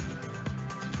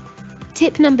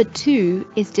 Tip number 2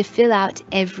 is to fill out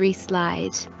every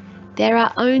slide. There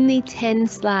are only 10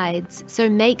 slides, so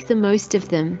make the most of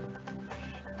them.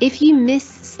 If you miss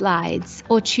slides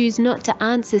or choose not to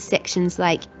answer sections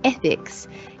like ethics,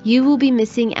 you will be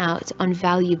missing out on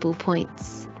valuable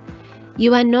points.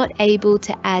 You are not able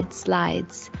to add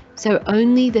slides, so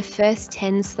only the first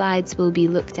 10 slides will be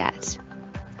looked at.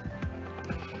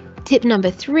 Tip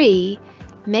number 3,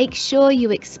 make sure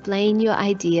you explain your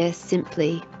idea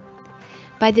simply.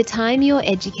 By the time your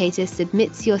educator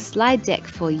submits your slide deck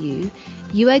for you,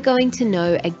 you are going to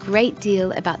know a great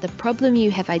deal about the problem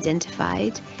you have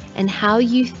identified and how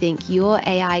you think your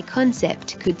AI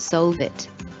concept could solve it.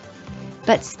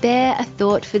 But spare a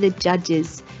thought for the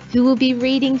judges who will be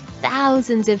reading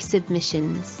thousands of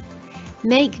submissions.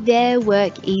 Make their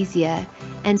work easier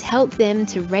and help them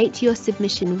to rate your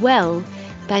submission well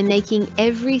by making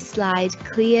every slide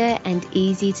clear and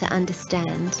easy to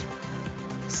understand.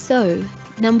 So,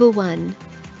 number 1,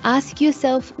 ask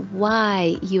yourself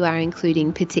why you are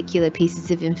including particular pieces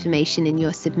of information in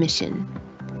your submission.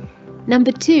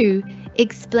 Number 2,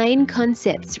 explain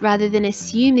concepts rather than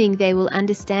assuming they will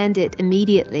understand it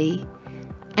immediately.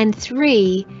 And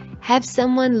 3, have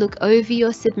someone look over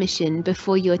your submission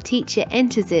before your teacher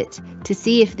enters it to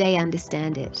see if they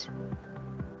understand it.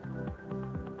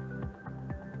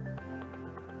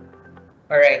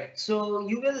 All right. So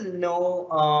you will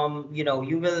know,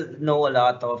 you will know a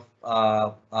lot of,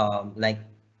 of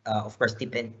course,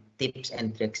 tips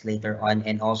and tricks later on,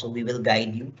 and also we will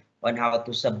guide you on how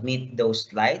to submit those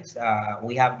slides.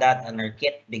 We have that on our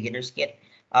kit, beginner's kit.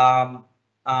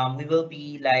 We will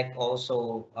be like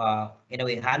also, in a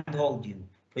way, handhold you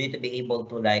for you to be able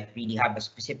to like really have a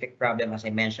specific problem, as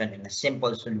I mentioned, in a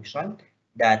simple solution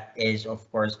that is,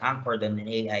 of course, anchored on an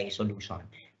AI solution.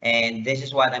 And this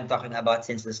is what I'm talking about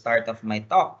since the start of my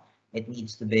talk. It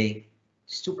needs to be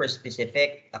super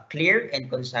specific, a clear and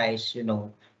concise,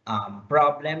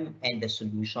 problem and the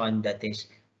solution that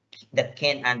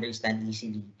can understand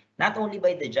easily, not only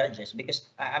by the judges, because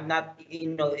I'm not,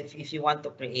 if you want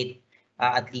to create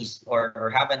at least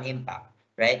or have an impact,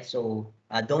 right? So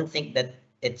don't think that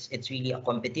it's really a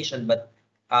competition, but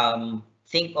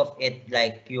think of it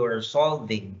like you're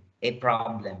solving a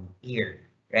problem here,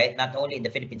 right? Not only in the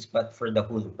Philippines, but for the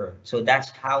whole world. So that's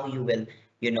how you will,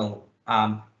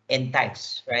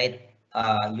 entice, right?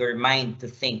 Your mind to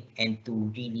think and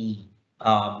to really,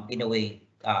 in a way,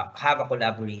 have a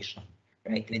collaboration,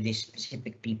 right, with these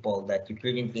specific people that you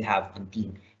currently have on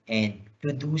team and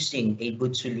producing a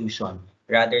good solution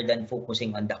rather than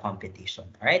focusing on the competition.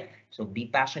 All right. So be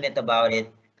passionate about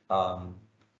it. Um,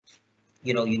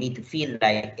 you need to feel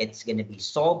like it's going to be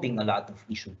solving a lot of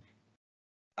issues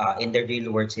in the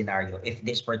real world scenario. If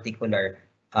this particular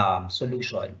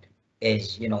solution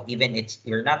is, even it's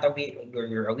you're not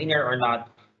you're a winner or not,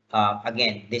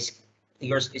 again, this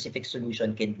your specific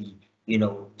solution can be,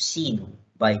 seen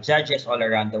by judges all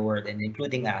around the world and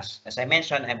including us. As I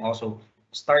mentioned, I'm also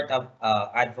startup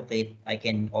advocate. I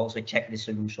can also check the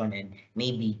solution and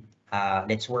maybe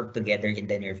let's work together in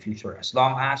the near future as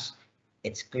long as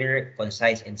it's clear,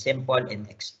 concise, and simple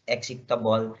and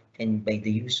executable. And by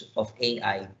the use of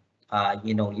AI,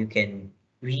 you can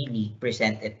really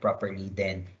present it properly.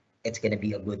 Then it's gonna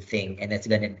be a good thing, and it's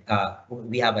gonna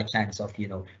we have a chance of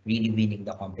really winning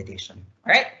the competition.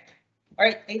 All right.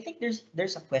 I think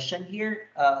there's a question here.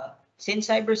 Since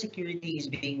cybersecurity is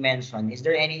being mentioned, is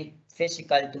there any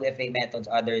physical 2FA methods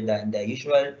other than the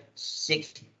usual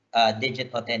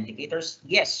digit authenticators?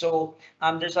 Yes. So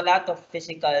there's a lot of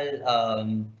physical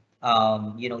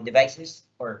devices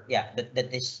or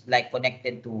that is like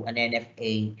connected to an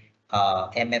NFA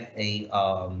MFA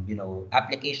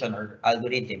application or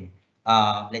algorithm.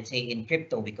 Let's say in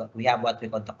crypto we have what we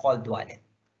call the cold wallet.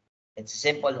 It's a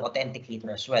simple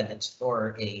authenticator as well that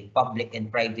store a public and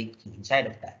private key inside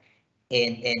of that.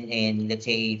 And let's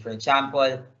say, for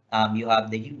example, you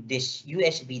have this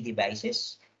USB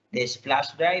devices, this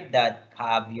flash drive that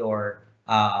have your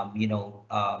OTP.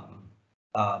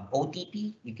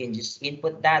 You can just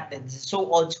input that. It's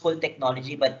so old school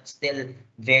technology, but still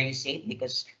very safe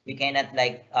because we cannot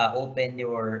like open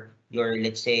your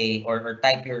let's say or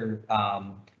type your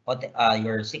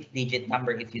 6-digit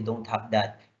number if you don't have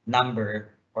that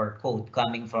number or code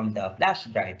coming from the flash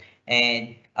drive.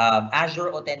 And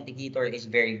Azure Authenticator is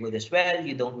very good as well.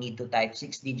 You don't need to type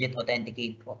 6-digit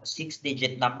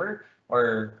number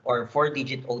or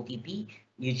 4-digit OTP.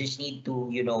 You just need to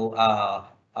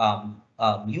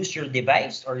use your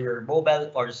device or your mobile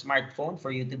or smartphone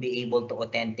for you to be able to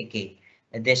authenticate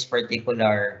this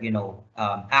particular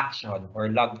action or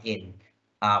login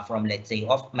from, let's say,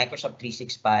 of Microsoft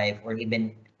 365 or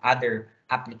even other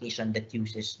application that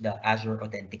uses the Azure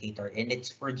Authenticator. And it's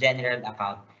for general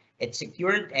account. It's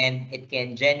secured and it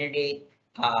can generate.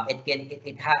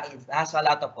 It has a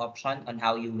lot of option on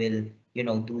how you will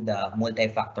do the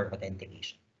multi-factor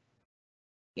authentication.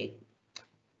 Okay.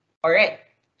 All right.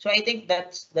 So I think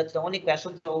that's the only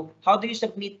question. So how do you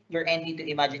submit your ND to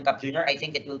Imagine Cup Junior? I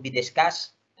think it will be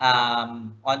discussed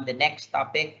on the next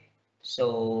topic.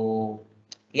 So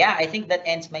yeah, I think that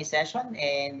ends my session,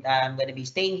 and I'm going to be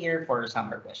staying here for some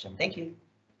more question. Thank you.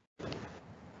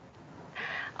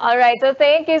 All right, so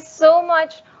thank you so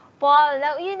much, Paul.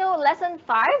 Now, you know, lesson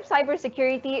 5,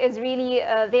 cybersecurity is really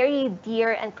a very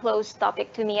dear and close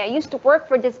topic to me. I used to work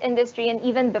for this industry, and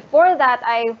even before that,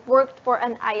 I worked for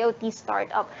an IoT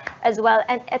startup as well.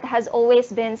 And it has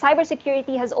always been,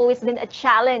 cybersecurity has always been a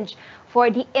challenge for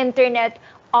the Internet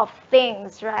of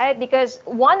Things, right? Because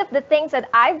one of the things that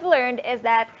I've learned is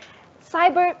that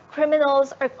cyber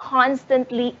criminals are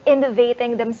constantly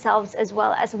innovating themselves as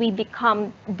well as we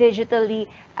become digitally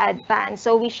advanced.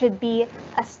 So we should be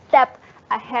a step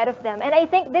ahead of them. And I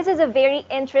think this is a very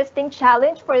interesting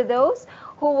challenge for those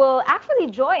who will actually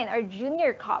join our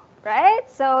Junior Cup, right?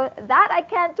 So that I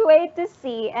can't wait to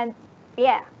see. And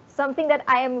yeah, something that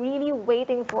I am really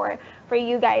waiting for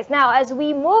you guys. Now, as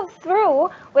we move through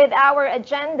with our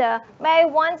agenda, may I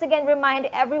once again remind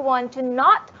everyone to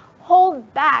not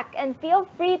hold back and feel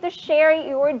free to share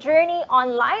your journey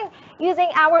online using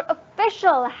our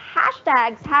official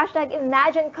hashtags, hashtag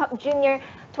Imagine Cup Junior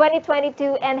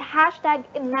 2022 and hashtag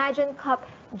Imagine Cup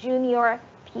Junior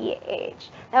PH.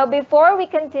 Now, before we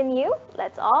continue,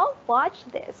 let's all watch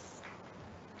this.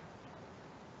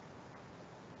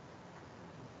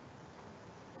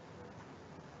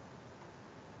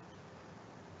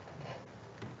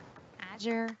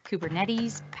 Azure,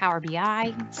 Kubernetes, Power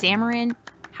BI, Xamarin.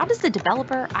 How does the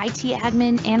developer, IT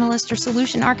admin, analyst, or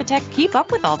solution architect keep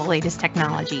up with all the latest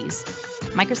technologies?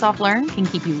 Microsoft Learn can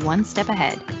keep you one step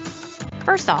ahead.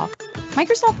 First off,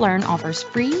 Microsoft Learn offers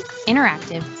free,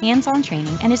 interactive, hands-on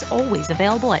training and is always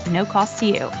available at no cost to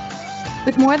you.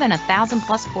 With more than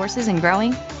 1,000+ courses and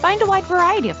growing, find a wide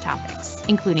variety of topics,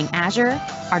 including Azure,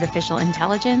 artificial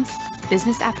intelligence,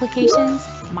 business applications,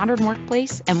 modern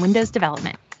workplace, and Windows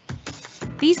development.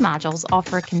 These modules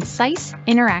offer a concise,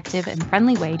 interactive, and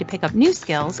friendly way to pick up new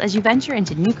skills as you venture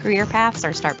into new career paths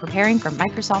or start preparing for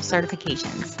Microsoft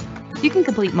certifications. You can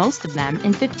complete most of them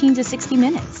in 15 to 60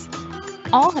 minutes.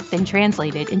 All have been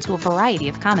translated into a variety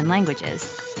of common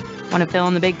languages. Want to fill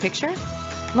in the big picture?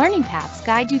 Learning Paths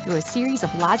guide you through a series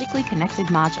of logically connected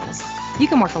modules. You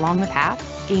can work along the path,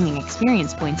 gaining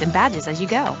experience points and badges as you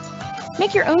go.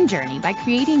 Make your own journey by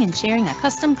creating and sharing a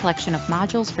custom collection of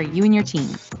modules for you and your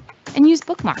team. And use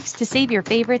bookmarks to save your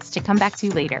favorites to come back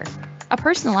to later. A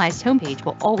personalized homepage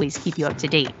will always keep you up to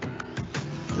date.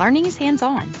 Learning is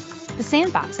hands-on. The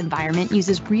Sandbox environment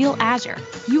uses real Azure.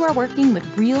 You are working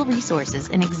with real resources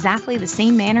in exactly the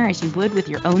same manner as you would with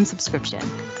your own subscription.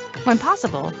 When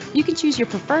possible, you can choose your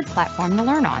preferred platform to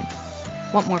learn on.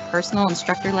 Want more personal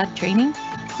instructor-led training?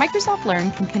 Microsoft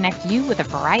Learn can connect you with a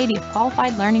variety of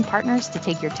qualified learning partners to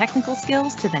take your technical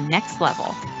skills to the next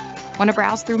level. Want to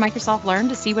browse through Microsoft Learn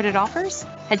to see what it offers?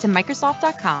 Head to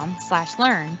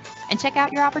Microsoft.com/learn and check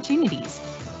out your opportunities.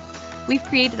 We've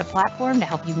created a platform to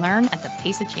help you learn at the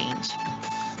pace of change.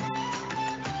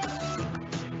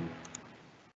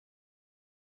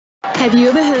 Have you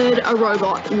ever heard a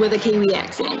robot with a Kiwi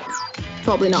accent?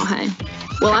 Probably not, hey?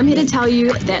 Well, I'm here to tell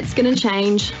you that's going to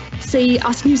change. See,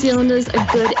 us New Zealanders are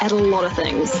good at a lot of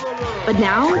things, but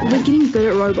now we're getting good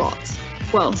at robots.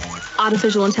 Well,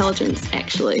 artificial intelligence,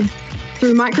 actually.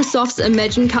 Through Microsoft's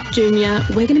Imagine Cup Junior,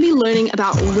 we're going to be learning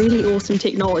about really awesome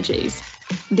technologies,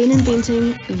 then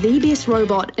inventing the best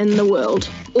robot in the world,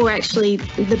 or actually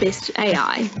the best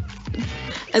AI.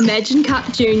 Imagine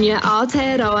Cup Junior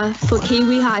Aotearoa for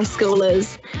Kiwi high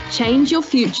schoolers. Change your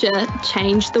future,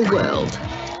 change the world.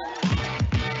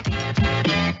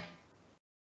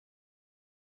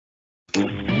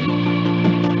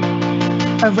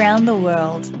 Around the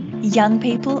world, young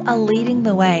people are leading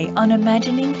the way on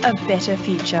imagining a better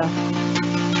future.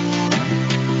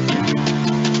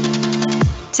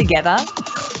 Together,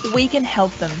 we can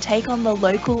help them take on the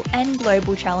local and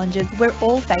global challenges we're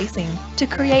all facing to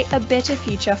create a better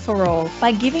future for all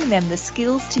by giving them the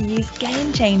skills to use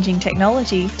game-changing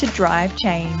technology to drive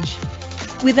change.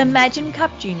 With Imagine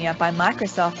Cup Junior by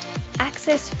Microsoft,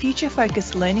 access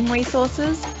future-focused learning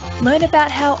resources, learn about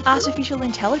how artificial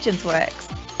intelligence works,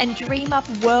 and dream up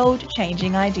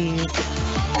world-changing ideas.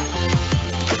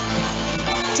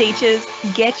 Teachers,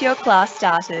 get your class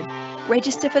started.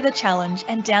 Register for the challenge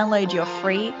and download your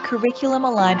free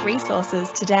curriculum-aligned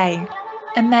resources today.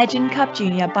 Imagine Cup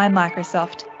Junior by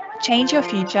Microsoft. Change your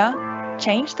future,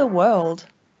 change the world.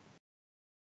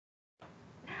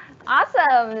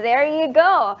 Awesome. There you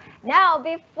go. Now,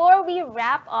 before we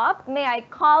wrap up, may I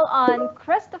call on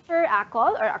Christopher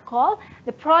Akol,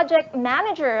 the project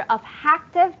manager of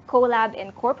Hacktive Collab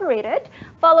Incorporated,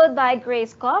 followed by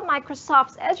Grace Ko,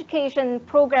 Microsoft's education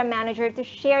program manager, to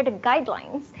share the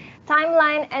guidelines,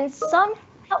 timeline, and some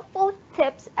helpful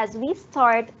tips as we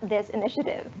start this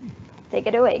initiative. Take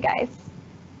it away, guys.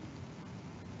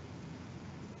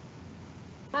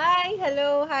 Hi,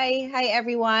 hello, hi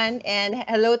everyone, and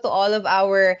hello to all of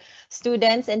our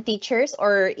students and teachers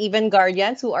or even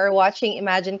guardians who are watching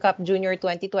Imagine Cup Junior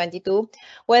 2022.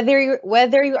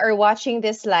 Whether you are watching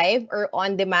this live or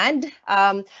on demand,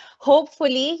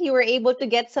 hopefully you were able to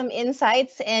get some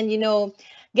insights and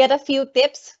get a few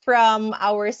tips from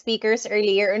our speakers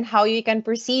earlier on how you can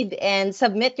proceed and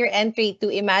submit your entry to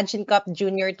Imagine Cup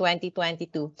Junior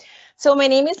 2022. So my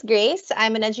name is Grace.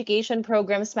 I'm an education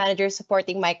programs manager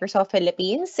supporting Microsoft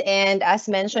Philippines. And as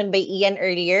mentioned by Ian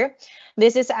earlier,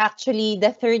 this is actually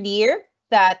the third year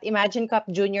that Imagine Cup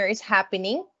Junior is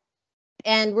happening.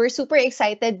 And we're super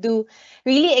excited to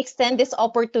really extend this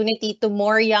opportunity to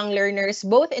more young learners,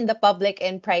 both in the public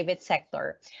and private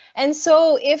sector. And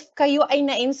so if kayo ay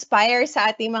na-inspire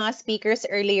sa ating mga speakers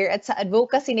earlier at sa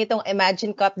advocacy nitong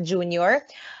Imagine Cup Junior,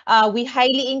 we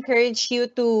highly encourage you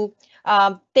to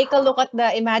take a look at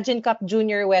the Imagine Cup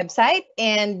Junior website,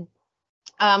 and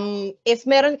if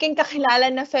meron kang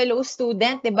kakilala na fellow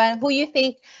student, diba, who you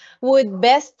think would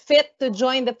best fit to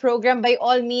join the program, by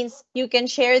all means, you can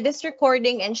share this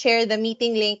recording and share the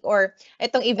meeting link or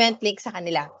itong event link sa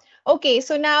kanila. Okay,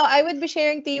 so now I would be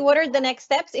sharing to you what are the next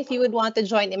steps if you would want to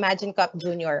join Imagine Cup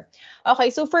Junior.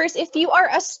 Okay, so first, if you are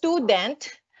a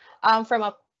student from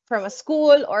a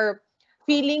school, or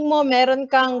feeling mo meron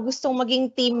kang gustong maging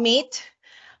teammate,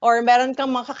 or meron kang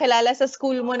makakilala sa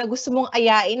school mo na gusto mong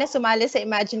ayain na sumali sa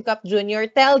Imagine Cup Junior,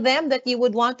 tell them that you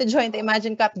would want to join the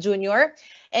Imagine Cup Junior.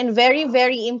 And very,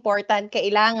 very important,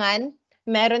 kailangan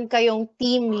meron kayong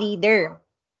team leader.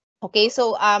 Okay,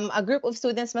 so a group of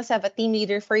students must have a team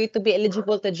leader for you to be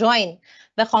eligible to join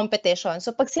the competition.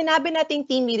 So pag sinabi nating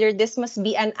team leader, this must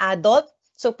be an adult.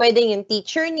 So pwedeng yung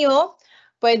teacher nyo,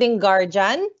 pwedeng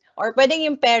guardian, or pwedeng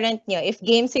yung parent nyo if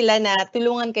game sila na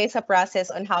tulungan kayo sa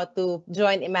process on how to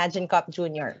join Imagine Cup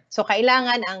Junior. So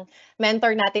kailangan ang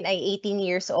mentor natin ay 18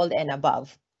 years old and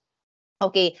above.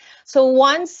 Okay, so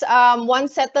once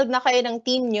settled na kayo ng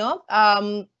team nyo,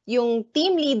 yung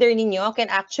team leader ninyo can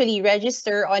actually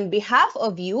register on behalf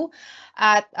of you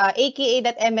at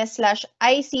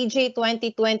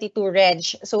aka.ms/ICJ2022reg.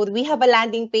 So we have a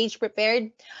landing page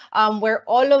prepared where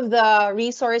all of the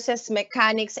resources,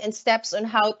 mechanics, and steps on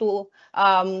how to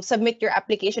submit your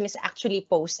application is actually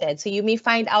posted. So you may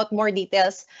find out more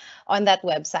details on that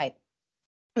website.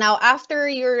 Now,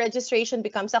 after your registration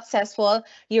becomes successful,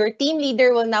 your team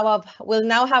leader will now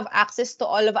have access to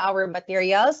all of our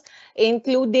materials,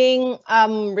 including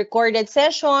recorded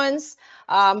sessions,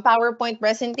 PowerPoint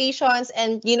presentations,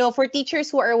 and for teachers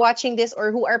who are watching this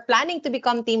or who are planning to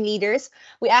become team leaders,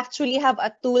 we actually have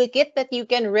a toolkit that you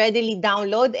can readily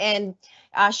download and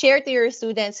share to your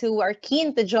students who are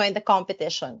keen to join the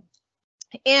competition.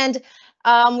 And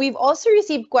we've also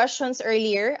received questions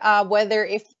earlier, whether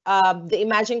if the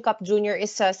Imagine Cup Junior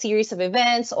is a series of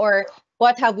events or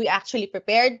what have we actually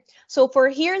prepared. So for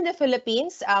here in the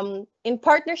Philippines, in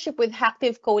partnership with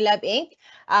Hacktive Collab Inc.,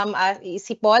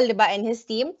 si Paul, diba, and his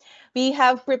team, we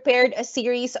have prepared a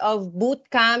series of boot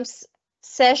camps,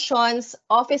 sessions,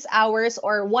 office hours,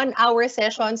 or 1-hour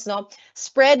sessions,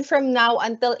 spread from now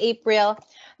until April,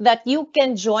 that you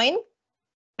can join.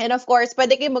 And of course,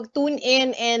 pwede kayo mag-tune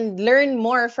in and learn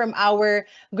more from our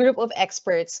group of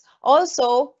experts.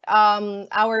 Also,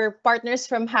 our partners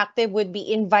from Hacktive would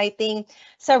be inviting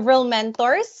several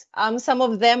mentors. Some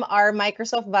of them are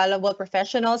Microsoft valuable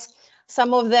professionals.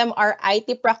 Some of them are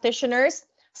IT practitioners.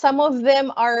 Some of them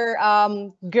are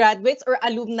graduates or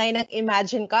alumni ng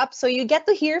Imagine Cup. So you get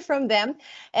to hear from them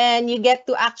and you get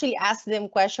to actually ask them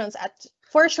questions. At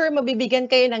for sure,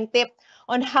 mabibigyan kayo ng tip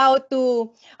on how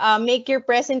to make your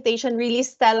presentation really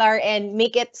stellar and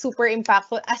make it super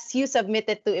impactful as you submit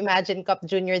it to Imagine Cup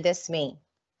Junior this May.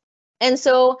 And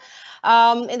so,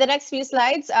 in the next few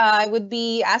slides, I would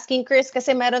be asking Chris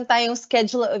kasi meron tayong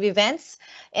schedule of events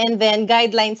and then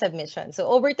guideline submission. So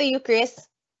over to you, Chris.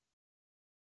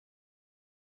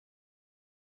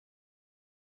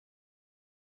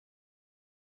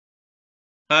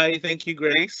 Hi, thank you,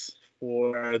 Grace,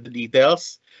 for the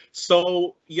details.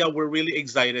 So yeah, we're really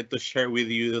excited to share with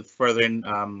you further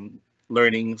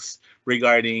learnings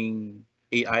regarding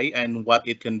AI and what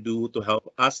it can do to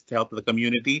help us, to help the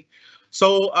community.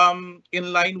 So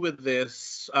in line with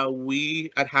this,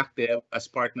 we at Hacktive, as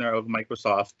partner of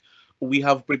Microsoft, we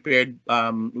have prepared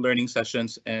learning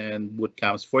sessions and boot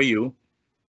camps for you.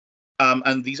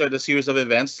 And these are the series of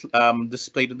events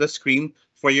displayed on the screen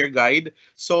for your guide.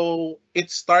 So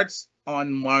it starts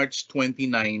on March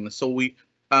 29. So we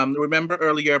remember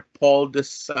earlier, Paul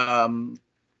this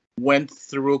went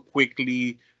through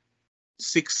quickly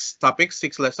 6 topics,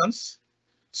 6 lessons.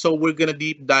 So we're gonna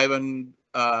deep dive and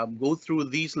go through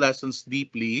these lessons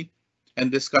deeply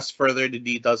and discuss further the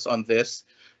details on this.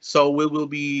 So we will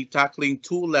be tackling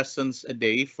 2 lessons a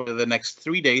day for the next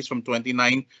 3 days from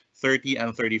 29, 30,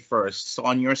 and 31st. So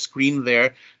on your screen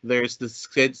there's the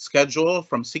schedule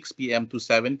from 6 p.m. to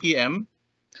 7 p.m.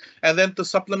 And then to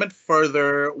supplement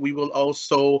further, we will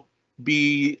also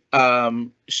be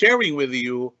sharing with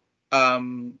you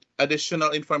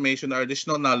additional information or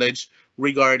additional knowledge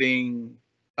regarding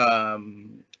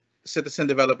citizen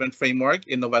development framework,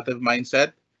 innovative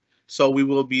mindset. So we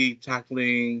will be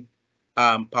tackling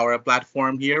Power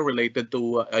Platform here related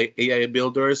to AI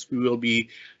builders. We will be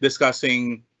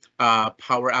discussing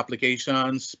Power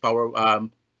applications, Power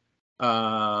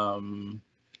um,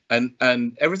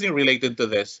 and everything related to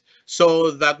this.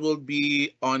 So that will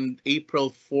be on April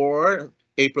 4,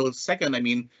 April 2nd, I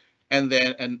mean, and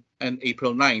then and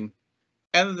April 9.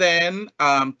 And then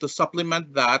to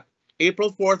supplement that,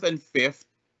 April 4th and 5th,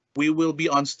 we will be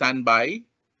on standby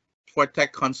for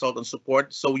tech consultant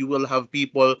support. So we will have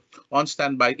people on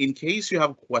standby in case you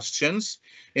have questions,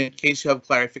 in case you have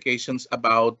clarifications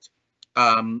about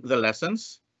the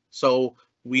lessons. So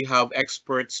we have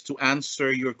experts to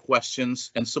answer your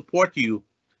questions and support you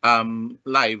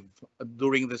live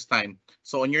during this time.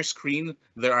 So on your screen,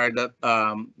 there are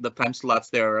the time slots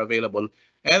that are available.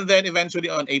 And then eventually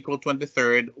on April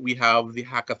 23rd, we have the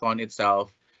hackathon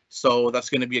itself. So that's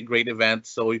going to be a great event.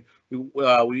 So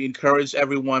we encourage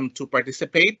everyone to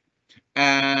participate.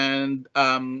 And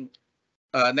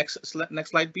next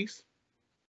slide, please.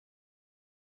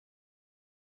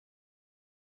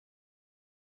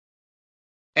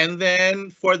 And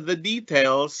then for the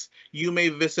details, you may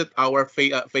visit our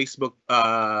Facebook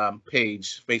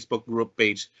page, Facebook group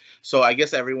page. So I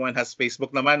guess everyone has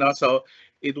Facebook naman, no? So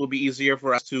it will be easier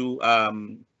for us to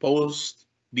post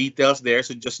details there.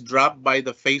 So just drop by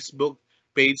the Facebook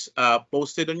page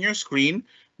posted on your screen.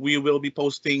 We will be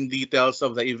posting details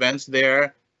of the events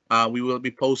there. We will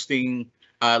be posting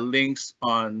links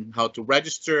on how to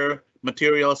register,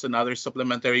 materials, and other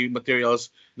supplementary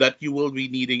materials that you will be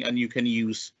needing and you can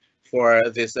use for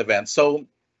this event. So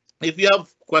if you have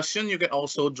question, you can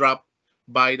also drop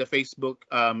by the Facebook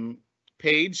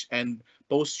page and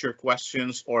post your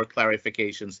questions or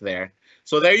clarifications there.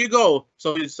 So there you go.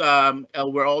 So it's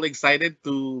we're all excited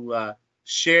to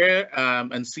share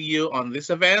and see you on this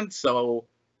event. So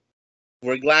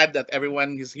we're glad that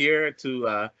everyone is here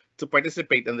to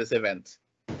participate in this event.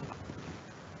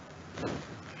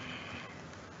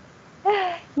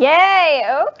 Yay!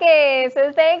 Okay,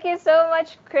 so thank you so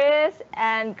much, Chris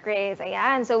and Grace.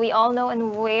 Ayan, so we all know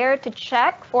and where to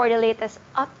check for the latest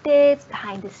updates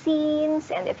behind the scenes,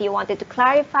 and if you wanted to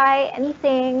clarify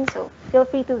anything, so feel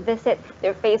free to visit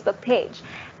their Facebook page.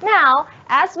 Now,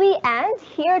 as we end,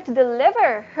 here to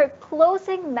deliver her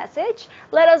closing message,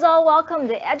 let us all welcome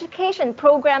the Education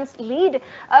Programs Lead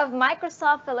of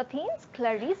Microsoft Philippines,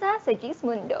 Clarissa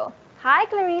Segismundo. Hi,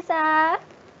 Clarissa.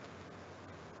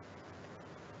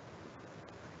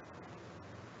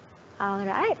 All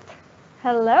right.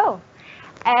 Hello.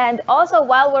 And also,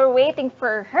 while we're waiting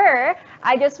for her,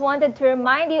 I just wanted to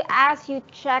remind you, as you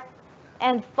check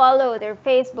and follow their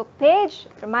Facebook page,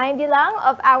 remind you lang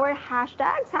of our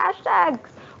hashtags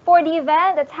for the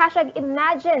event. That's hashtag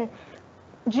Imagine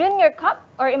Junior Cup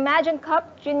or Imagine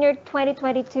Cup Junior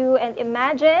 2022 and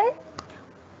Imagine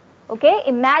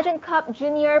Cup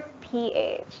Junior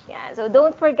PH. Yeah, so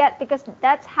don't forget, because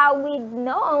that's how we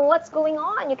know what's going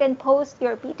on. You can post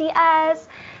your PTS,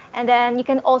 and then you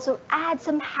can also add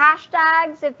some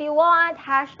hashtags if you want.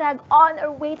 Hashtag on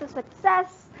our way to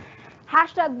success.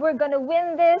 Hashtag we're gonna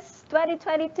win this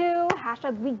 2022.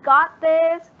 Hashtag we got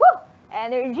this. Woo!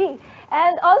 Energy.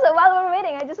 And also, while we're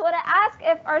waiting, I just want to ask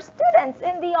if our students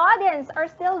in the audience are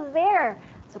still there.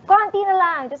 So konti na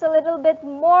lang, just a little bit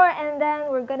more, and then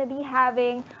we're gonna be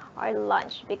having our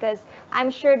lunch, because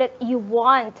I'm sure that you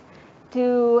want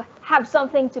to have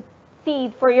something to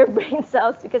feed for your brain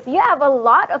cells, because you have a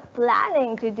lot of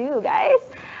planning to do, guys.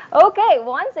 Okay,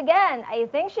 once again, I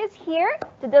think she's here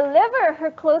to deliver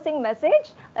her closing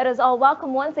message. Let us all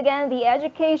welcome once again the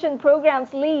Education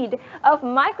Programs Lead of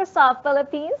Microsoft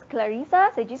Philippines,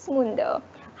 Clarissa Segismundo.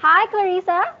 Hi,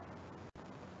 Clarissa.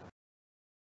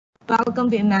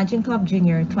 Welcome to Imagine Club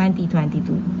Junior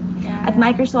 2022. At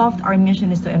Microsoft, our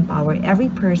mission is to empower every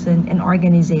person and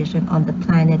organization on the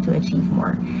planet to achieve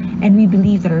more. And we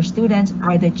believe that our students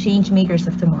are the change makers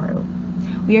of tomorrow.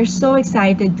 We are so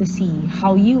excited to see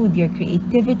how you, with your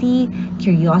creativity,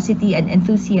 curiosity, and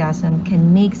enthusiasm,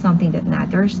 can make something that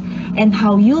matters, and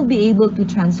how you'll be able to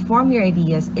transform your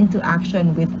ideas into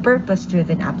action with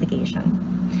purpose-driven application.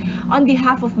 On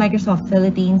behalf of Microsoft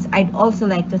Philippines, I'd also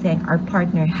like to thank our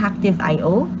partner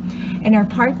Hacktiv.io and our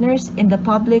partners in the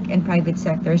public and private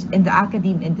sectors in the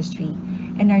academe industry,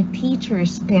 and our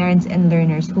teachers, parents, and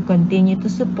learners who continue to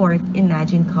support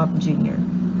Imagine Cup Junior.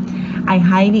 I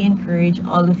highly encourage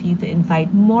all of you to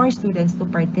invite more students to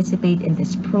participate in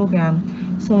this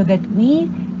program so that we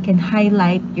can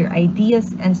highlight your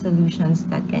ideas and solutions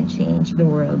that can change the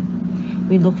world.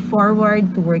 We look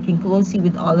forward to working closely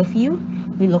with all of you.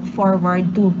 We look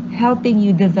forward to helping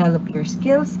you develop your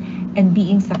skills and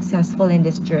being successful in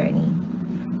this journey.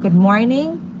 Good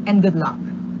morning and good luck.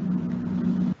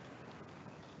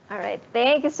 All right,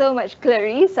 thank you so much,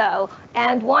 Clarissa.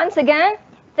 And once again,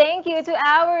 thank you to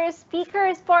our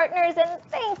speakers, partners, and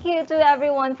thank you to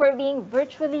everyone for being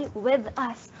virtually with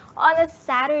us on a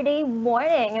Saturday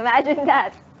morning. Imagine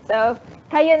that. So,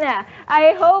 kayo na.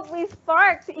 I hope we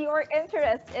sparked your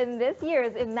interest in this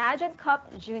year's Imagine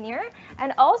Cup Junior.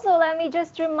 And also, let me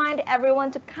just remind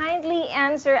everyone to kindly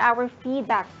answer our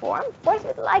feedback form. Of course,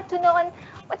 we'd like to know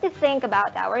what you think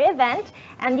about our event.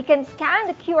 And you can scan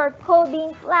the QR code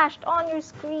being flashed on your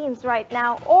screens right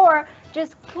now, or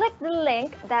just click the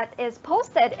link that is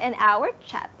posted in our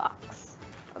chat box.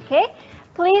 Okay?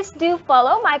 Please do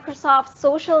follow Microsoft's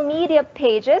social media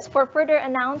pages for further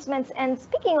announcements. And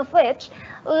speaking of which,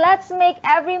 let's make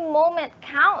every moment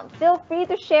count. Feel free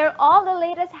to share all the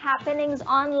latest happenings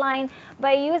online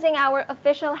by using our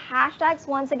official hashtags.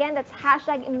 Once again, that's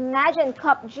hashtag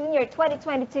ImagineCupJunior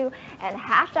 2022 and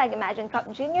hashtag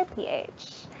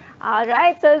ImagineCupJuniorPH. All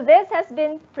right, so this has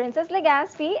been Princess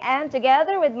Legaspi, and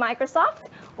together with Microsoft,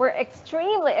 we're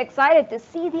extremely excited to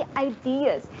see the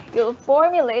ideas you'll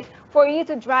formulate for you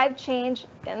to drive change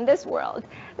in this world.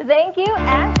 Thank you,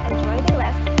 and enjoy the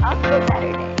rest of the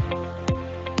Saturday.